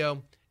the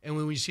video and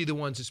when we see the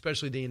ones,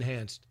 especially the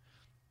enhanced.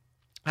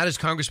 How does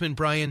Congressman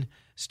Brian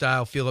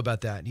Stile feel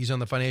about that? He's on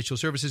the Financial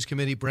Services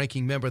Committee,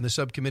 ranking member in the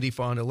subcommittee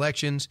on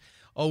elections.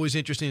 Always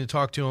interesting to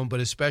talk to him, but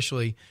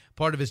especially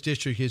part of his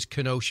district is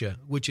Kenosha,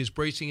 which is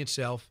bracing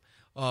itself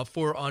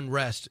for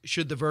unrest.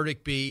 Should the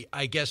verdict be,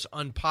 I guess,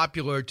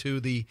 unpopular to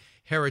the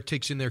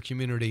heretics in their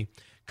community?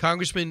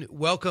 Congressman,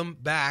 welcome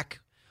back.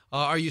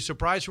 Are you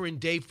surprised we're in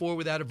day 4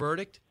 without a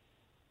verdict?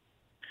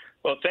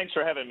 Well, thanks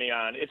for having me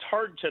on. It's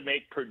hard to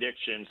make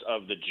predictions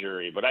of the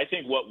jury, but I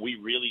think what we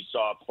really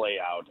saw play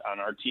out on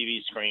our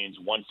TV screens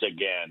once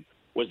again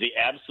was the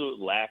absolute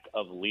lack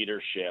of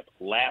leadership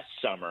last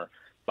summer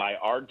by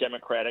our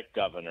Democratic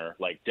governor,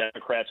 like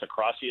Democrats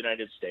across the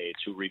United States,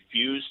 who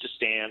refused to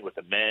stand with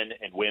the men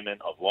and women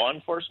of law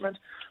enforcement,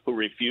 who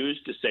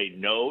refused to say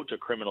no to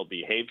criminal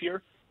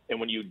behavior. And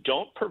when you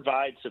don't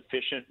provide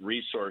sufficient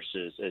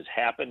resources, as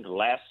happened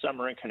last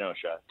summer in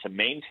Kenosha, to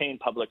maintain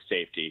public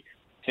safety,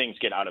 things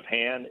get out of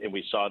hand, and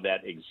we saw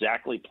that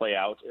exactly play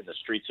out in the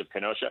streets of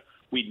Kenosha.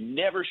 We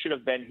never should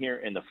have been here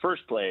in the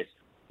first place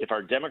if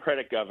our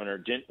Democratic governor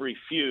didn't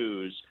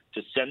refuse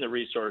to send the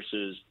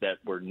resources that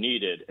were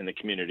needed in the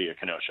community of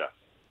Kenosha.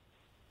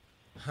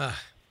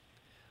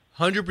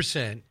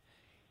 100%.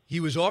 He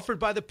was offered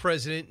by the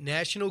president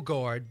National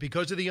Guard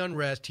because of the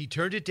unrest. He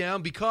turned it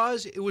down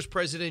because it was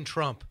President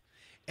Trump.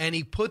 And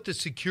he put the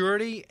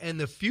security and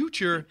the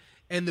future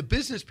and the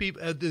business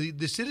people,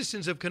 the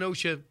citizens of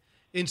Kenosha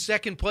in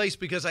second place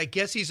because I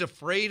guess he's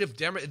afraid of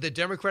the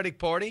Democratic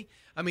Party.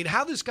 I mean,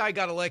 how this guy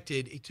got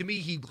elected, to me,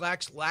 he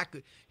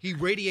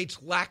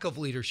radiates lack of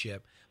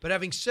leadership. But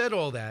having said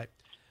all that,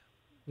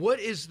 what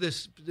is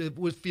this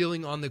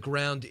feeling on the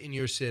ground in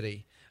your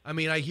city? I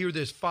mean, I hear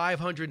there's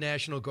 500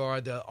 National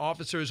Guard. The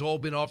officers all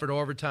been offered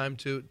overtime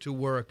to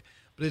work.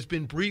 But it's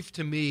been briefed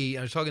to me,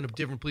 I was talking to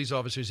different police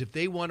officers, if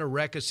they want to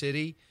wreck a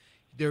city,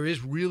 there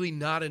is really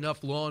not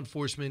enough law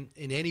enforcement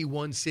in any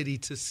one city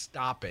to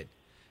stop it.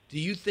 Do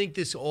you think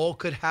this all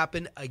could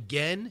happen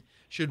again?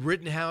 Should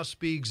Rittenhouse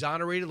be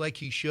exonerated like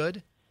he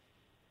should?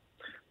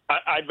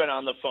 I've been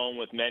on the phone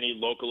with many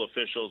local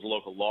officials,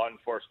 local law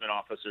enforcement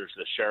officers,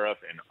 the sheriff,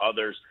 and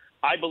others.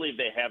 I believe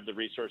they have the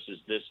resources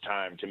this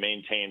time to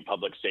maintain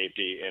public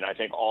safety, and I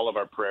think all of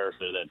our prayers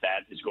are that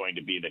that is going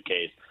to be the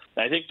case.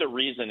 And I think the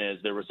reason is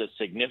there was a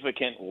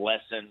significant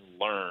lesson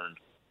learned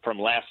from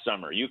last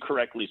summer. You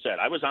correctly said,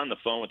 I was on the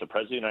phone with the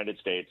President of the United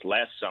States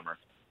last summer,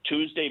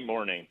 Tuesday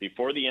morning,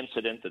 before the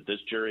incident that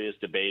this jury is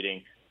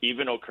debating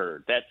even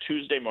occurred. That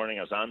Tuesday morning,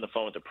 I was on the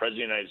phone with the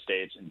President of the United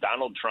States, and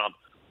Donald Trump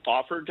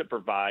offered to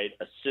provide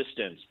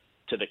assistance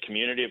to the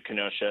community of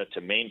Kenosha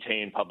to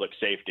maintain public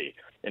safety.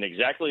 And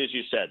exactly as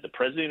you said, the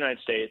President of the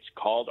United States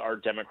called our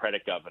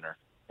Democratic governor.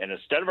 And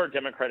instead of our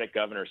Democratic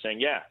governor saying,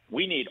 yeah,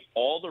 we need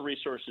all the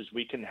resources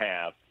we can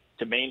have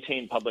to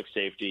maintain public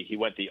safety, he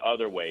went the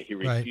other way. He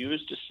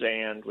refused to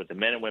stand with the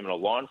men and women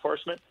of law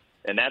enforcement.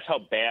 And that's how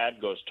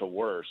bad goes to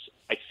worse.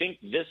 I think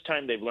this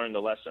time they've learned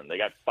the lesson. They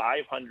got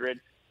 500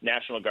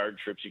 National Guard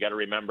troops. You got to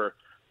remember,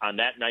 on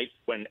that night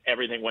when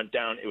everything went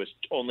down, it was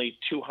only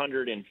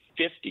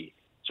 250.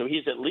 So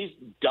he's at least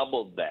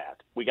doubled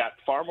that. We got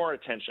far more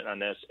attention on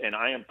this, and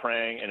I am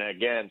praying, and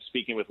again,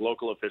 speaking with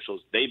local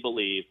officials, they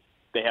believe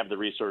they have the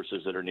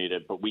resources that are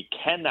needed, but we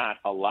cannot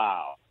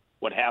allow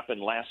what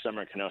happened last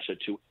summer in Kenosha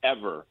to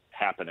ever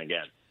happen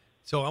again.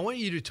 So I want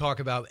you to talk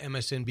about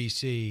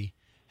MSNBC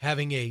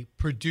having a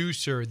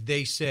producer,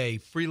 they say,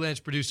 freelance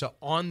producer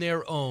on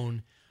their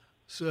own,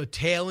 so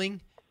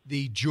tailing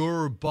the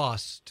juror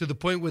bus to the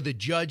point where the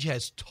judge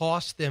has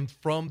tossed them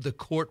from the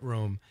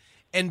courtroom.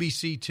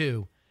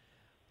 NBC2.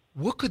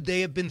 What could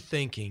they have been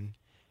thinking?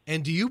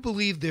 And do you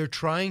believe they're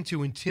trying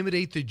to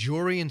intimidate the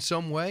jury in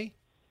some way?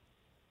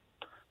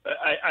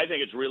 I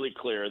think it's really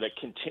clear that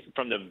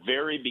from the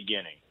very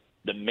beginning,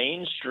 the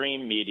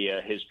mainstream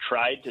media has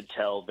tried to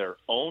tell their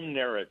own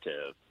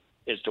narrative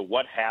as to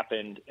what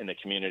happened in the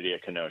community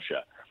of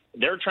Kenosha.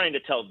 They're trying to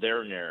tell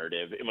their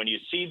narrative. And when you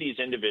see these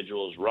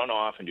individuals run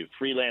off and do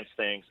freelance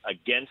things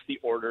against the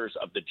orders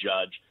of the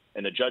judge,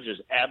 and the judge is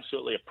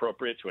absolutely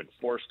appropriate to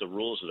enforce the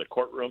rules of the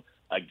courtroom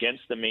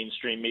against the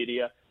mainstream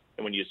media,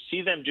 and when you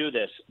see them do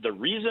this, the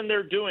reason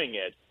they're doing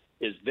it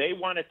is they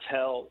want to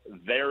tell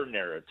their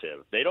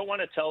narrative. They don't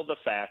want to tell the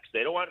facts.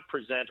 They don't want to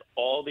present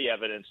all the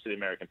evidence to the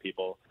American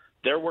people.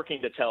 They're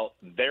working to tell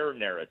their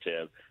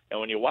narrative. And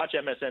when you watch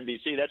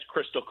MSNBC, that's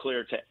crystal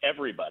clear to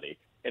everybody.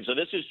 And so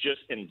this is just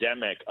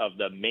endemic of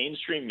the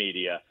mainstream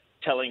media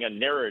telling a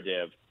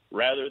narrative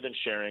rather than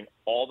sharing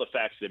all the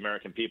facts to the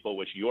American people,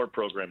 which your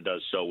program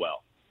does so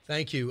well.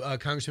 Thank you.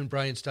 Congressman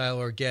Brian Stahel,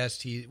 our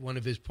guest,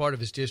 part of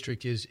his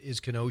district is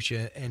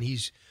Kenosha, and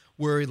he's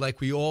worried like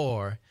we all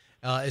are,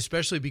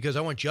 especially because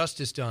I want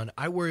justice done.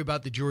 I worry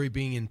about the jury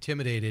being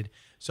intimidated.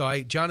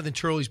 So Jonathan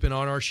Turley's been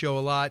on our show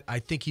a lot. I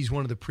think he's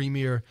one of the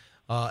premier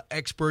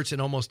experts in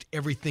almost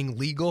everything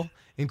legal,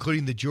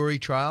 including the jury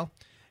trial.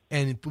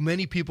 And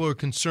many people are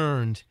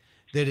concerned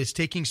that it's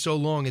taking so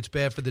long, it's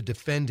bad for the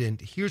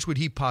defendant. Here's what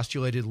he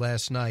postulated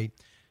last night,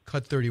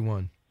 cut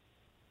 31.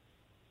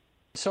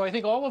 So I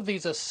think all of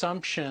these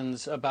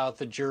assumptions about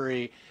the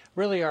jury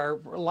really are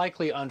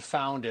likely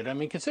unfounded. I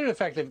mean, consider the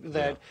fact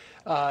that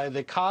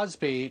the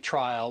Cosby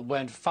trial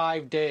went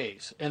 5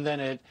 days and then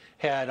it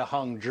had a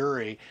hung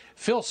jury.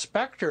 Phil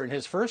Spector in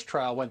his first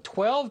trial went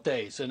 12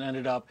 days and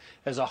ended up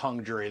as a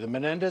hung jury. The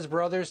Menendez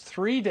brothers,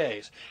 3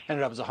 days,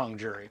 ended up as a hung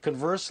jury.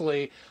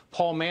 Conversely,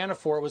 Paul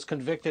Manafort was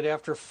convicted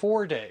after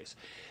 4 days.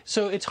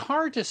 So it's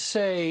hard to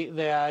say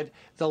that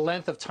the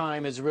length of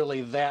time is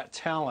really that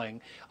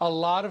telling. A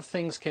lot of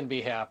things can be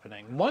clearly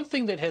happening. One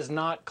thing that has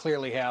not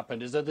clearly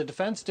happened is that the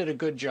defense did a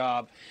good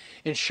job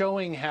in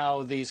showing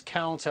how these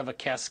counts have a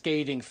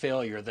cascading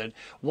failure, that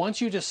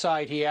once you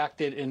decide he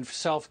acted in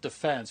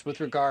self-defense with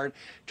regard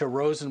to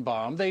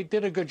Rosenbaum, they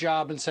did a good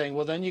job in saying,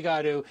 well, then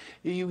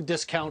you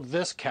discount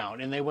this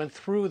count, and they went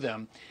through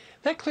them.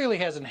 That clearly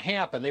hasn't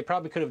happened. They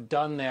probably could have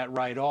done that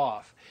right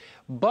off.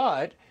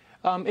 But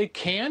it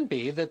can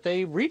be that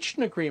they reached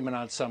an agreement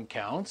on some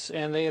counts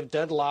and they have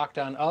deadlocked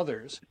on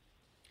others.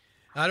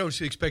 I don't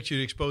expect you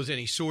to expose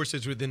any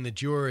sources within the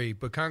jury,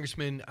 but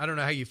Congressman, I don't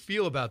know how you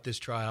feel about this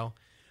trial.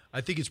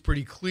 I think it's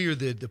pretty clear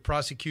that the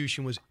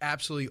prosecution was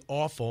absolutely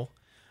awful,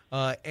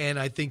 and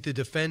I think the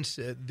defense,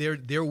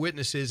 their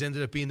witnesses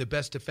ended up being the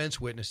best defense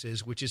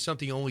witnesses, which is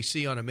something you only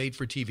see on a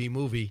made-for-TV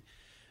movie.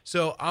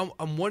 So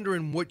I'm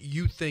wondering what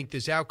you think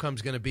this outcome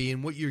is going to be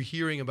and what you're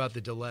hearing about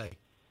the delay.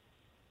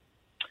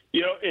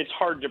 You know, it's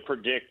hard to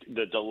predict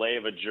the delay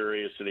of a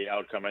jury as to the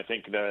outcome. I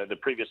think the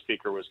previous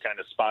speaker was kind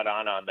of spot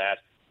on that.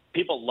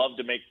 People love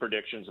to make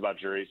predictions about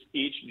juries.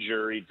 Each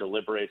jury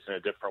deliberates in a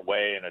different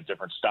way, in a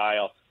different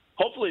style.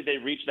 Hopefully they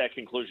reach that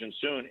conclusion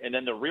soon. And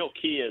then the real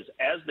key is,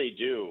 as they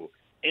do,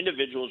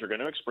 individuals are going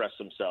to express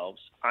themselves.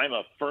 I'm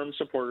a firm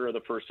supporter of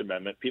the First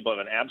Amendment. People have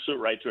an absolute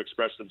right to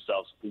express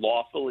themselves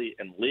lawfully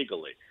and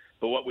legally.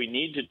 But what we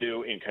need to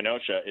do in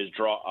Kenosha is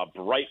draw a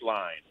bright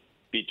line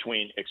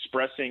between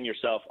expressing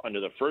yourself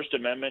under the First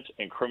Amendment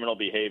and criminal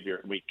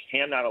behavior. We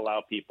cannot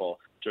allow people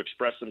to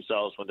express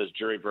themselves when this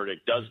jury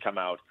verdict does come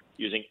out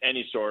using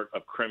any sort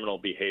of criminal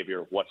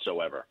behavior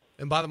whatsoever.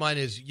 And bottom line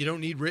is, you don't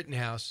need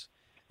Rittenhouse.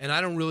 And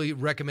I don't really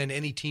recommend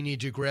any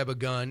teenager grab a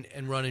gun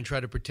and run and try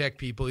to protect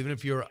people, even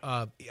if you're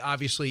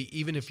obviously,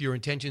 even if your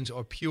intentions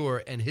are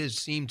pure, and his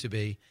seem to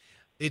be.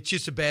 It's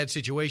just a bad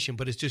situation,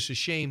 but it's just a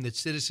shame that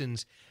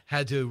citizens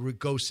had to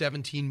go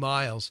 17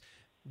 miles,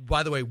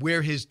 by the way,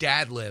 where his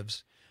dad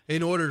lives,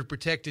 in order to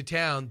protect a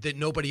town that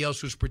nobody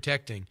else was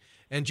protecting.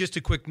 And just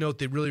a quick note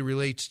that really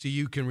relates to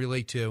you, can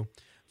relate to.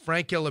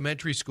 Frank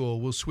Elementary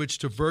School will switch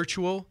to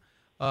virtual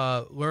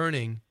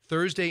learning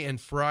Thursday and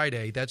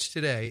Friday, that's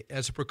today,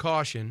 as a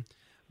precaution,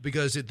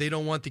 because they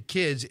don't want the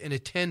kids in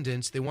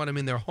attendance. They want them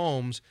in their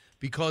homes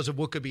because of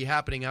what could be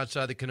happening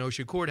outside the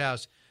Kenosha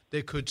courthouse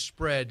that could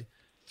spread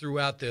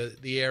throughout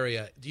the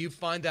area. Do you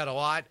find that a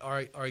lot?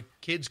 Are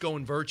kids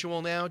going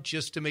virtual now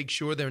just to make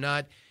sure they're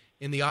not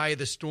in the eye of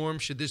the storm?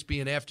 Should this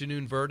be an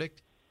afternoon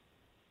verdict?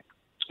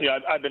 Yeah,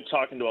 I've been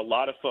talking to a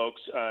lot of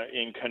folks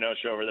in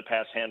Kenosha over the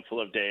past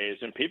handful of days,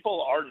 and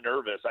people are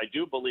nervous. I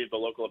do believe the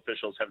local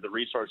officials have the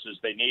resources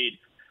they need,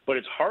 but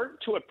it's hard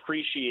to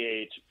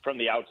appreciate from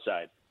the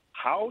outside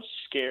how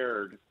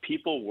scared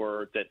people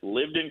were that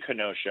lived in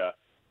Kenosha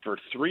for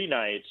 3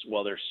 nights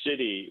while their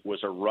city was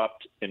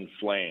erupt in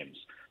flames.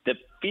 The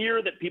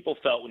fear that people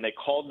felt when they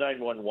called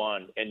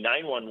 911 and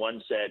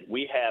 911 said,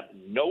 we have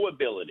no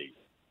ability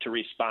to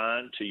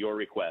respond to your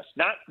request.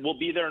 Not, we'll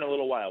be there in a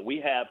little while.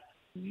 We have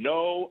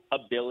no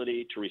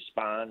ability to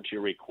respond to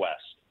your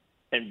request.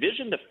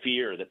 Envision the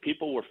fear that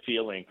people were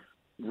feeling,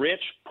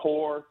 rich,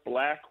 poor,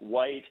 black,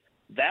 white.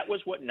 That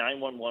was what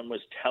 911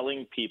 was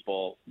telling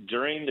people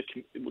during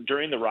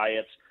the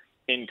riots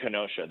in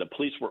Kenosha. The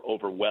police were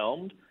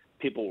overwhelmed.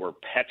 People were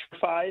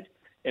petrified.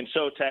 And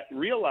so to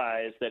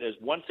realize that as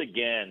once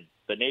again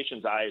the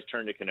nation's eyes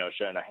turn to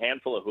Kenosha and a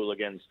handful of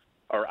hooligans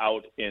are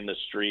out in the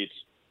streets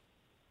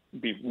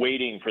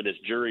waiting for this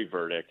jury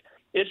verdict,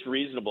 it's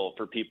reasonable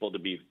for people to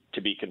be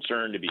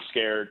concerned, to be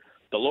scared.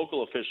 The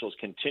local officials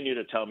continue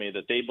to tell me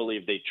that they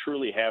believe they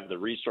truly have the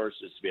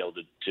resources to be able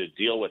to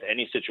deal with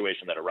any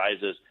situation that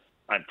arises.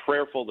 I'm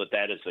prayerful that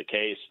that is the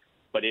case,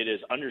 but it is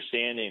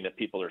understanding that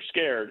people are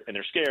scared, and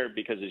they're scared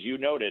because, as you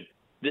noted,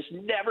 this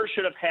never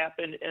should have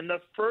happened in the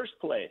first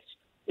place.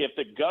 If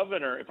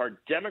our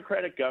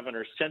Democratic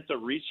governor sent the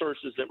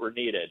resources that were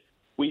needed,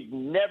 we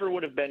never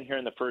would have been here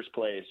in the first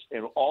place,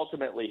 and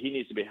ultimately he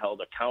needs to be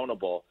held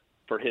accountable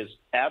for his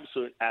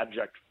absolute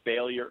abject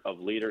failure of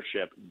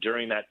leadership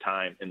during that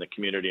time in the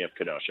community of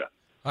Kenosha.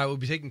 All right, we'll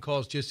be taking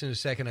calls just in a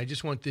second. I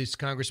just want this,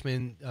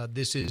 Congressman,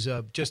 this is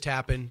just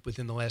happened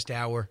within the last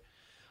hour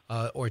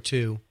or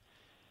two.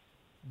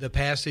 The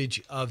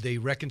passage of the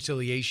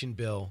reconciliation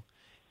bill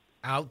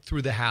out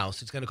through the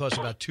House. It's going to cost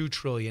about $2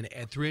 trillion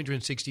and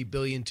 $360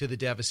 billion to the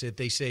deficit.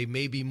 They say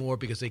maybe more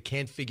because they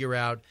can't figure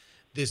out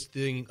this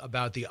thing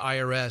about the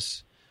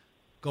IRS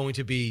going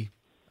to be,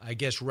 I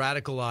guess,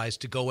 radicalized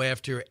to go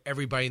after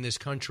everybody in this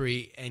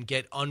country and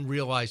get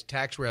unrealized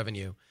tax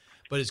revenue.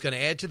 But it's going to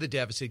add to the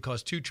deficit,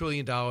 cost $2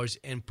 trillion,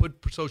 and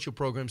put social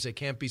programs that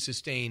can't be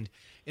sustained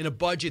in a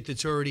budget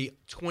that's already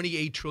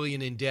 $28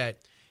 trillion in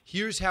debt.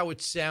 Here's how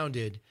it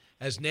sounded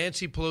as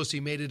Nancy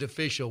Pelosi made it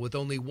official with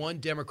only one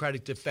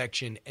Democratic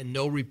defection and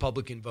no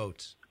Republican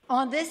votes.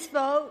 On this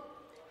vote,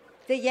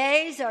 the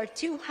yeas are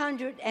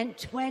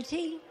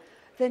 220,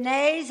 the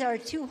nays are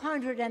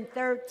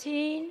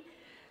 213.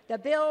 The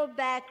Build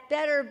Back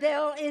Better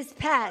bill is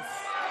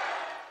passed.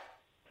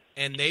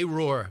 And they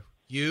roar.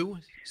 You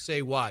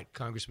say what,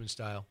 Congressman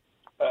Style?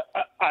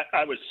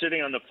 I was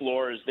sitting on the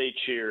floor as they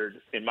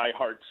cheered, and my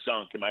heart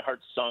sunk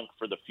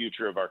for the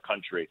future of our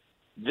country.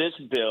 This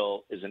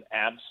bill is an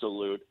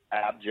absolute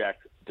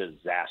abject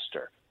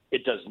disaster.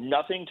 It does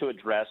nothing to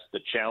address the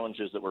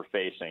challenges that we're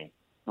facing,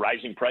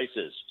 rising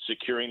prices,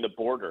 securing the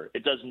border.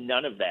 It does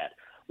none of that.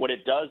 What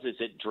it does is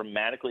it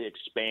dramatically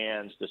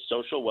expands the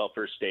social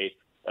welfare state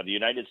of the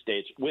United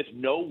States with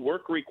no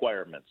work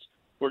requirements.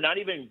 We're not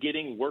even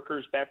getting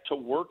workers back to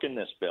work in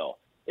this bill.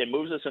 It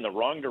moves us in the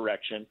wrong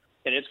direction,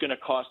 and it's going to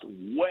cost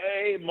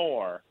way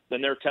more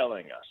than they're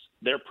telling us.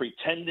 They're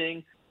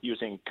pretending,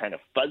 using kind of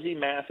fuzzy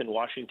math in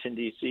Washington,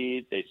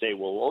 D.C. They say,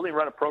 well, we'll only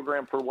run a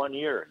program for 1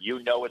 year.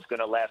 You know it's going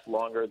to last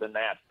longer than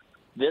that.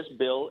 This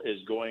bill is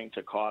going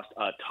to cost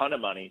a ton of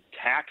money.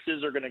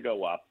 Taxes are going to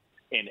go up,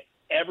 and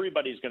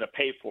everybody's going to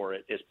pay for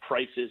it as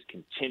prices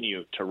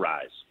continue to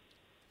rise.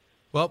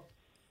 Well,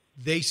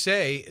 they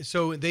say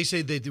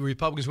that the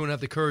Republicans won't have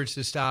the courage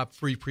to stop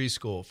free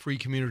preschool, free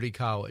community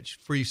college,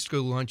 free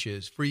school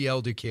lunches, free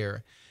elder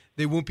care.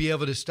 They won't be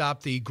able to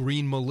stop the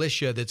green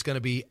militia that's going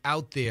to be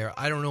out there.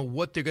 I don't know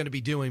what they're going to be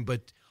doing,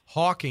 but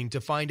hawking to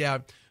find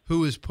out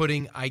who is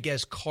putting, I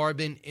guess,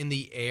 carbon in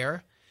the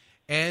air.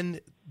 And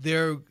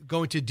they're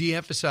going to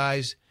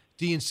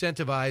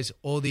de-incentivize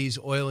all these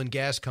oil and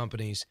gas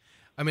companies.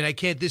 I mean,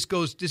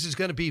 this is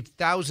going to be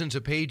thousands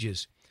of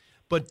pages.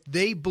 But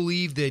they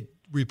believe that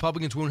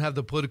Republicans won't have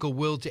the political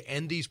will to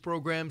end these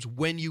programs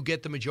when you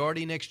get the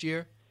majority next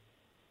year?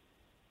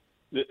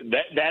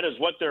 That is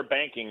what they're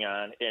banking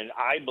on, and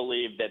I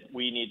believe that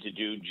we need to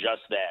do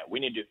just that. We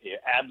need to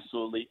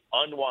absolutely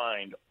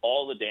unwind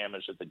all the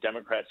damage that the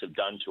Democrats have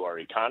done to our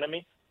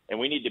economy, and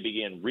we need to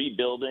begin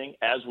rebuilding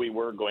as we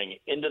were going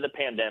into the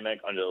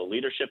pandemic under the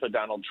leadership of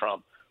Donald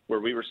Trump,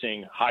 where we were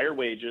seeing higher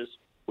wages,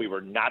 we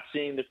were not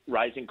seeing the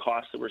rising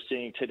costs that we're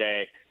seeing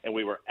today, and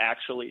we were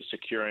actually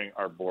securing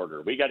our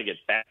border. We got to get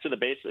back to the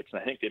basics,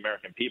 and I think the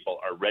American people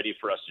are ready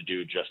for us to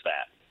do just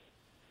that.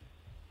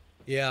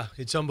 Yeah,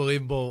 it's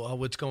unbelievable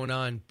what's going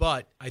on.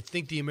 But I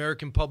think the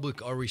American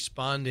public are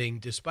responding.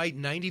 Despite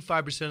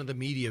 95% of the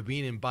media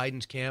being in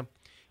Biden's camp,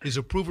 his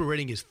approval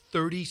rating is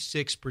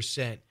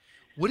 36%.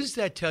 What does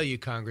that tell you,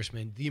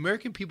 Congressman? The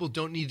American people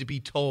don't need to be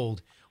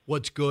told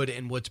what's good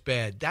and what's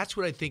bad. That's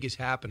what I think is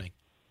happening.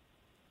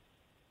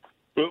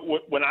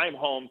 When I'm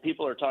home,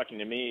 people are talking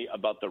to me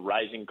about the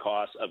rising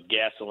costs of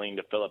gasoline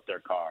to fill up their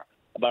car,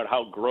 about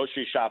how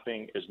grocery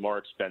shopping is more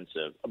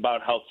expensive,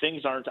 about how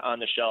things aren't on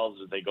the shelves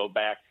as they go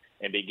back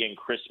and begin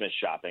Christmas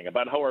shopping,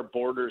 about how our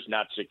border's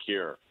not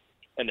secure.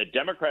 And the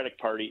Democratic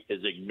Party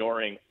is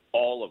ignoring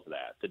all of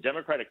that. The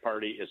Democratic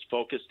Party is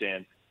focused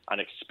in on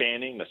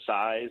expanding the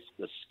size,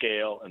 the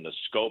scale, and the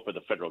scope of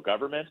the federal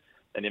government.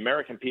 And the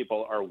American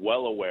people are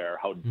well aware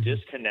how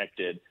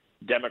disconnected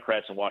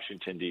Democrats in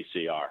Washington,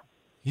 D.C. are.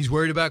 He's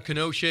worried about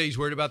Kenosha. He's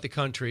worried about the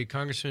country.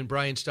 Congressman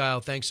Brian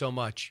Stile, thanks so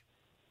much.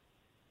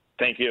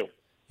 Thank you.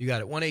 You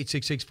got it.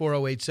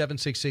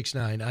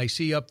 1-866-408-7669. I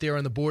see up there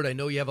on the board. I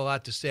know you have a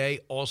lot to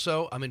say.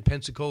 Also, I'm in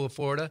Pensacola,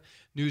 Florida.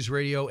 News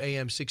Radio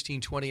AM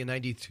 1620 and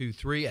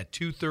 92.3 at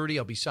 2:30.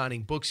 I'll be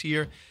signing books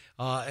here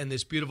in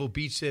this beautiful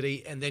beach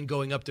city, and then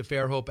going up to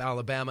Fairhope,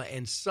 Alabama.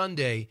 And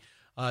Sunday,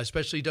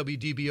 especially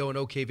WDBO and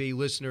OKV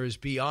listeners,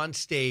 be on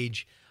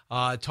stage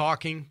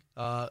talking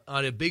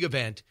on a big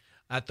event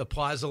at the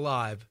Plaza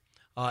Live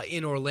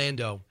in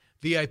Orlando.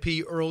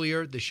 VIP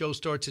earlier. The show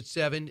starts at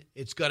 7.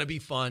 It's going to be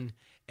fun.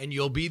 And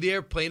you'll be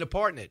there playing a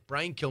part in it.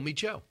 Brian Kilmeade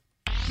Show.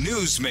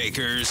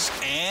 Newsmakers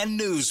and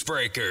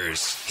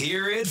newsbreakers.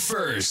 Hear it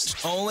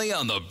first. Only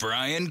on the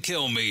Brian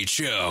Kilmeade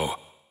Show.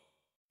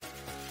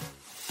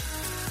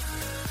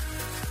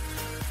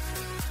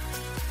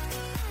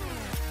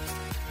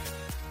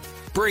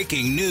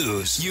 Breaking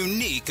news,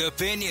 unique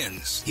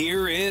opinions.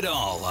 Hear it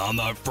all on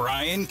the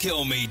Brian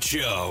Kilmeade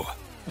Show.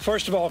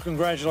 First of all,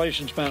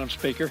 congratulations, Madam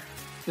Speaker.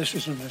 This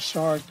is an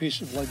historic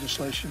piece of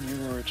legislation.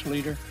 You were its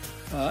leader.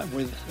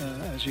 With,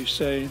 as you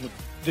say, the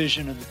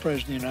vision of the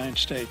President of the United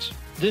States.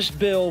 This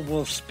bill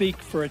will speak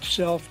for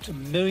itself to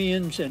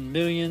millions and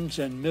millions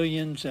and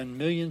millions and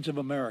millions of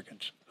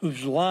Americans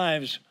whose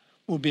lives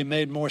will be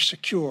made more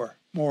secure,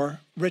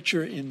 more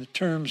richer in the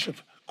terms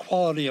of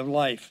quality of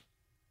life.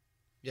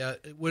 Yeah,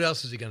 what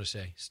else is he going to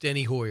say?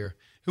 Steny Hoyer,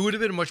 who would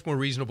have been a much more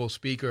reasonable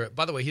speaker.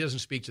 By the way, he doesn't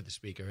speak to the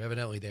speaker.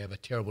 Evidently, they have a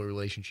terrible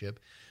relationship.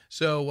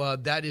 So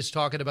that is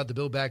talking about the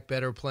Build Back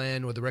Better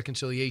plan or the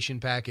reconciliation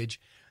package.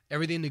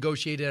 Everything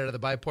negotiated out of the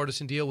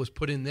bipartisan deal was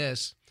put in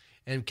this.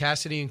 And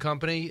Cassidy and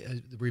company,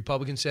 the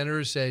Republican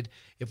senators, said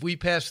if we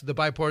pass the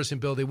bipartisan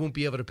bill, they won't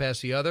be able to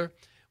pass the other.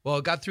 Well,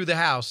 it got through the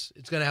House.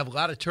 It's going to have a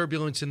lot of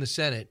turbulence in the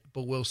Senate,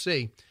 but we'll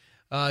see.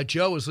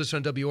 Joe is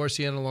listening on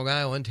WRCN in Long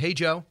Island. Hey,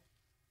 Joe.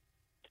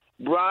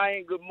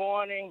 Brian, good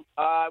morning.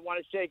 I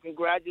want to say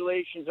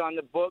congratulations on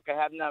the book. I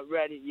have not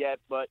read it yet,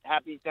 but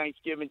happy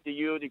Thanksgiving to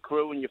you, the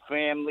crew, and your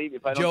family.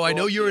 Joe, I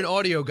know you're an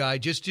audio guy.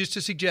 Just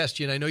a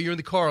suggestion. I know you're in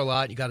the car a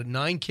lot. You got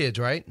 9 kids,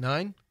 right?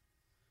 9?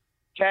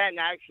 10,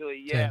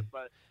 actually, yeah. 10.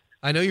 But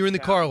I know you're in the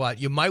car a lot.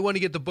 You might want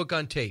to get the book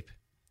on tape.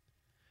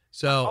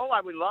 So,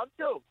 I would love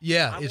to.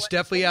 Yeah, it's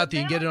definitely out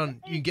there. You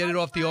can get it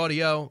off the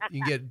audio.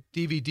 You can get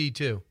DVD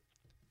too.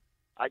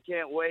 I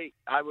can't wait.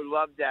 I would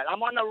love that.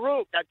 I'm on the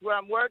roof. That's where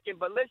I'm working.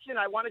 But listen,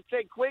 I want to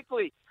say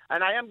quickly,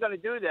 and I am going to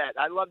do that.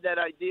 I love that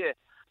idea.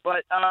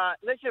 But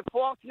listen,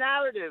 false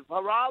narrative,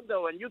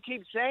 Geraldo, and you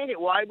keep saying it,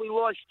 why we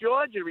lost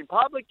Georgia,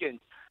 Republicans.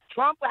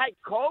 Trump had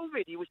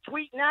COVID. He was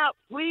tweeting out,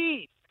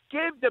 please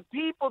give the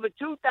people the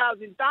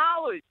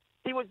 $2,000.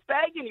 He was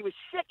begging. He was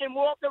sick. And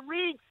Walter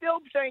Reed still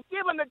saying,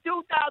 give him the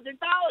 $2,000.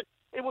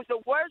 It was the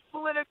worst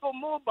political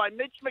move by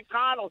Mitch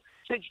McConnell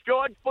since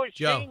George Bush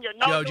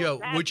Sr. Joe,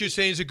 what you're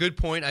saying is a good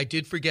point. I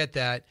did forget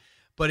that.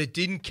 But it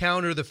didn't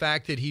counter the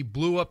fact that he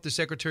blew up the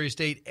Secretary of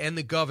State and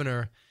the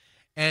governor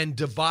and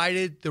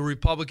divided the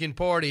Republican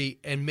Party.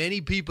 And many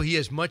people, he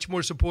has much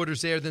more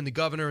supporters there than the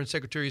governor and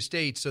Secretary of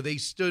State. So they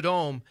stood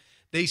home.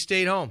 They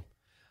stayed home.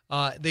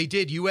 They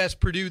did. You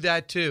asked Purdue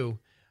that too.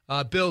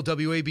 Bill,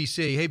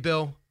 WABC. Hey,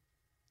 Bill.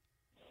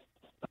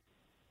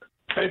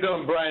 How you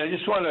doing, Brian? I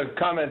just want to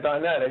comment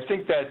on that. I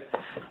think that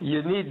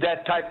you need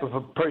that type of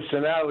a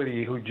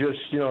personality who just,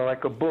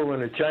 like a bull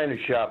in a china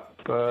shop,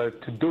 to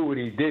do what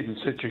he did in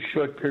such a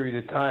short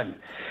period of time.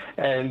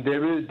 And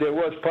there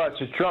was parts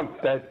of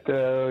Trump that,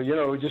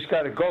 we just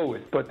got to go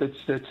with. But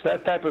it's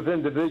that type of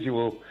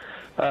individual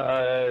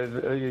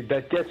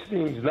that gets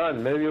things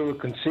done. Maybe a little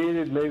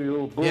conceited, maybe a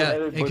little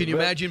bullheaded. Yeah, and can you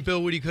imagine,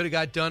 Bill, what he could have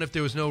got done if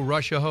there was no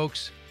Russia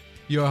hoax?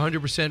 You're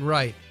 100%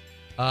 right.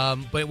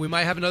 But we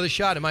might have another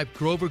shot. It might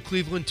Grover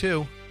Cleveland,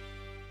 too.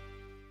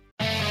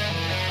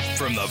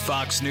 From the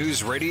Fox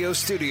News radio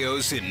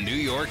studios in New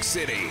York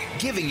City,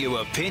 giving you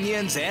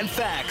opinions and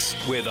facts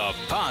with a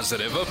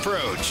positive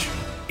approach.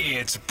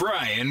 It's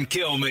Brian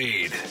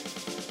Kilmeade.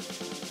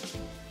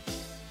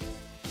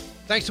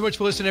 Thanks so much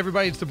for listening,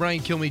 everybody. It's the Brian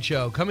Kilmeade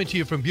Show. Coming to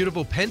you from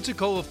beautiful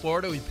Pensacola,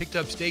 Florida. We picked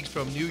up steaks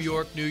from New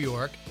York.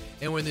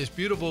 And we're in this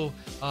beautiful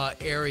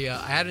area.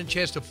 I had a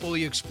chance to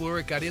fully explore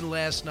it. Got in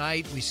last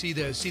night. We see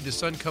the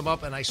sun come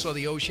up, and I saw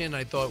the ocean. And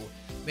I thought,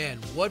 man,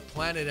 what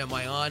planet am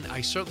I on?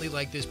 I certainly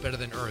like this better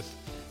than Earth.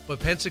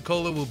 But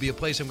Pensacola will be a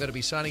place I'm going to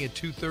be signing at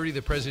 2:30,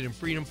 the President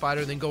Freedom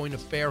Fighter, then going to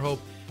Fairhope,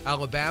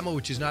 Alabama,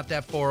 which is not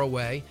that far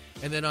away.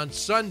 And then on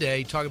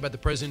Sunday, talk about the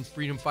President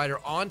Freedom Fighter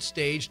on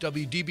stage,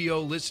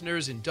 WDBO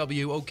listeners and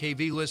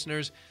WOKV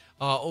listeners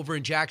over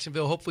in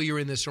Jacksonville. Hopefully you're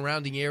in the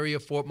surrounding area,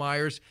 Fort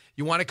Myers.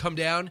 You want to come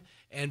down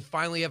and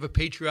finally have a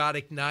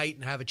patriotic night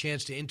and have a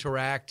chance to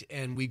interact.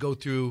 And we go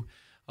through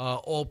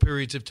all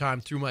periods of time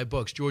through my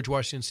books. George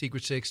Washington's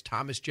Secret Six,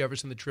 Thomas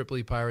Jefferson, the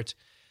Tripoli Pirates,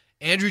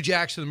 Andrew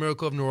Jackson, the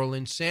Miracle of New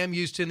Orleans, Sam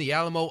Houston, the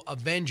Alamo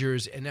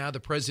Avengers, and now the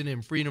President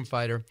and Freedom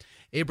Fighter,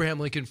 Abraham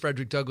Lincoln,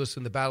 Frederick Douglass,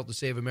 and the battle to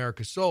save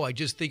America. So I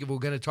just think if we're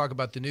going to talk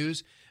about the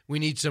news, we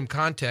need some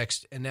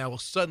context. And now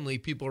suddenly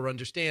people are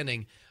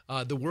understanding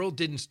the world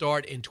didn't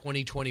start in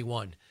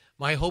 2021.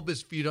 My hope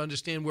is for you to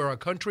understand where our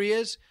country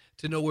is,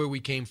 to know where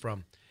we came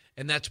from.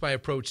 And that's my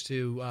approach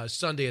to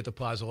Sunday at the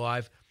Plaza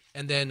Live.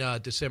 And then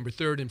December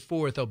 3rd and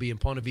 4th, I'll be in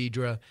Ponte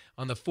Vedra.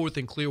 On the 4th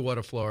in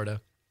Clearwater,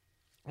 Florida.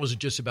 Was it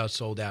just about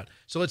sold out?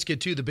 So let's get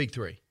to the big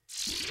three.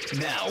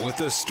 Now with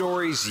the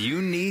stories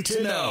you need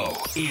to know,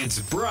 it's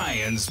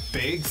Brian's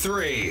Big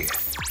Three.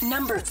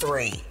 Number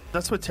 3.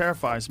 That's what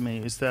terrifies me,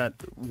 is that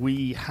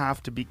we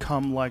have to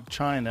become like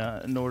China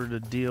in order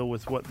to deal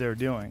with what they're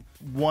doing.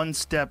 One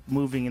step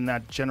moving in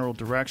that general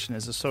direction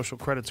is a social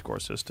credit score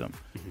system,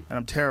 and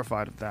I'm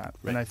terrified of that.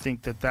 Right. And I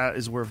think that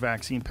is where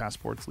vaccine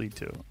passports lead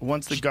to.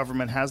 Once the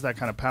government has that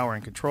kind of power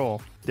and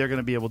control, they're going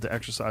to be able to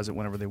exercise it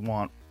whenever they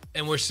want.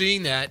 And we're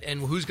seeing that,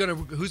 and who's gonna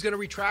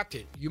retract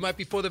it? You might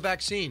be for the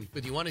vaccine,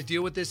 but you want to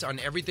deal with this on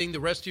everything the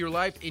rest of your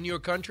life in your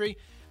country?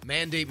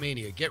 Mandate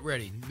mania. Get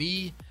ready.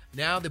 Me,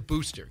 now the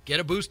booster. Get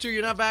a booster,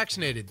 you're not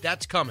vaccinated.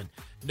 That's coming.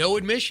 No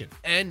admission.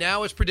 And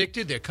now, as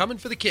predicted, they're coming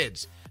for the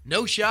kids.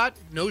 No shot,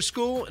 no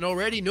school, and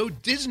already no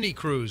Disney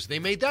cruise. They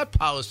made that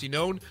policy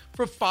known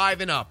for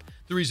 5 and up.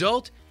 The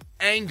result?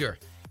 Anger.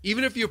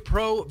 Even if you're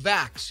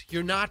pro-vax,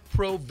 you're not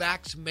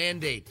pro-vax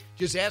mandate.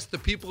 Just ask the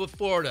people of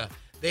Florida.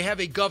 They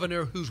have a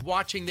governor who's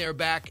watching their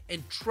back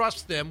and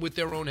trusts them with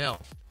their own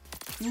health.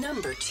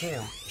 Number 2.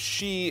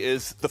 She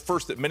is the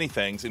first at many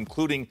things,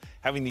 including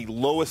having the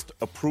lowest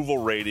approval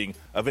rating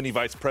of any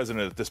vice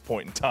president at this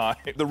point in time.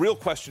 The real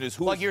question is,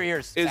 plug your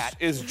ears,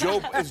 is Joe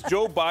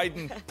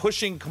Biden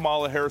pushing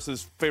Kamala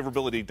Harris's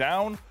favorability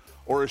down,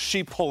 or is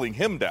she pulling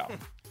him down?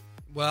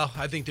 Well,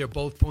 I think they're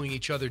both pulling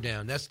each other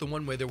down. That's the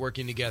one way they're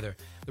working together.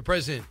 The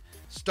president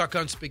stuck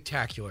on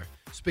spectacular,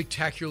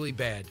 spectacularly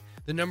bad.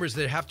 The numbers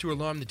that have to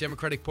alarm the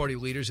Democratic Party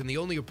leaders, and the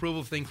only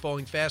approval thing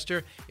falling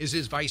faster is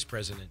his vice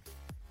president.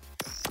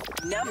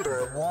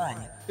 Number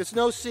 1. It's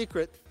no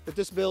secret that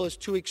this bill is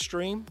too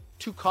extreme,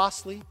 too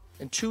costly,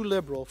 and too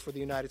liberal for the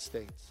United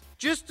States.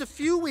 Just a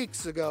few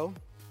weeks ago,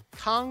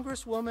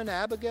 Congresswoman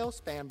Abigail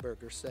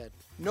Spanberger said,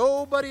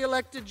 nobody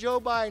elected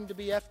Joe Biden to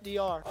be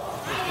FDR.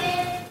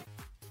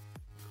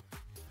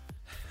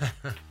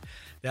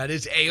 That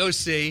is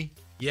AOC.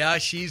 Yeah,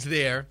 she's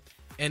there,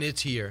 and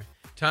it's here.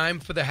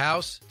 Time for the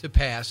House to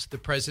pass the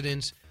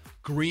president's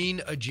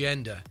green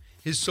agenda,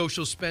 his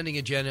social spending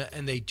agenda,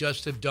 and they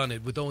just have done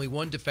it with only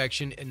one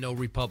defection and no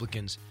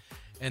Republicans.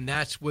 And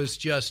that was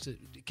just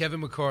Kevin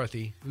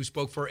McCarthy, who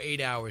spoke for 8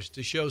 hours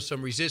to show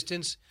some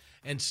resistance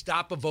and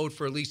stop a vote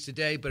for at least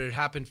today, but it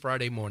happened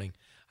Friday morning.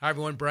 Hi,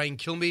 everyone. Brian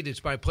Kilmeade.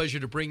 It's my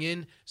pleasure to bring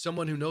in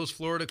someone who knows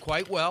Florida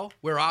quite well,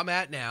 where I'm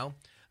at now,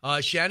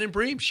 Shannon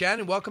Bream.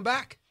 Shannon, welcome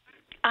back.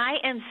 I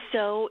am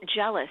so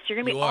jealous. You're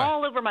going to be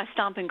all over my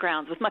stomping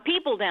grounds with my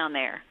people down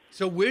there.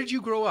 So where did you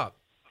grow up?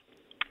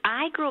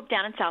 I grew up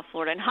down in South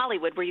Florida in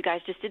Hollywood, where you guys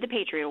just did the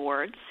Patriot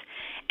Awards.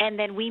 And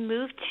then we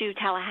moved to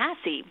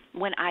Tallahassee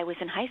when I was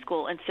in high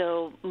school. And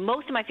so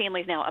most of my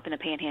family is now up in the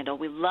Panhandle.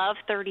 We love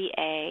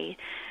 30A.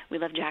 We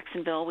love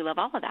Jacksonville. We love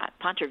all of that.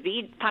 Ponte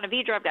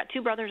Vedra, I've got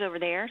 2 brothers over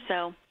there.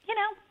 So,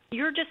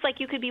 you're just like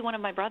you could be one of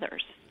my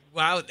brothers.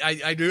 Wow,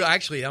 I do.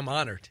 Actually, I'm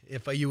honored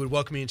if you would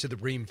welcome me into the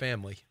Bream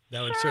family.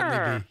 That would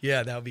certainly be,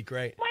 that would be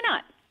great. Why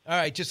not? All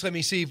right, just let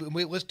me see.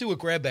 Let's do a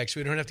grab bag so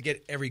we don't have to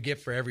get every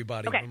gift for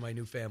everybody from my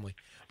new family.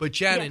 But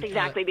Shannon, yes,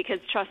 exactly, because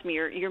trust me,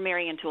 you're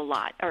marrying into a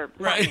lot, or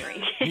right?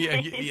 Marrying.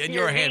 And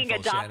you're a handful, being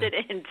adopted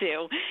Shannon.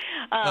 into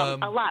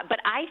a lot. But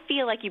I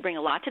feel like you bring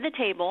a lot to the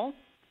table,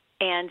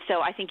 and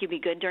so I think you'd be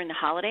good during the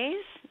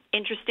holidays.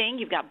 Interesting.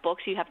 You've got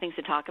books. You have things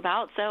to talk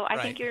about. So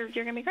I think you're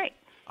going to be great.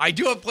 I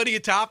do have plenty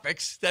of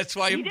topics. That's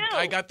why You do.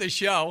 I got this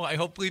show. I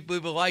hope people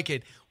will like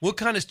it. What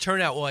kind of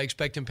turnout will I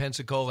expect in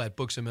Pensacola at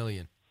Books A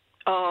Million?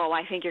 Oh,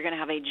 I think you're going to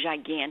have a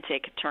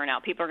gigantic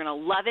turnout. People are going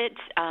to love it.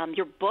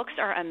 Your books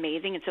are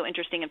amazing and so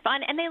interesting and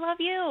fun, and they love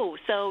you.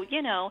 So, it's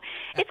going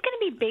to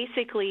be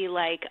basically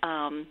like,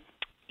 a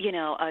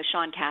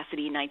Sean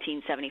Cassidy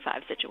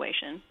 1975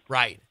 situation.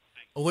 Right.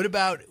 What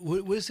about,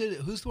 who's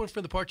the one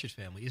from the Partridge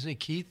Family? Isn't it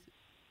Keith?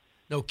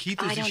 No,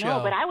 Keith is the show. I don't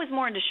know, but I was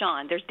more into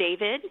Sean. There's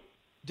David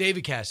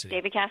Cassidy.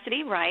 David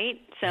Cassidy,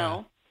 right.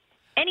 So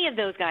any of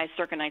those guys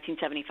circa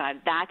 1975,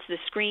 that's the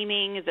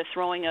screaming, the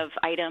throwing of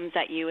items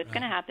at you. It's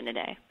going to happen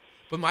today.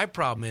 But my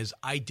problem is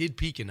I did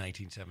peak in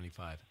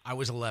 1975. I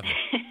was 11.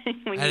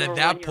 And at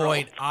that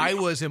point, I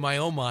was, in my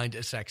own mind,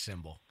 a sex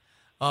symbol.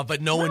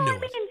 But no one knew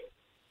it.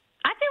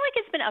 I feel like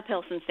it's been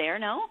uphill since there,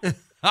 no?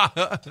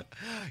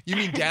 You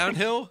mean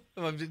downhill?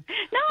 No,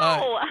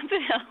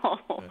 uphill.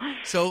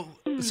 So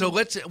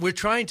we're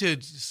trying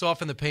to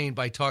soften the pain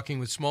by talking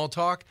with small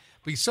talk,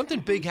 because something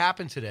big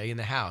happened today in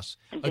the House.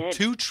 A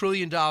 $2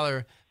 trillion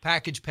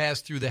package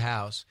passed through the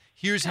House.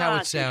 Here's how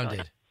it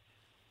sounded.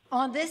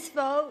 On this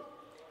vote,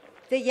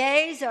 the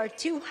yeas are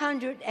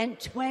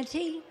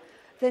 220,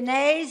 the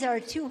nays are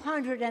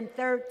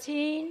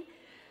 213.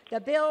 The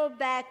Build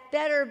Back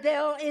Better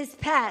bill is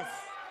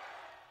passed.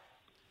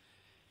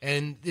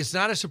 And it's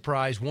not a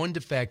surprise, one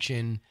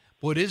defection.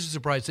 What is a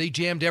surprise, they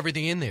jammed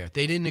everything in there.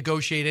 They didn't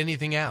negotiate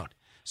anything out.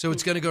 So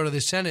it's going to go to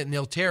the Senate, and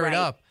they'll tear it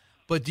up.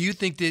 But do you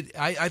think that –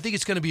 I think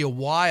it's going to be a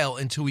while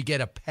until we get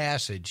a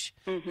passage.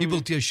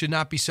 People should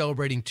not be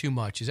celebrating too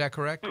much. Is that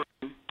correct?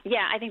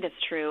 Yeah, I think that's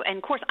true. And,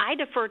 of course, I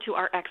defer to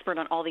our expert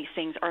on all these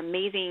things, our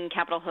amazing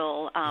Capitol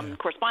Hill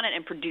correspondent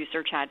and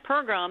producer, Chad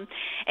Pergram.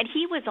 And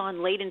he was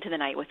on late into the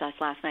night with us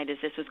last night as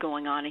this was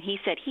going on, and he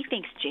said he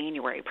thinks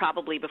January,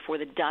 probably before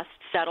the dust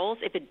settles,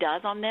 if it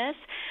does on this.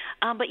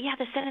 But, yeah,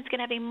 the Senate's going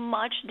to have a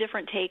much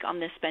different take on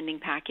this spending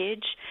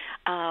package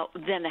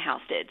than the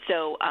House did.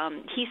 So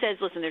he says,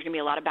 listen, there's going to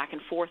be a lot of back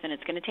and forth, and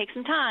it's going to take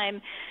some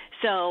time.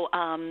 So,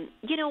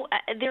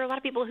 there are a lot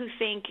of people who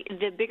think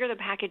the bigger the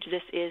package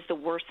this is, the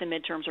worse the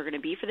midterms are going to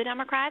be for the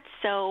Democrats.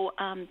 So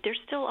there's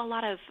still a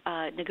lot of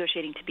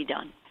negotiating to be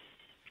done.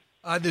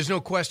 There's no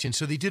question.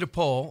 So they did a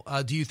poll.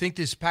 Do you think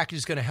this package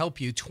is going to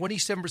help you?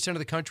 27% of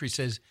the country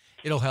says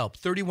it'll help.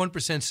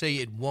 31% say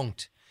it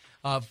won't.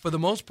 For the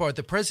most part,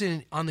 the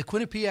president on the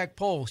Quinnipiac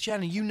poll,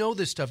 Shannon, you know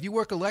this stuff. You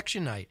work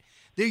election night.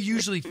 They're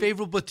usually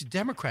favorable to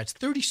Democrats.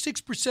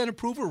 36%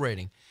 approval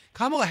rating.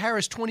 Kamala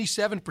Harris,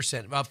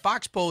 27%.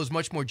 Fox poll is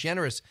much more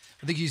generous.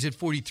 I think he's at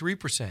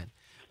 43%.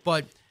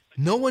 But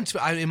no one's,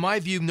 in my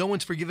view, no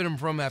one's forgiven him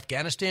from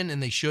Afghanistan,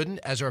 and they shouldn't,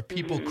 as our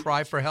people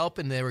cry for help,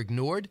 and they're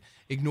ignored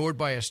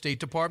by our State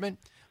Department,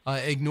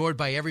 ignored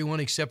by everyone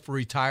except for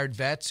retired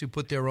vets who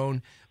put their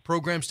own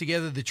programs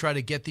together to try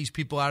to get these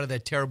people out of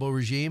that terrible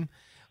regime.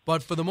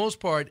 But for the most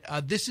part,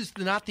 this is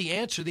not the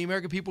answer the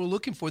American people are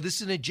looking for. This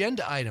is an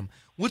agenda item.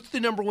 What's the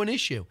number one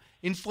issue?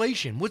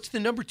 Inflation. What's the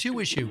number two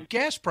issue?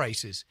 Gas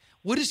prices.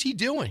 What is he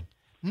doing?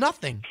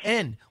 Nothing.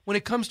 And when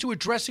it comes to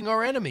addressing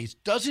our enemies,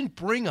 doesn't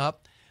bring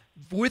up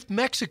with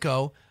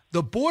Mexico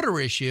the border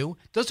issue,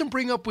 doesn't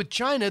bring up with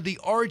China the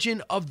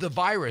origin of the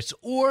virus,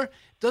 or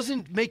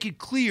doesn't make it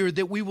clear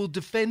that we will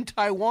defend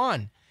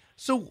Taiwan.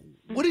 So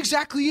what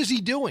exactly is he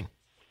doing?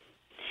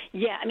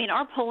 Yeah, I mean,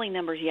 our polling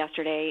numbers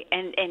yesterday,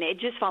 and it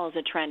just follows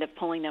a trend of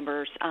polling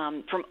numbers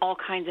from all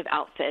kinds of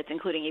outfits,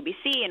 including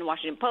ABC and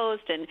Washington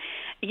Post and,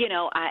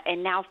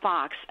 and now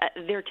Fox.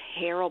 They're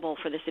terrible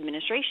for this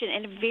administration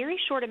in a very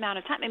short amount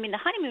of time. I mean, the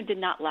honeymoon did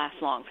not last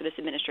long for this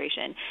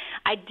administration.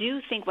 I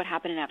do think what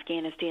happened in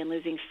Afghanistan,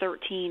 losing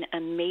 13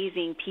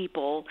 amazing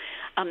people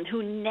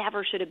who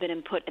never should have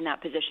been put in that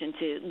position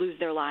to lose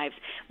their lives,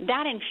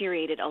 that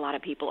infuriated a lot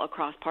of people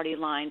across party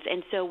lines.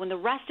 And so when the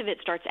rest of it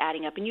starts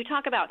adding up, and you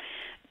talk about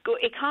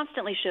it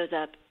constantly shows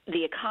up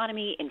the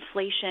economy,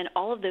 inflation,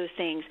 all of those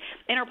things.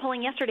 In our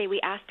polling yesterday, we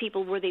asked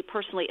people, were they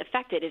personally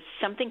affected? Is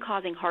something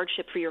causing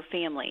hardship for your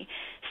family?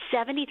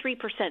 73%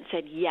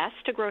 said yes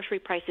to grocery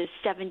prices.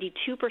 72%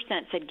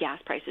 said gas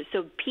prices.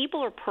 So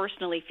people are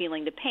personally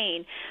feeling the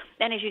pain.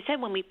 And as you said,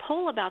 when we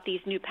poll about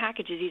these new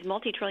packages, these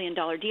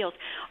multi-trillion-dollar deals,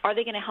 are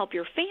they going to help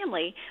your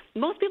family?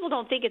 Most people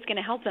don't think it's going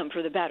to help them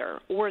for the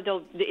better, or it's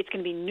going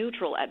to be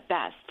neutral at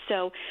best.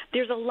 So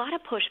there's a lot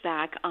of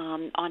pushback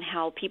on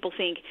how people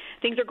think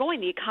things are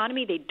going. The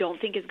economy, they don't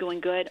think is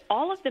going good.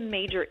 All of the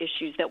major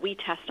issues that we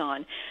test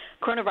on,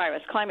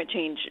 coronavirus, climate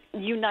change,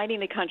 uniting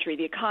the country,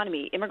 the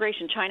economy,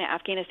 immigration, China,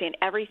 Afghanistan,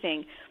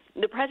 everything,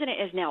 the president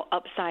is now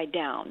upside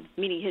down,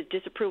 meaning his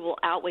disapproval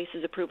outweighs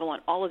his approval on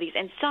all of these,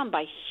 and some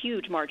by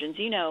huge margins.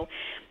 You know,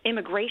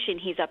 immigration,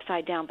 he's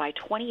upside down by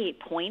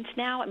 28 points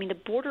now. I mean, the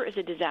border is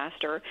a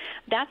disaster.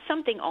 That's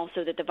something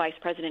also that the vice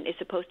president is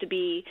supposed to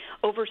be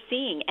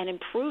overseeing and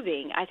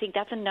improving. I think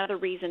that's another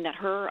reason that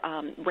her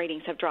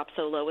ratings have dropped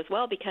so low as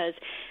well, because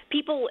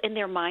people in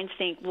their minds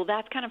think, well,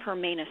 that's kind of her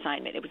main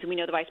assignment. We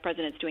know the vice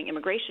president's doing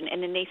immigration,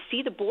 and then they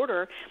see the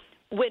border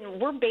when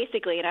we're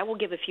basically, and I will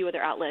give a few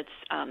other outlets,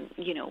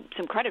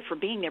 some credit for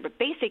being there, but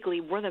basically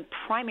we're the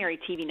primary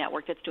TV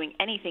network that's doing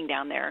anything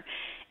down there.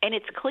 And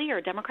it's clear,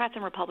 Democrats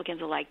and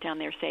Republicans alike down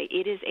there say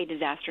it is a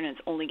disaster and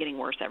it's only getting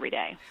worse every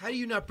day. How do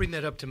you not bring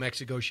that up to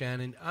Mexico,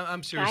 Shannon?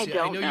 I'm serious.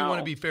 I know you want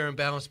to be fair and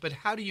balanced, but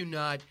how do you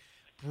not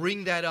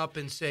bring that up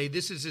and say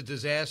this is a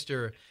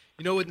disaster?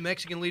 You know what the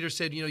Mexican leader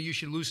said, you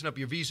should loosen up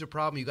your visa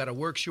problem. You got a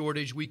work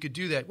shortage. We could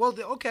do that. Well,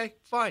 okay,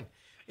 fine.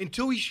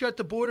 Until we shut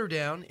the border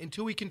down,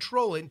 until we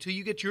control it, until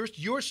you get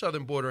your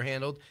southern border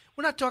handled,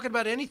 we're not talking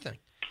about anything.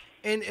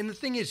 And the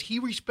thing is, he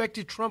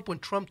respected Trump when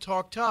Trump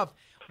talked tough.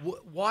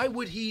 Why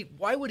would he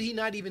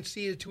not even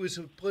see it to his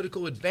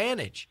political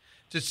advantage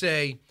to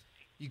say,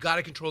 you got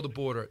to control the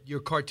border.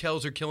 Your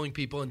cartels are killing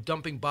people and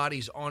dumping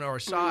bodies on our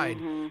side.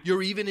 Mm-hmm.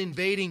 You're even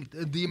invading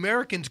the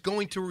Americans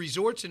going to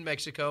resorts in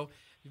Mexico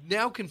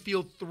now can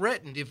feel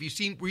threatened. If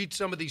you read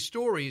some of these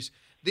stories,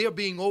 they are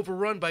being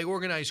overrun by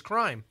organized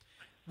crime.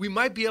 We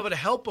might be able to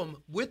help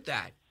them with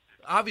that.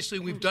 Obviously,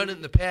 we've done it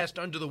in the past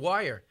under the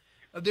wire.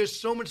 There's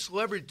so much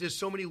leverage. There's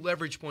so many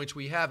leverage points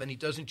we have, and he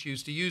doesn't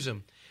choose to use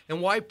them.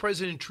 And why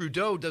President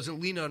Trudeau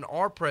doesn't lean on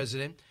our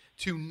president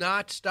to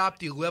not stop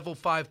the Level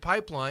 5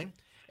 pipeline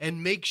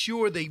and make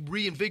sure they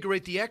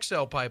reinvigorate the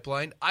XL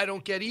pipeline, I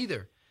don't get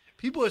either.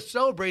 People are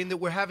celebrating that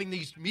we're having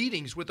these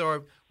meetings with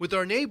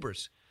our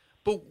neighbors.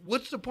 But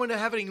what's the point of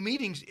having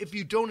meetings if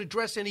you don't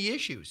address any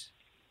issues?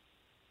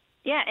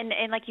 Yeah,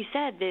 and like you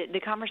said,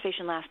 the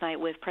conversation last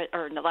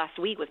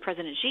week with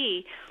President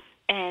Xi,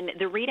 and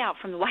the readout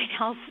from the White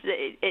House,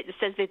 it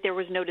says that there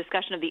was no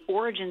discussion of the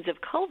origins of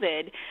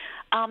COVID.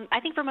 I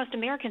think for most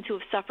Americans who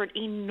have suffered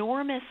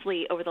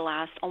enormously over the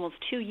last almost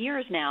 2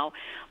 years now,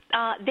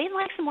 they'd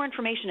like some more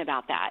information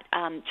about that.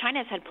 China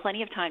has had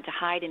plenty of time to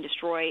hide and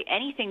destroy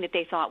anything that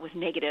they thought was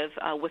negative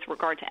with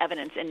regard to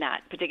evidence in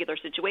that particular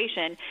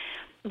situation.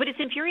 But it's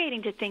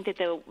infuriating to think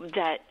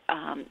that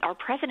our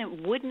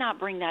president would not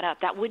bring that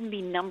up. That wouldn't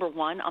be number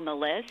one on the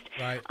list.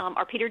 Right.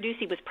 Our Peter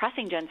Doocy was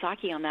pressing Jen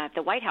Psaki on that at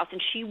the White House,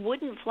 and she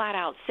wouldn't flat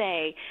out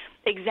say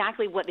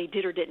exactly what they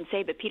did or didn't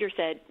say. But Peter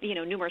said,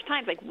 numerous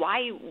times, like,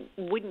 why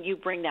wouldn't you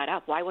bring that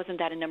up? Why wasn't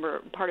that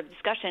part of the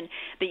discussion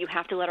that you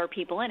have to let our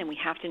people in and we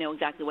have to know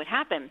exactly what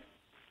happened?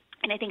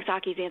 And I think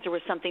Psaki's answer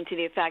was something to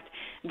the effect,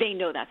 they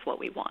know that's what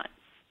we want.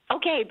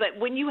 Okay, but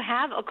when you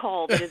have a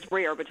call that is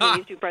rare between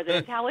these two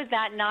presidents, how is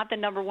that not the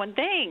number one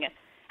thing?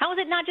 How is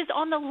it not just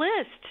on the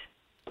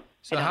list?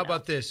 So how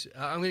about this?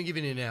 I'm going to give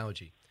you an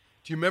analogy.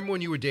 Do you remember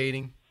when you were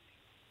dating?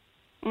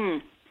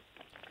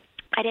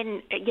 I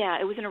didn't. Yeah,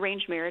 it was an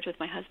arranged marriage with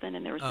my husband,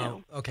 and there was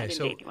no. Okay,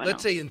 so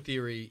let's say in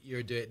theory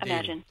you're dating.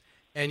 Imagine.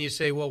 And you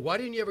say, well, why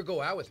didn't you ever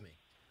go out with me?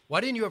 Why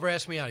didn't you ever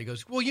ask me out? He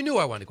goes, well, you knew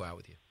I wanted to go out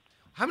with you.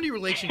 How many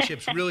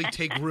relationships really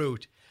take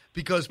root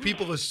because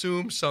people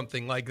assume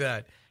something like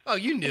that? Oh,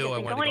 you knew I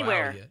wanted to go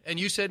out with you. And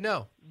you said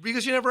no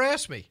because you never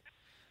asked me.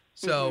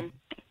 So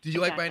did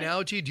you like my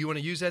analogy? Do you want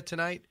to use that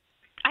tonight?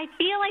 I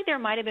feel like there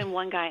might have been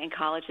one guy in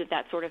college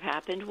that sort of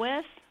happened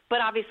with,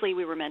 but obviously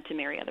we were meant to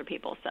marry other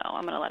people, so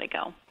I'm going to let it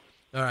go.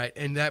 All right.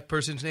 And that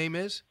person's name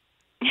is?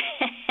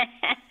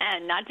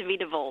 Not to be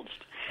divulged.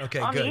 Okay,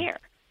 on good. The air.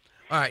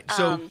 All right.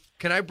 So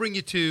can I bring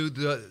you to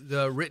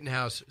the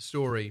Rittenhouse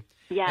story?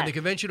 Yes. And the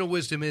conventional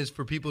wisdom is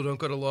for people who don't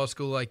go to law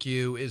school like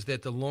you is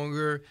that the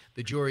longer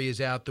the jury is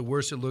out, the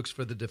worse it looks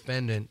for the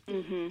defendant.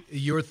 Mm-hmm.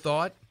 Your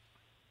thought?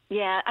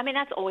 Yeah, I mean,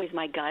 that's always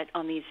my gut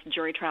on these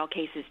jury trial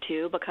cases,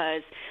 too,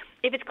 because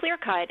if it's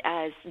clear-cut,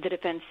 as the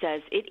defense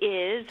says, it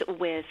is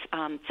with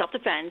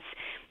self-defense.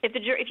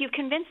 If you've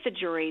convinced the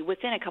jury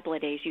within a couple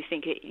of days, you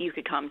think you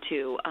could come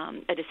to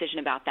a decision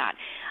about that.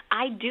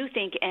 I do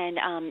think,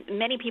 and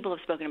many people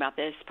have spoken about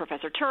this,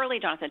 Professor Turley,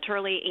 Jonathan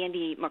Turley,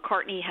 Andy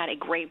McCartney had a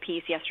great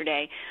piece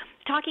yesterday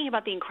talking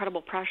about the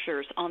incredible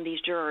pressures on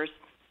these jurors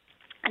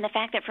And the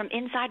fact that from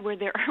inside where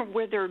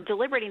they're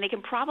deliberating, they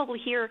can probably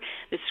hear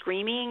the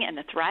screaming and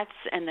the threats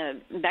and the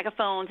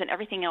megaphones and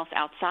everything else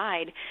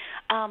outside.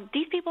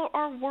 These people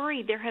are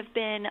worried. There have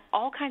been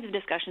all kinds of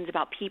discussions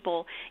about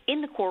people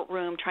in the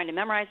courtroom trying to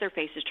memorize their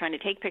faces, trying to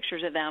take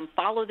pictures of them,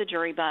 follow the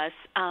jury bus.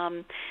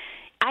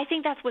 I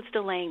think that's what's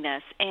delaying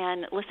this.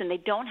 And listen, they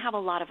don't have a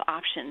lot of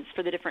options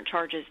for the different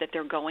charges that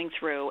they're going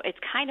through. It's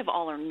kind of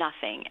all or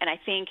nothing. And I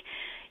think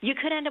you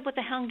could end up with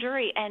a hung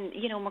jury. And,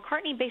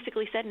 McCartney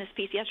basically said in his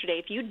piece yesterday,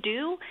 if you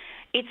do,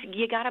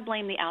 you got to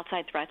blame the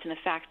outside threats and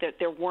the fact that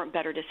there weren't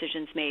better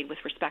decisions made with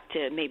respect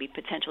to maybe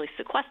potentially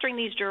sequestering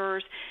these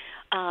jurors,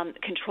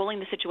 controlling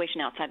the situation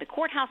outside the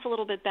courthouse a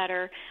little bit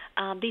better.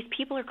 These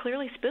people are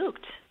clearly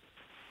spooked.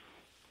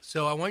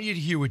 So I want you to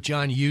hear what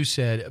John Yoo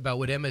said about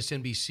what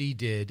MSNBC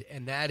did,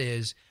 and that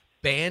is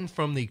banned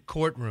from the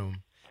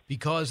courtroom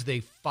because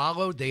they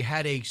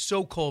had a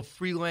so-called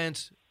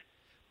freelance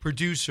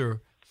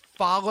producer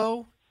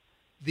follow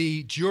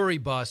the jury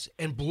bus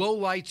and blow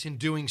lights in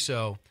doing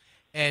so,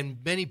 and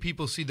many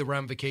people see the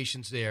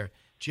ramifications there.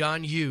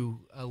 John Yoo,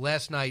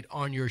 last night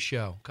on your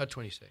show, Cut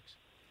 26.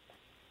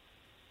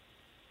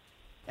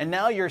 And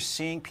now you're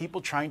seeing people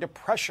trying to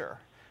pressure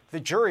the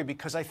jury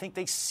because I think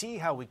they see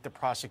how weak the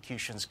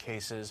prosecution's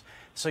case is.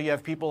 So you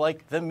have people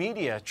like the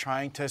media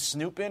trying to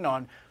snoop in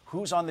on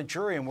who's on the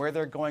jury and where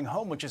they're going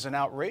home, which is an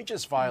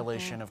outrageous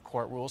violation of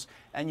court rules.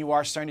 And you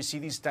are starting to see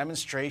these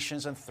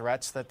demonstrations and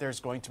threats that there's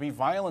going to be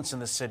violence in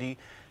the city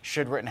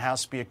should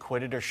Rittenhouse be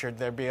acquitted or should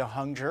there be a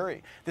hung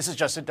jury. This is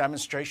just a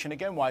demonstration,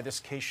 again, why this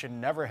case should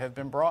never have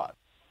been brought.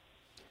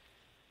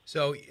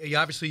 So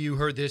obviously you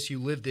heard this, you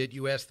lived it,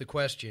 you asked the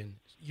question.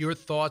 Your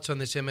thoughts on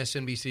this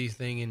MSNBC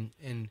thing,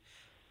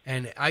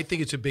 and I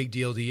think it's a big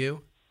deal to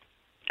you?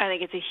 I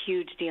think it's a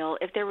huge deal.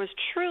 If there was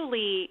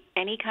truly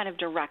any kind of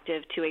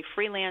directive to a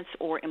freelance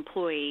or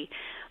employee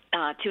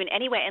to in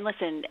any way, and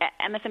listen,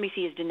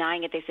 MSNBC is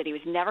denying it. They said he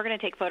was never going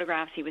to take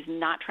photographs. He was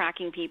not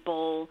tracking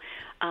people,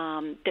 he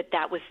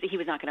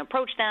was not going to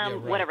approach them,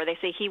 right. Whatever. They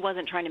say he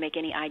wasn't trying to make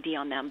any ID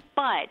on them.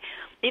 But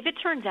if it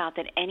turns out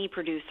that any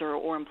producer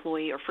or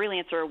employee or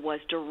freelancer was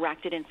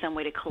directed in some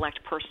way to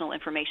collect personal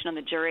information on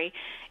the jury,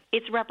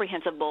 it's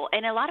reprehensible.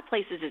 In a lot of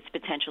places, it's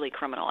potentially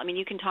criminal. I mean,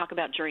 you can talk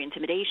about jury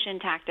intimidation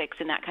tactics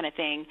and that kind of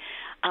thing.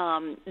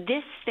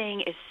 This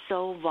thing is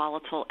so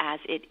volatile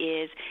as it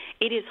is.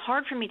 It is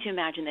hard for me to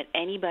imagine that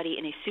anybody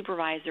in a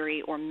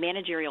supervisory or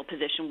managerial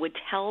position would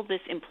tell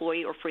this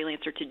employee or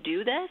freelancer to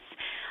do this.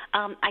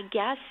 I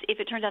guess if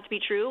it turns out to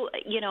be true,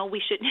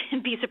 we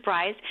shouldn't be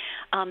surprised.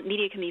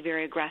 Media can be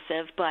very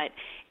aggressive, but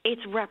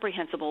it's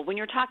reprehensible. When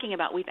you're talking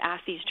about we've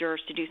asked these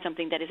jurors to do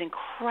something that is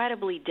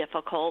incredibly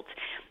difficult,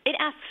 it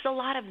asks a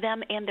lot of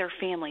them and their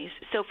families.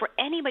 So for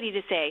anybody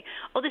to say,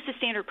 oh, this is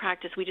standard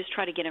practice, we just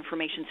try to get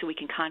information so we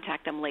can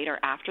contact them later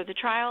after the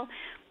trial,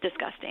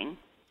 disgusting.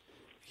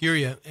 Hear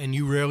you, and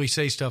you rarely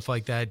say stuff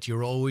like that.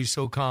 You're always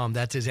so calm.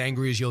 That's as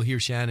angry as you'll hear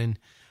Shannon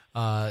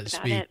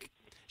speak. It.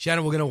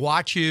 Shannon, we're going to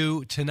watch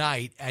you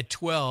tonight at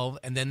 12,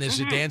 and then there's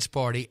a dance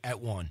party at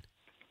 1.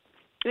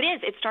 It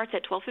is. It starts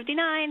at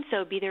 12:59,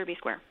 so be there, be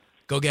square.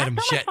 Go get him.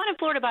 So much fun in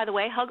Florida, by the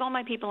way. Hug all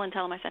my people and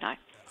tell them I said hi.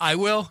 I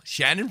will.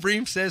 Shannon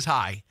Bream says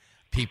hi,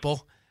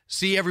 people.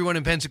 See everyone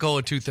in Pensacola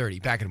at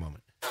 2:30. Back in a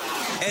moment.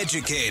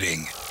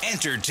 Educating,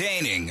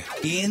 entertaining,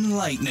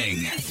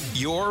 enlightening.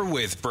 You're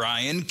with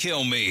Brian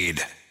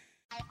Kilmeade.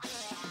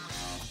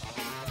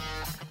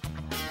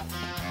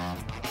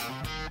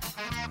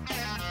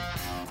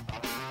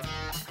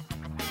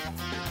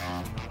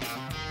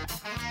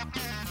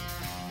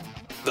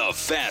 The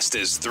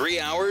fastest 3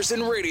 hours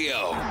in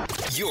radio.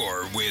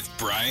 You're with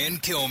Brian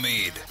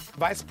Kilmeade.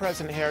 Vice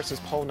President Harris's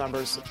poll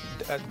numbers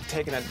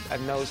taking a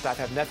nosedive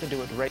have nothing to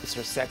do with race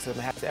or sexism.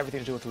 It has everything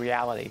to do with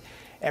reality.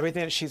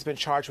 Everything that she's been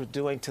charged with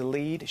doing to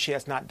lead, she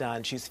has not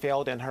done. She's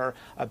failed in her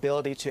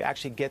ability to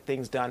actually get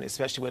things done,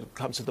 especially when it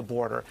comes to the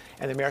border.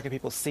 And the American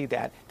people see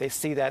that. They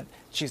see that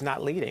she's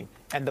not leading,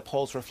 and the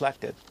polls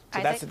reflect it.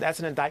 So that's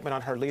an indictment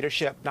on her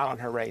leadership, not on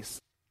her race.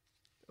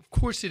 Of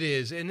course it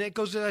is. And that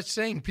goes to that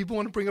saying, people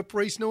want to bring up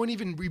race. No one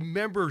even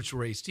remembers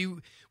race.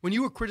 When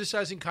you were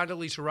criticizing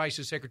Condoleezza Rice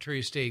as Secretary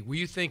of State, were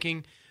you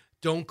thinking,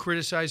 don't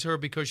criticize her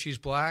because she's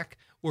black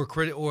or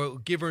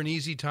give her an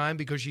easy time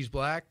because she's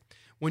black?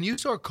 When you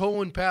saw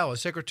Colin Powell,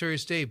 Secretary of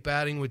State,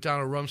 battling with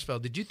Donald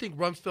Rumsfeld, did you think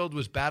Rumsfeld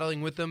was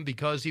battling with them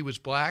because he was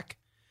black?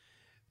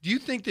 Do you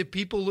think that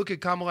people look at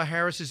Kamala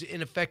Harris's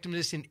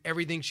ineffectiveness in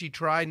everything she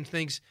tried and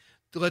thinks,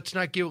 let's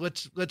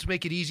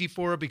make it easy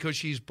for her because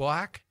she's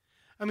black?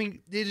 I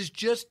mean, it is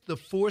just the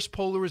forced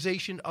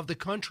polarization of the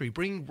country,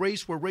 bringing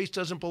race where race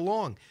doesn't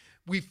belong.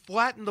 We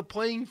flatten the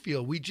playing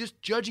field. We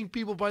just judging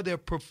people by their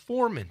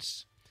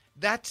performance.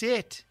 That's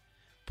it.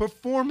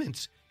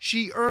 Performance.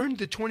 She earned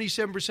the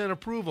 27%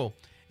 approval.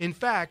 In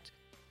fact,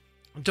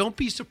 don't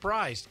be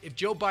surprised if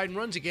Joe Biden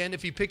runs again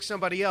if he picks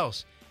somebody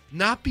else.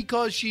 Not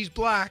because she's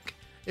black.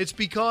 It's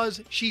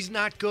because she's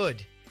not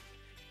good.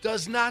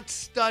 Does not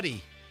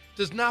study.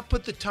 Does not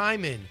put the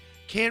time in.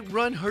 Can't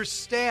run her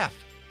staff.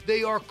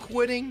 They are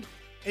quitting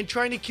and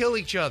trying to kill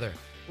each other,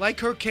 like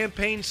her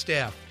campaign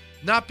staff.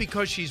 not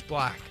because she's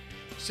black.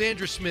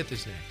 Sandra Smith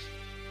is next.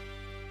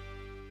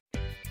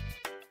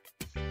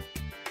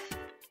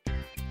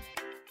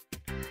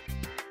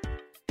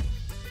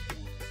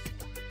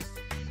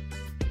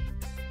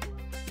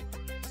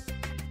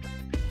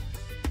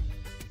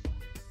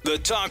 The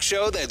talk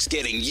show that's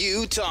getting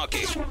you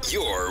talking.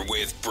 You're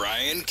with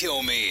Brian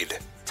Kilmeade.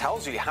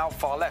 Tells you how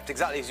far left,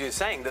 exactly as you were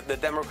saying, that the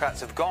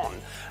Democrats have gone.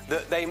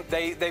 That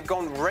they've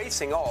gone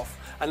racing off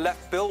and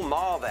left Bill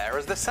Maher there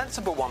as the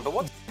sensible one. But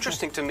what's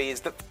interesting to me is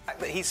the fact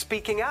that he's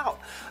speaking out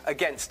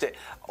against it.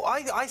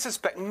 I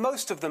suspect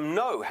most of them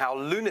know how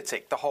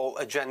lunatic the whole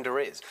agenda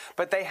is,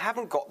 but they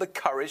haven't got the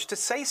courage to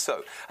say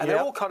so. And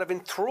they're all kind of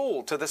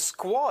enthralled to the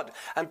squad.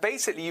 And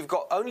basically you've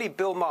got only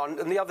Bill Maher,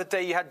 and the other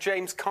day you had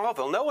James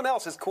Carville. No one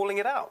else is calling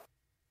it out.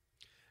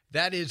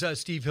 That is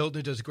Steve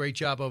Hilton, does a great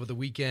job over the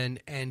weekend,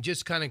 and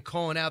just kind of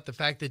calling out the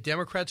fact that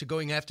Democrats are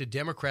going after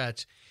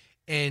Democrats.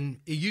 And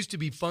it used to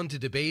be fun to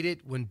debate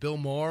it when Bill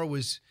Maher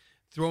was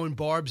throwing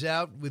barbs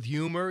out with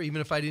humor, even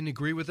if I didn't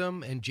agree with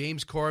him. And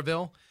James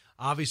Carville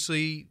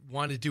obviously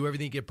wanted to do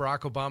everything to get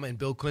Barack Obama and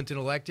Bill Clinton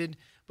elected.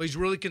 But he's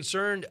really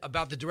concerned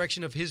about the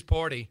direction of his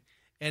party.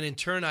 And in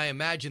turn, I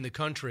imagine the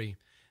country.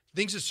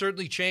 Things have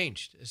certainly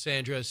changed,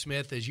 Sandra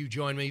Smith, as you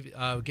join me,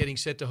 getting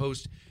set to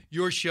host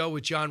your show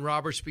with John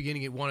Roberts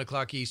beginning at 1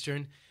 o'clock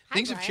Eastern.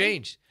 Things have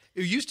changed.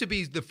 It used to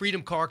be the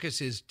Freedom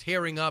Caucus is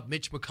tearing up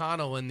Mitch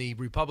McConnell and the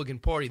Republican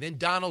Party. Then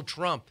Donald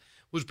Trump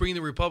was bringing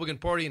the Republican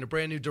Party in a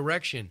brand new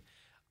direction.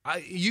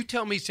 You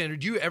tell me, Sandra,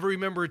 do you ever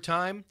remember a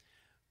time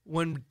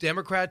when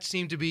Democrats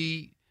seemed to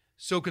be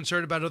so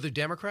concerned about other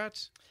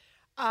Democrats?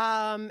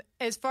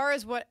 As far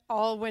as what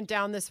all went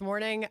down this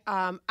morning,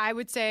 I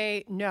would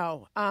say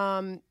no.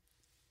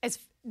 As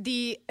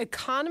the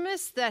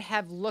economists that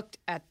have looked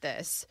at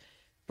this,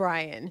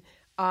 Brian,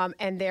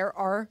 and there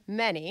are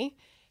many,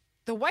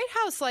 the White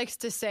House likes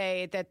to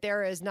say that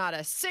there is not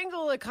a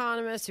single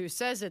economist who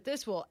says that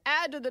this will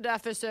add to the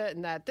deficit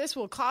and that this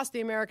will cost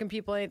the American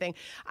people anything.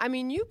 I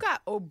mean, you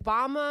got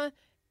Obama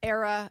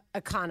era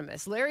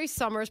economists. Larry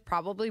Summers,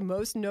 probably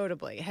most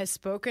notably, has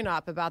spoken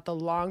up about the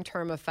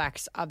long-term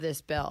effects of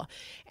this bill.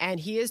 And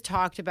he has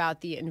talked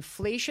about the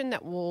inflation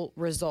that will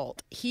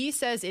result. He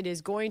says it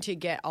is going to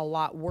get a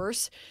lot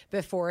worse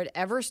before it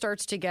ever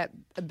starts to get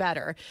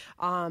better.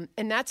 And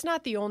that's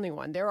not the only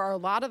one. There are a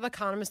lot of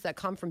economists that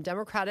come from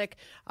Democratic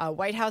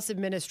White House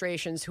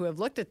administrations who have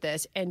looked at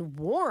this and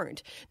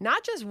warned,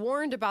 not just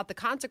warned about the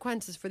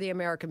consequences for the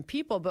American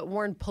people, but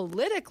warned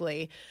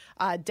politically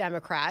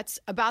Democrats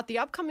about the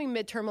upcoming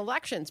midterm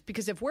elections,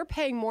 because if we're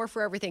paying more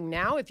for everything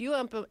now, if you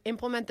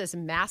implement this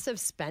massive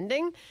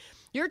spending,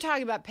 you're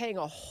talking about paying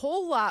a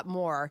whole lot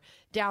more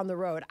down the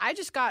road. I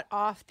just got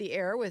off the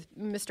air with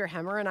Mr.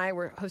 Hemmer, and I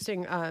were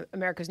hosting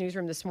America's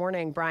Newsroom this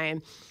morning,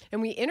 Brian,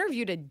 and we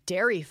interviewed a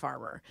dairy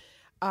farmer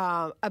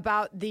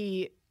about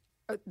the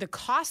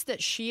cost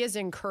that she has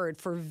incurred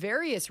for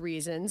various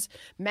reasons,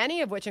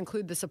 many of which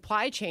include the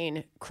supply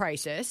chain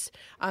crisis,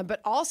 but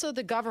also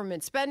the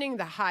government spending,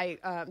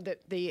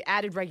 the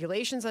added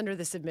regulations under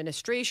this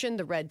administration,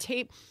 the red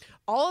tape.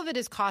 All of it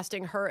is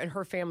costing her and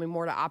her family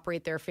more to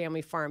operate their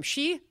family farm.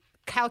 She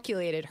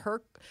calculated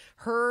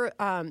her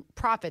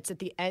profits at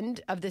the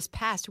end of this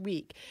past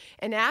week,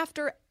 and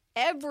after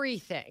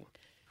everything,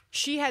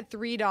 she had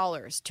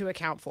 $3 to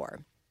account for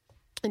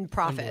in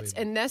profits.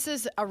 And this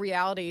is a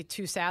reality,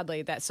 too,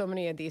 sadly, that so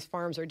many of these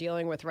farms are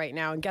dealing with right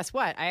now. And guess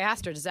what? I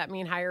asked her, does that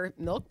mean higher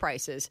milk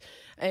prices?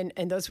 And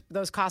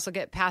those costs will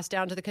get passed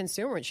down to the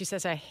consumer. And she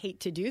says, I hate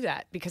to do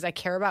that because I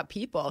care about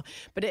people.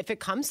 But if it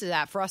comes to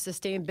that, for us to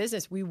stay in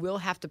business, we will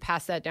have to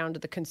pass that down to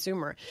the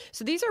consumer.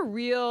 So these are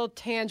real,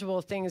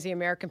 tangible things the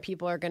American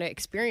people are going to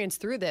experience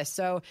through this.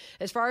 So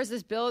as far as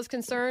this bill is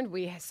concerned,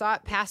 we saw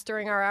it pass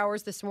during our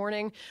hours this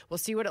morning. We'll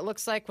see what it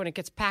looks like when it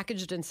gets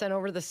packaged and sent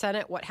over to the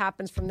Senate. What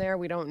happens from there,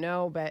 we don't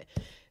know, but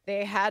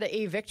they had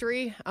a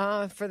victory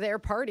for their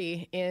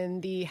party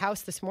in the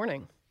House this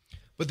morning.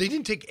 But they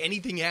didn't take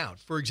anything out.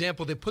 For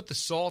example, they put the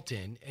SALT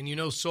in, and you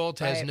know SALT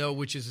has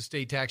which is a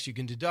state tax you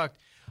can deduct,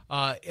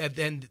 and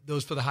then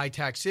those for the high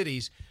tax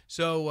cities.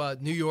 So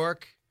New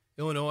York,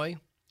 Illinois,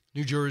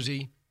 New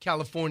Jersey,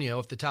 California,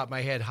 off the top of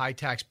my head, high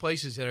tax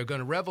places that are going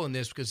to revel in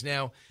this because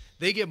now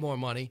they get more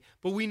money.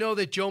 But we know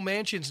that Joe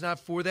Manchin's not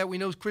for that. We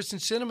know Kristen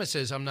Sinema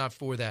says I'm not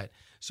for that.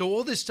 So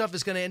all this stuff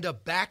is going to end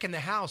up back in the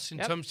House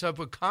in some type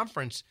of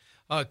conference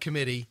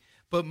committee.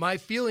 But my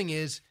feeling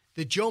is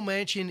that Joe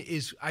Manchin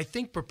is, I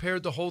think,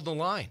 prepared to hold the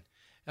line.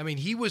 I mean,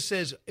 he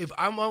says, if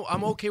I'm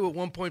okay with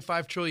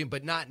 $1.5 trillion,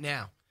 but not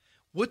now.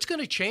 What's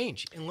going to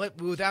change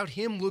without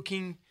him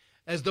looking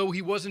as though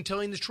he wasn't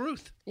telling the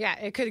truth? Yeah,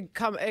 it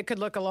could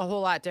look a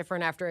whole lot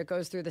different after it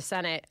goes through the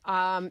Senate.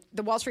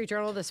 The Wall Street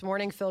Journal this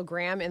morning, Phil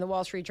Gramm in the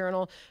Wall Street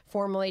Journal,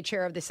 formerly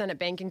chair of the Senate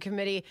Banking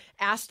Committee,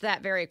 asked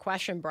that very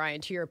question,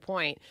 Brian, to your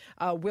point.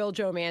 Will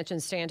Joe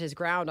Manchin stand his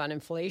ground on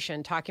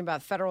inflation? Talking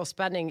about federal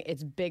spending,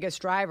 its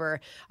biggest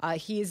driver.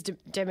 He's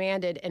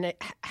demanded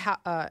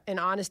an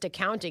honest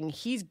accounting.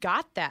 He's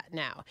got that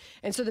now.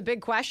 And so the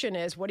big question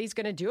is what he's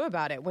going to do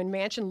about it. When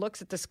Manchin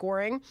looks at the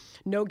scoring,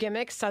 no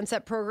gimmicks,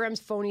 sunset programs,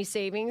 phony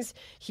savings.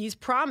 He's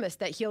promised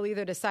that he'll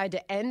either decide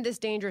to end this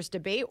dangerous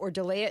debate or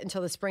delay it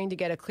until the spring to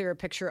get a clearer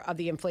picture of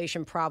the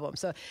inflation problem.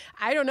 So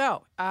I don't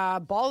know.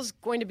 Ball's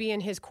going to be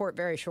in his court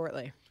very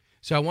shortly.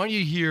 So I want you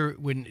to hear,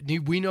 when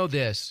we know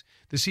this,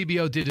 the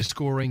CBO did a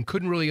scoring,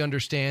 couldn't really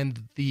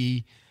understand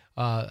the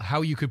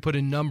how you could put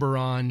a number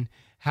on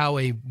how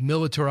a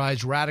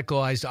militarized,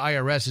 radicalized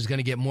IRS is going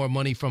to get more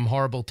money from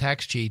horrible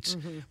tax cheats.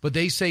 But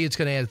they say it's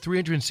going to add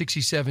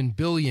 $367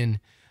 billion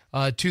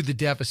to the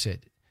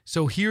deficit.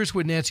 So here's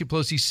what Nancy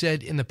Pelosi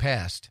said in the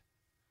past.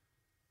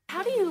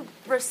 How do you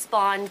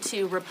respond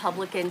to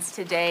Republicans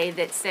today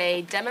that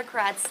say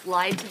Democrats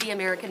lied to the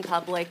American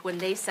public when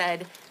they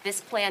said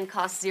this plan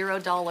costs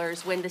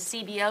 $0, when the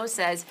CBO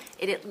says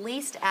it at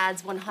least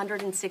adds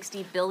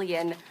 $160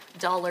 billion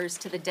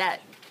to the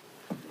debt?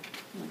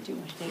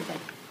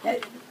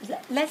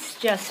 Let's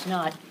just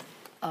not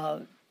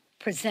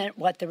present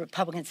what the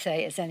Republicans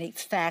say as any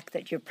fact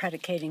that you're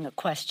predicating a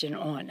question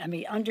on. I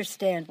mean,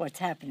 understand what's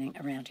happening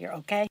around here,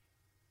 okay?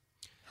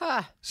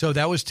 So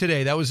that was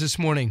today. That was this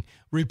morning.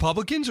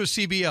 Republicans or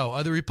CBO?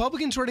 Are the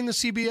Republicans running the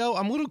CBO?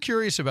 I'm a little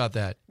curious about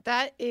that.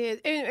 That is,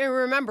 and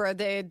remember,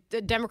 the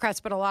Democrats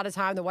spent a lot of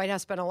time, the White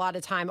House spent a lot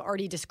of time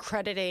already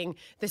discrediting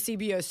the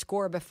CBO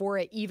score before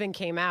it even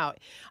came out.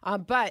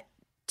 But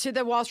to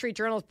the Wall Street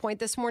Journal's point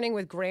this morning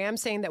with Graham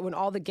saying that when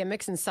all the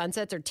gimmicks and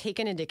sunsets are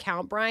taken into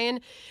account, Brian,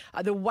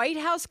 the White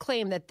House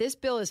claim that this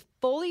bill is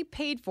fully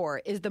paid for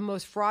is the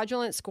most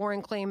fraudulent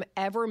scoring claim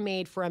ever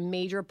made for a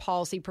major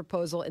policy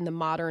proposal in the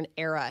modern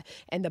era.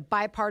 And the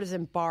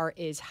bipartisan bar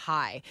is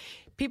high.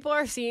 People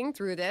are seeing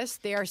through this.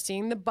 They are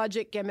seeing the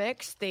budget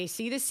gimmicks. They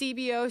see the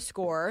CBO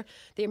score.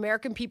 The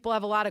American people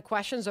have a lot of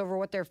questions over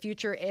what their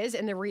future is,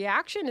 and the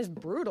reaction is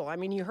brutal. I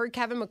mean, you heard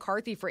Kevin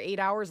McCarthy for 8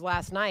 hours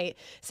last night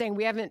saying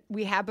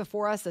we have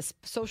before us a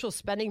social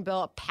spending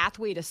bill, a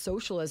pathway to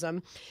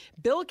socialism.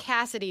 Bill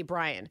Cassidy,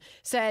 Brian,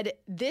 said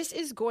this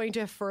is going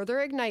to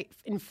further ignite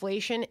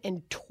inflation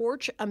and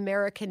torch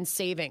American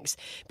savings.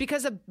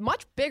 Because a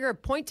much bigger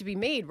point to be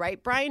made,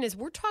 right, Brian, is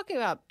we're talking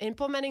about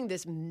implementing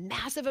this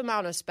massive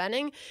amount of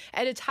spending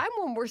at a time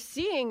when we're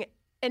seeing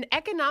an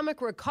economic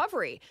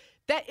recovery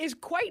that is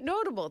quite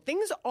notable.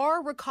 Things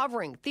are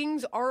recovering.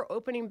 Things are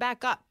opening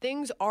back up.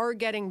 Things are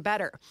getting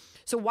better.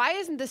 So why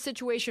isn't the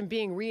situation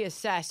being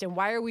reassessed, and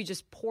why are we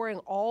just pouring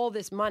all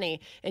this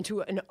money into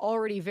an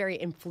already very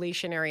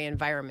inflationary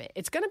environment?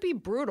 It's going to be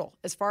brutal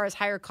as far as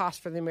higher costs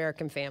for the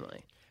American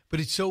family. But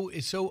it's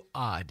so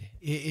odd.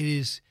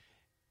 He's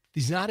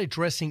not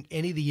addressing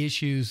any of the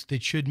issues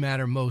that should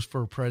matter most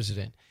for a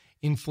president.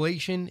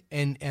 Inflation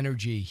and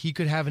energy. He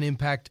could have an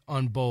impact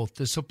on both.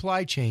 The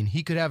supply chain,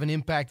 he could have an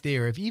impact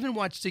there. If you even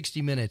watch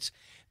 60 Minutes,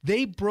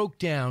 they broke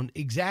down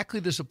exactly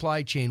the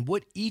supply chain,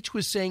 what each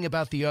was saying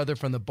about the other,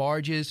 from the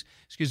barges,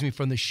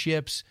 from the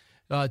ships,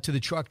 to the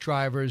truck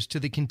drivers,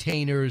 to the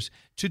containers,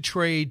 to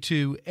trade,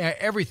 to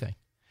everything.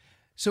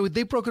 So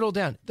they broke it all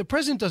down. The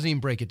president doesn't even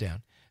break it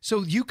down.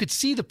 So you could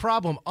see the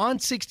problem on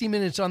 60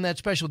 Minutes on that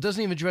special.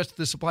 Doesn't even address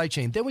the supply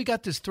chain. Then we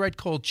got this threat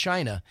called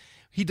China.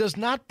 He does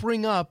not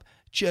bring up,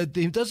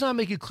 he does not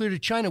make it clear to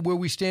China where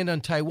we stand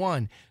on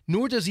Taiwan,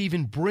 nor does he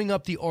even bring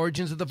up the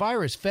origins of the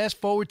virus. Fast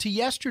forward to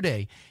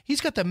yesterday.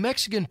 He's got the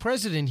Mexican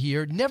president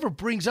here, never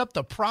brings up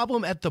the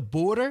problem at the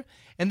border.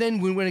 And then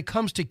when it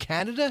comes to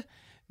Canada,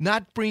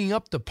 not bringing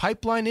up the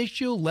pipeline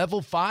issue,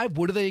 level 5,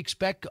 what do they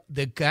expect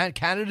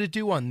Canada to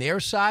do on their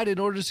side in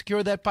order to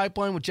secure that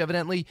pipeline, which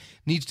evidently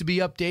needs to be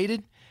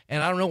updated?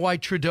 And I don't know why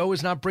Trudeau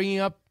is not bringing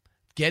up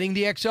getting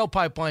the XL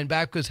pipeline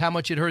back, because how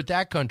much it hurt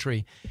that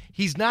country.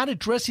 He's not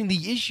addressing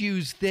the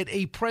issues that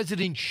a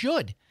president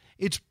should.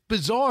 It's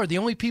bizarre. The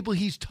only people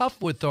he's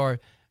tough with are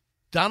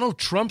Donald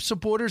Trump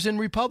supporters and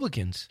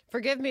Republicans.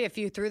 Forgive me if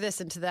you threw this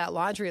into that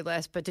laundry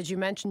list, but did you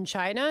mention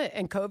China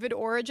and COVID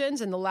origins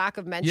and the lack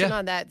of mention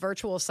on that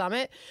virtual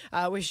summit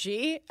with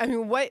Xi? I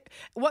mean, what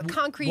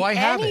concrete why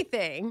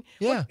anything?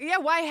 Yeah.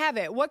 Why have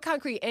it? What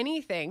concrete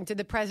anything did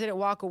the president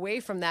walk away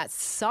from that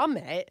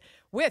summit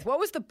with? What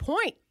was the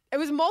point? It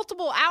was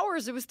multiple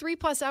hours. It was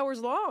 3+ hours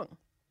long.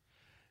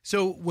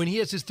 So when he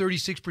has his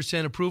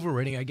 36% approval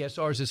rating, I guess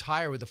ours is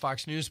higher with the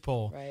Fox News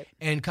poll, right,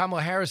 and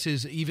Kamala Harris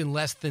is even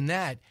less than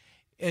that.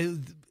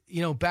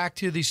 Back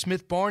to the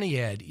Smith-Barney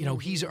ad,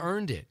 he's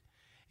earned it.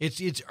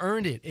 It's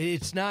earned it.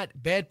 It's not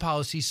bad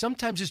policy.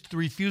 Sometimes it's the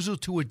refusal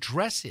to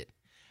address it.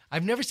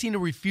 I've never seen a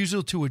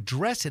refusal to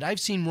address it. I've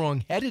seen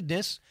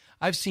wrongheadedness.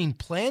 I've seen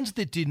plans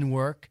that didn't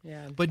work.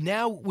 Yeah. But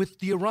now with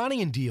the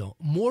Iranian deal,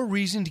 more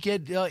reason to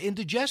get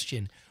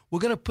indigestion. We're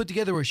going to put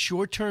together a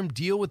short-term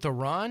deal with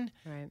Iran.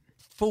 Right.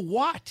 For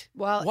what?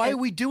 Well, why are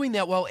we doing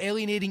that while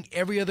alienating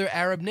every other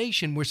Arab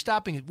nation? We're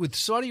stopping it with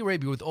Saudi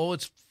Arabia, with all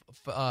its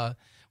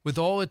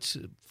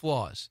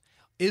flaws,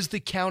 is the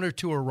counter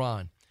to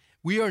Iran.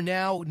 We are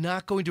now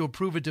not going to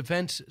approve a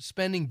defense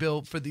spending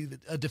bill for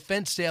a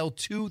defense sale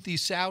to the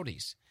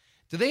Saudis.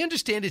 Do they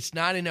understand it's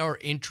not in our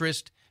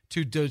interest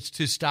to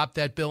stop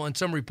that bill? And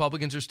some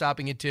Republicans are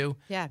stopping it too.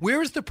 Yeah.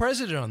 Where is the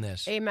president on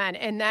this? Amen.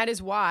 And that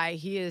is why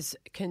he is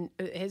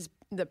his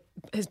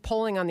his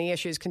polling on the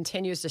issues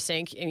continues to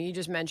sink. And you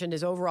just mentioned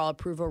his overall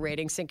approval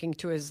rating sinking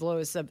to his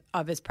lowest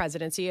of his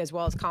presidency, as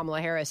well as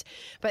Kamala Harris.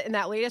 But in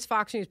that latest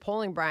Fox News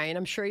polling, Brian,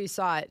 I'm sure you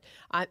saw it,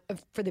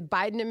 for the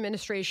Biden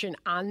administration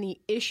on the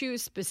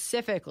issues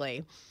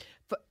specifically,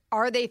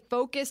 are they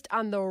focused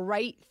on the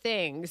right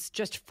things?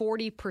 Just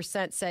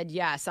 40% said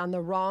yes. On the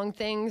wrong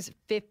things,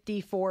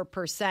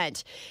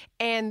 54%.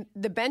 And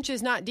the bench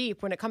is not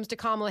deep when it comes to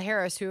Kamala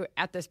Harris, who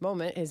at this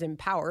moment is in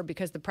power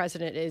because the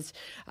president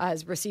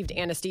has received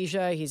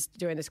anesthesia. He's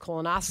doing this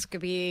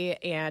colonoscopy,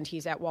 and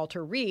he's at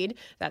Walter Reed.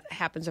 That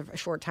happens a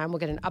short time. We'll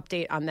get an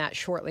update on that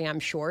shortly,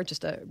 I'm sure.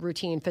 Just a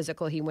routine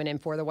physical he went in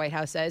for, the White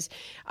House says.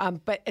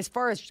 But as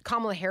far as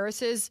Kamala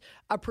Harris's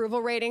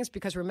approval ratings,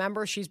 because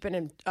remember, she's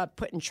been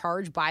put in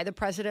charge by the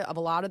president of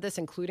a lot of this,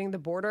 including the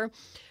border.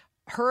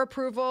 Her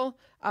approval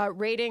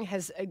rating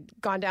has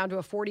gone down to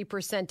a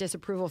 40%,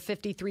 disapproval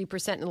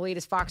 53% in the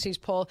latest Fox News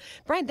poll.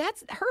 Brian,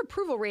 her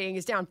approval rating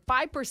is down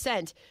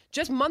 5%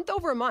 just month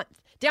over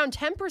month, down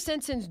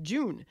 10% since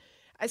June.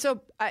 So,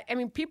 I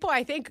mean, people,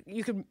 I think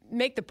you could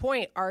make the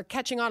point, are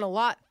catching on a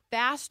lot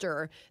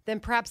faster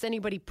than perhaps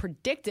anybody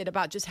predicted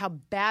about just how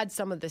bad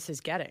some of this is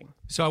getting.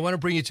 So I want to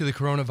bring you to the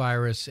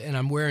coronavirus, and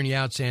I'm wearing you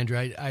out,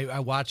 Sandra. I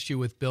watched you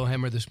with Bill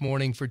Hemmer this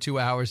morning for 2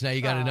 hours. Now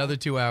you got another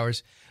 2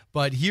 hours.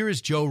 But here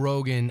is Joe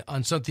Rogan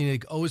on something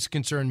that always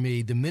concerned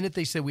me. The minute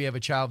they said we have a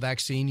child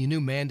vaccine, you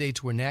knew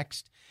mandates were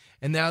next.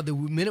 And now the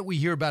minute we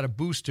hear about a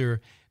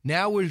booster,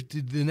 now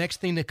the next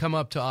thing to come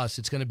up to us,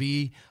 it's going to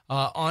be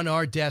on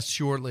our desk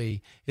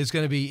shortly. It's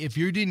going to be, if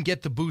you didn't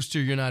get the booster,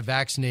 you're not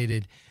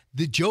vaccinated.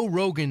 Joe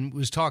Rogan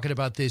was talking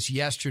about this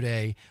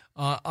yesterday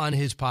on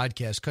his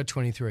podcast, Cut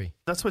 23.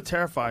 That's what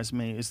terrifies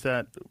me, is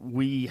that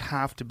we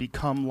have to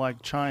become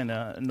like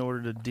China in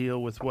order to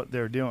deal with what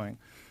they're doing.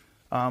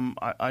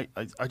 I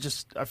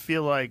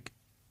feel like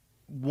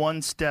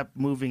one step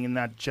moving in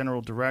that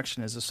general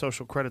direction is a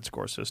social credit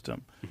score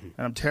system, and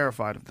I'm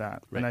terrified of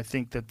that. Right. And I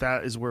think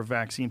that is where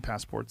vaccine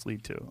passports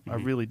lead to. I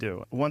really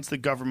do. Once the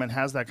government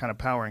has that kind of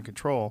power and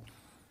control,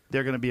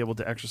 they're going to be able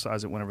to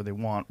exercise it whenever they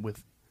want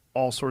with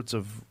all sorts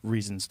of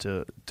reasons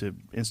to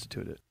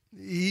institute it.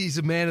 He's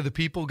a man of the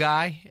people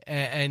guy,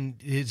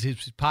 and his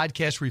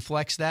podcast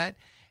reflects that,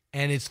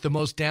 and it's the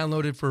most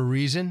downloaded for a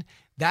reason.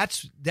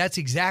 That's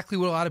exactly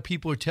what a lot of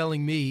people are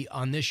telling me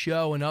on this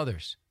show and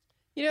others.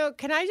 You know,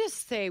 can I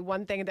just say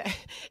one thing that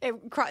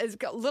is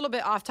a little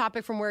bit off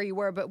topic from where you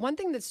were, but one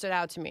thing that stood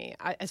out to me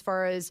as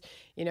far as,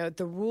 you know,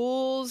 the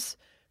rules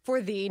for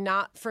thee,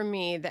 not for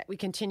me, that we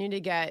continue to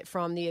get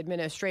from the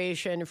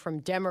administration, from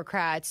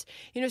Democrats,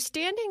 you know,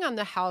 standing on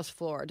the House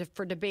floor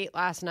for debate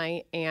last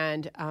night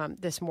and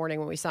this morning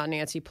when we saw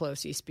Nancy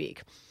Pelosi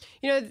speak.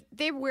 You know,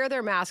 they wear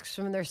their masks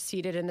when they're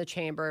seated in the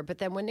chamber, but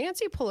then when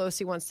Nancy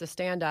Pelosi wants to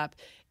stand up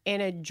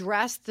and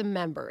address the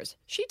members,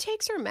 she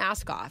takes her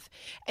mask off.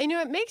 And, you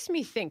know, it makes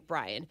me think,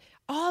 Brian,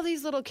 all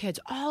these little kids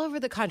all over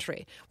the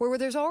country where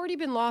there's already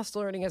been lost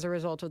learning as a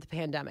result of the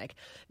pandemic,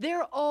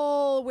 they're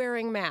all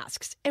wearing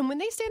masks. And when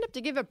they stand up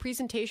to give a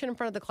presentation in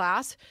front of the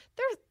class,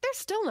 they're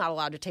still not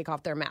allowed to take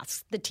off their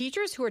masks. The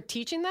teachers who are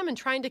teaching them and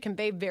trying to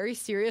convey very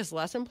serious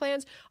lesson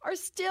plans are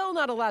still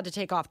not allowed to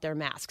take off their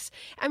masks.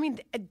 I mean,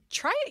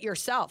 try it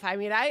yourself. I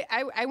mean,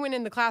 I went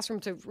in the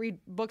classroom to read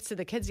books to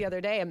the kids the other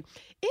day, and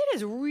it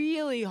is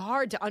really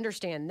hard to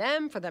understand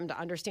them, for them to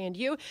understand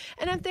you.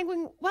 And I'm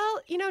thinking, well,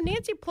 you know,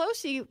 Nancy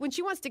Pelosi, when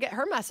she wants to get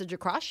her message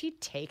across, she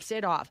takes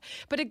it off.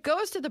 But it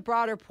goes to the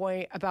broader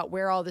point about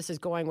where all this is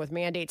going with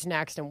mandates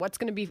next and what's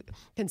going to be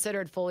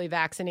considered fully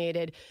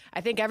vaccinated.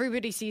 I think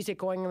everybody sees it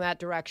going in that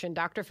direction.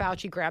 Dr.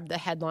 Fauci grabbed the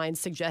headlines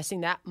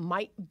suggesting that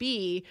might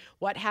be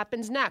what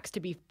happens next. To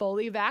be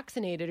fully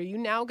vaccinated, are you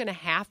now going to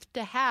have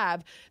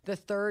the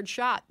third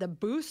shot, the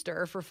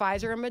booster for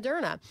Pfizer and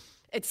Moderna?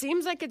 It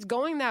seems like it's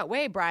going that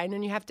way, Brian,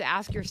 and you have to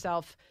ask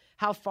yourself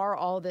how far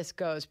all this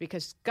goes,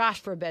 because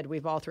gosh forbid,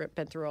 we've all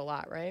been through a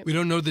lot, right? We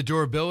don't know the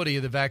durability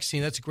of the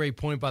vaccine. That's a great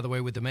point, by the way,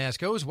 with the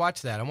mask. I always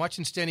watch that. I'm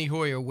watching Steny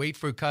Hoyer wait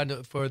for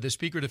the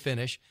speaker to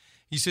finish.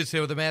 He sits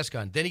there with a mask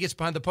on. Then he gets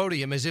behind the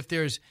podium as if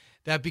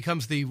that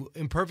becomes the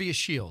impervious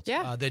shield.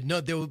 Yeah.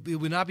 It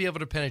would not be able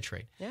to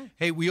penetrate. Yeah.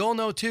 Hey, we all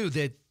know, too,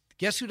 that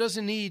guess who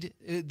doesn't need,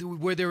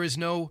 where there is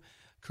no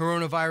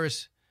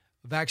coronavirus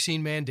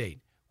vaccine mandate?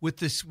 With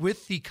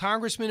the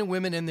congressmen and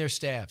women and their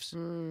staffs.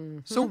 Mm-hmm.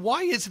 So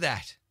why is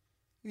that?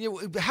 You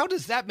know, how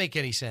does that make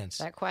any sense?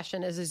 That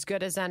question is as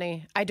good as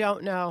any. I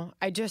don't know.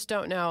 I just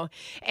don't know.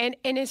 And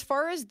as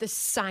far as the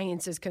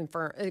science is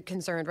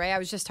concerned, right? I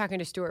was just talking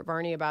to Stuart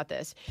Varney about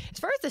this. As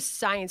far as the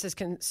science is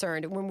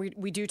concerned, when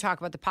we do talk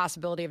about the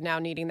possibility of now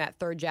needing that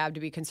third jab to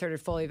be considered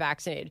fully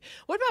vaccinated,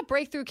 what about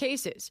breakthrough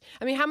cases?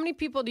 I mean, how many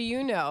people do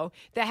you know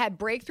that had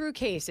breakthrough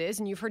cases,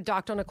 and you've heard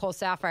Dr. Nicole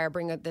Saphier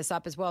bring this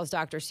up as well as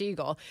Dr.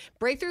 Siegel,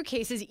 breakthrough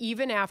cases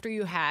even after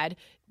you had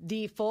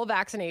the full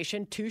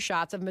vaccination, 2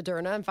 shots of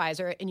Moderna and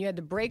Pfizer, and you had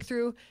the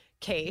breakthrough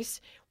case.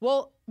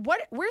 Well,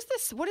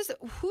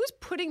 who's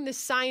putting the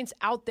science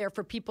out there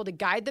for people to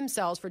guide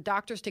themselves, for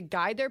doctors to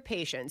guide their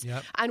patients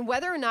on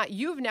whether or not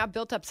you've now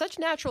built up such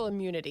natural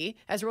immunity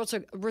as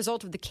a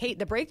result of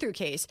the breakthrough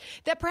case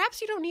that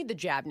perhaps you don't need the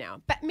jab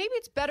now. But maybe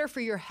it's better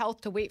for your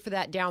health to wait for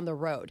that down the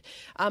road.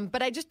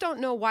 But I just don't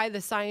know why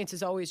the science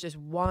is always just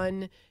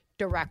one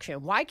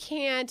direction. Why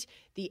can't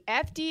the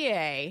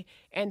FDA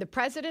and the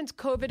President's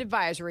COVID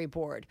Advisory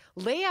Board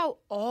lay out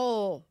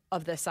all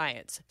of the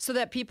science so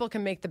that people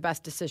can make the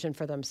best decision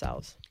for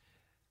themselves?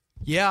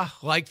 Yeah,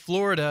 like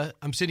Florida.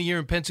 I'm sitting here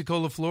in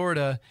Pensacola,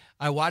 Florida.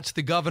 I watched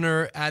the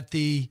governor at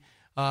the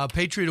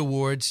Patriot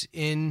Awards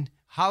in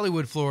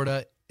Hollywood,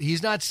 Florida.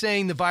 He's not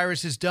saying the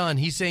virus is done.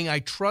 He's saying, I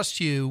trust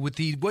you with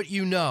what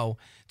you know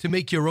to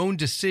make your own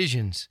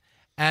decisions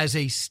as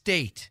a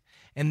state.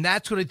 And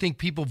that's what I think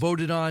people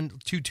voted on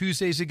 2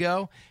 Tuesdays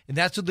ago, and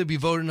that's what they'll be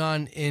voting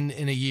on in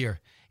a year.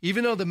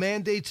 Even though the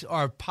mandates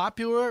are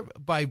popular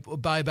by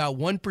about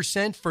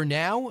 1% for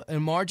now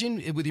in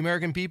margin with the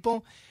American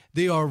people,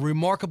 they are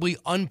remarkably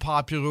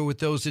unpopular with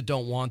those that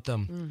don't want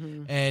them.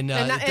 Mm-hmm. And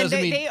it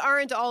doesn't mean they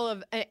aren't all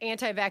of an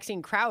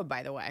anti-vaccine crowd,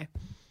 by the way.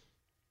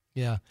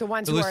 Yeah. The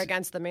ones who are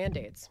against the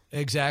mandates.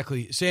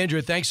 Exactly.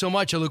 Sandra, thanks so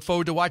much. I look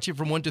forward to watching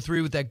from 1 to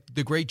 3 with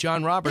the great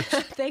John Roberts.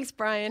 Thanks,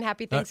 Brian.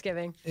 Happy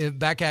Thanksgiving.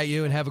 Back at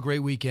you, and have a great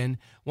weekend.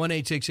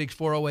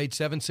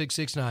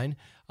 1-866-408-7669.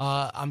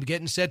 I'm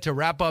getting set to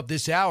wrap up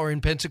this hour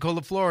in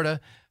Pensacola, Florida.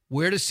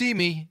 Where to see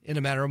me in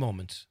a matter of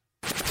moments.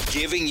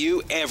 Giving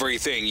you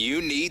everything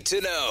you need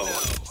to know.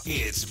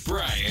 It's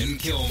Brian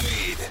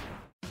Kilmeade.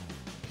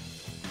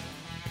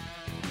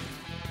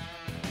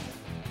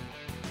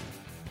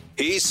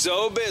 He's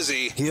so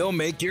busy, he'll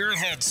make your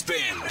head spin.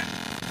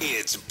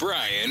 It's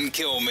Brian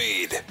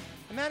Kilmeade.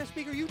 Madam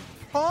Speaker, you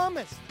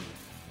promised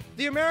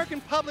the American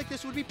public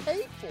this would be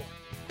paid for,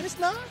 and it's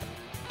not.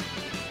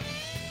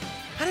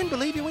 I didn't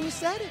believe you when you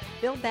said it.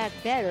 Build Back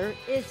Better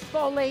is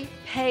fully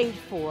paid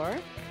for.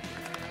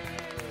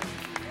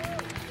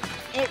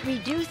 It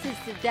reduces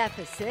the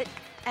deficit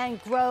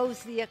and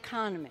grows the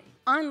economy.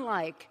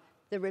 Unlike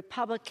the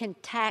Republican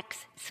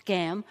tax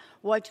scam,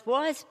 which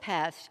was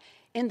passed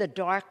in the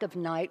dark of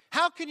night.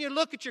 How can you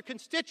look at your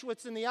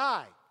constituents in the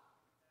eye?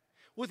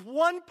 With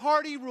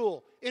one-party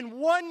rule, in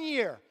 1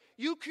 year,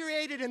 you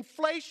created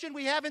inflation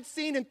we haven't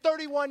seen in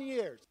 31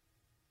 years.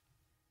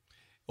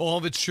 All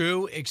of it's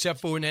true,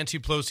 except for when Nancy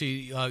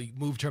Pelosi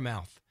moved her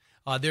mouth.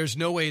 There's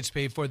no way it's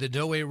paid for. There's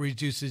no way it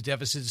reduces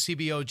deficits. The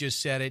CBO just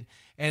said it.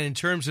 And in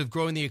terms of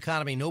growing the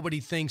economy,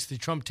 nobody thinks the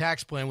Trump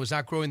tax plan was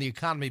not growing the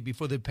economy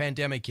before the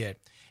pandemic hit.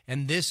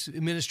 And this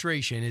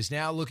administration is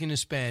now looking to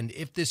spend,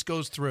 if this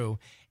goes through,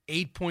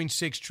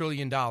 $8.6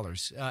 trillion,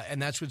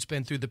 and that's what's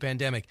been through the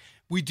pandemic.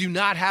 We do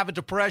not have a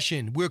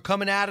depression. We're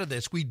coming out of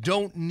this. We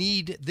don't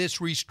need this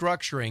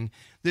restructuring.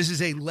 This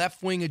is a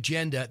left-wing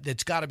agenda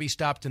that's got to be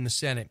stopped in the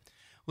Senate.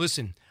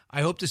 Listen,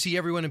 I hope to see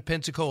everyone in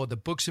Pensacola, the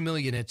Books A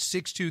Million at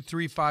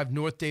 6235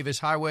 North Davis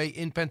Highway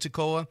in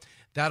Pensacola.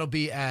 That'll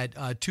be at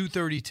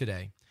 2:30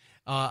 today.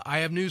 I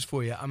have news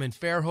for you. I'm in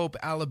Fairhope,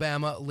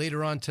 Alabama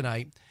later on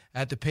tonight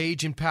at the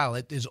Page and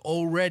Palette. There's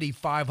already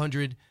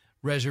 500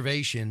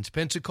 reservations.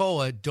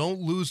 Pensacola,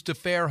 don't lose to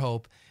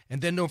Fairhope.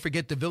 And then don't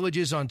forget the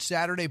Villages on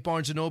Saturday,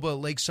 Barnes & Noble at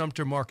Lake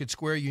Sumter Market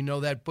Square. You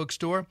know that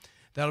bookstore.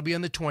 That'll be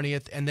on the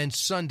 20th. And then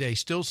Sunday,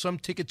 still some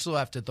tickets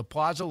left at the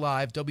Plaza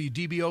Live.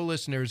 WDBO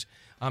listeners,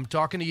 I'm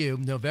talking to you.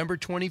 November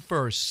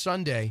 21st,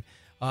 Sunday,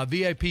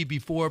 VIP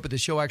before, but the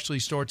show actually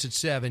starts at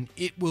 7.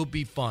 It will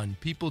be fun.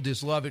 People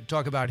just love it.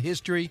 Talk about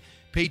history,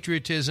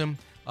 patriotism,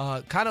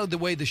 kind of the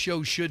way the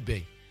show should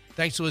be.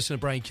 Thanks for listening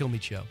to Brian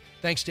Kilmeade Show.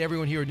 Thanks to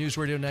everyone here at News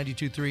Radio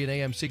 92.3 and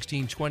AM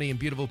 1620 in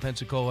beautiful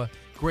Pensacola.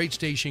 Great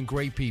station,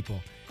 great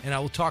people. And I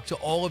will talk to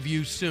all of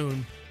you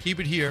soon. Keep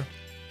it here,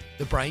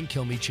 The Brian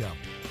Kilmeade Show.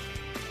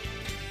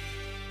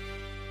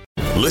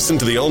 Listen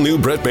to the all-new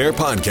Bret Baier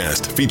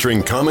podcast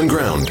featuring Common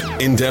Ground,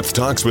 in-depth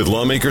talks with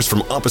lawmakers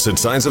from opposite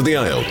sides of the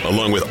aisle,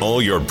 along with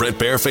all your Bret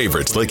Baier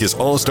favorites like his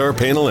all-star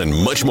panel and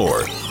much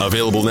more.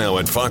 Available now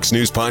at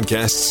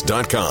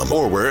foxnewspodcasts.com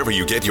or wherever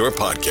you get your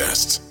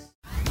podcasts.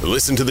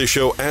 Listen to the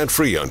show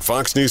ad-free on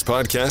Fox News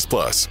Podcast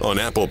Plus, on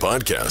Apple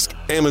Podcast,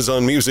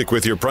 Amazon Music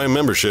with your Prime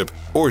membership,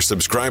 or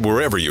subscribe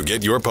wherever you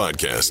get your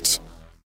podcasts.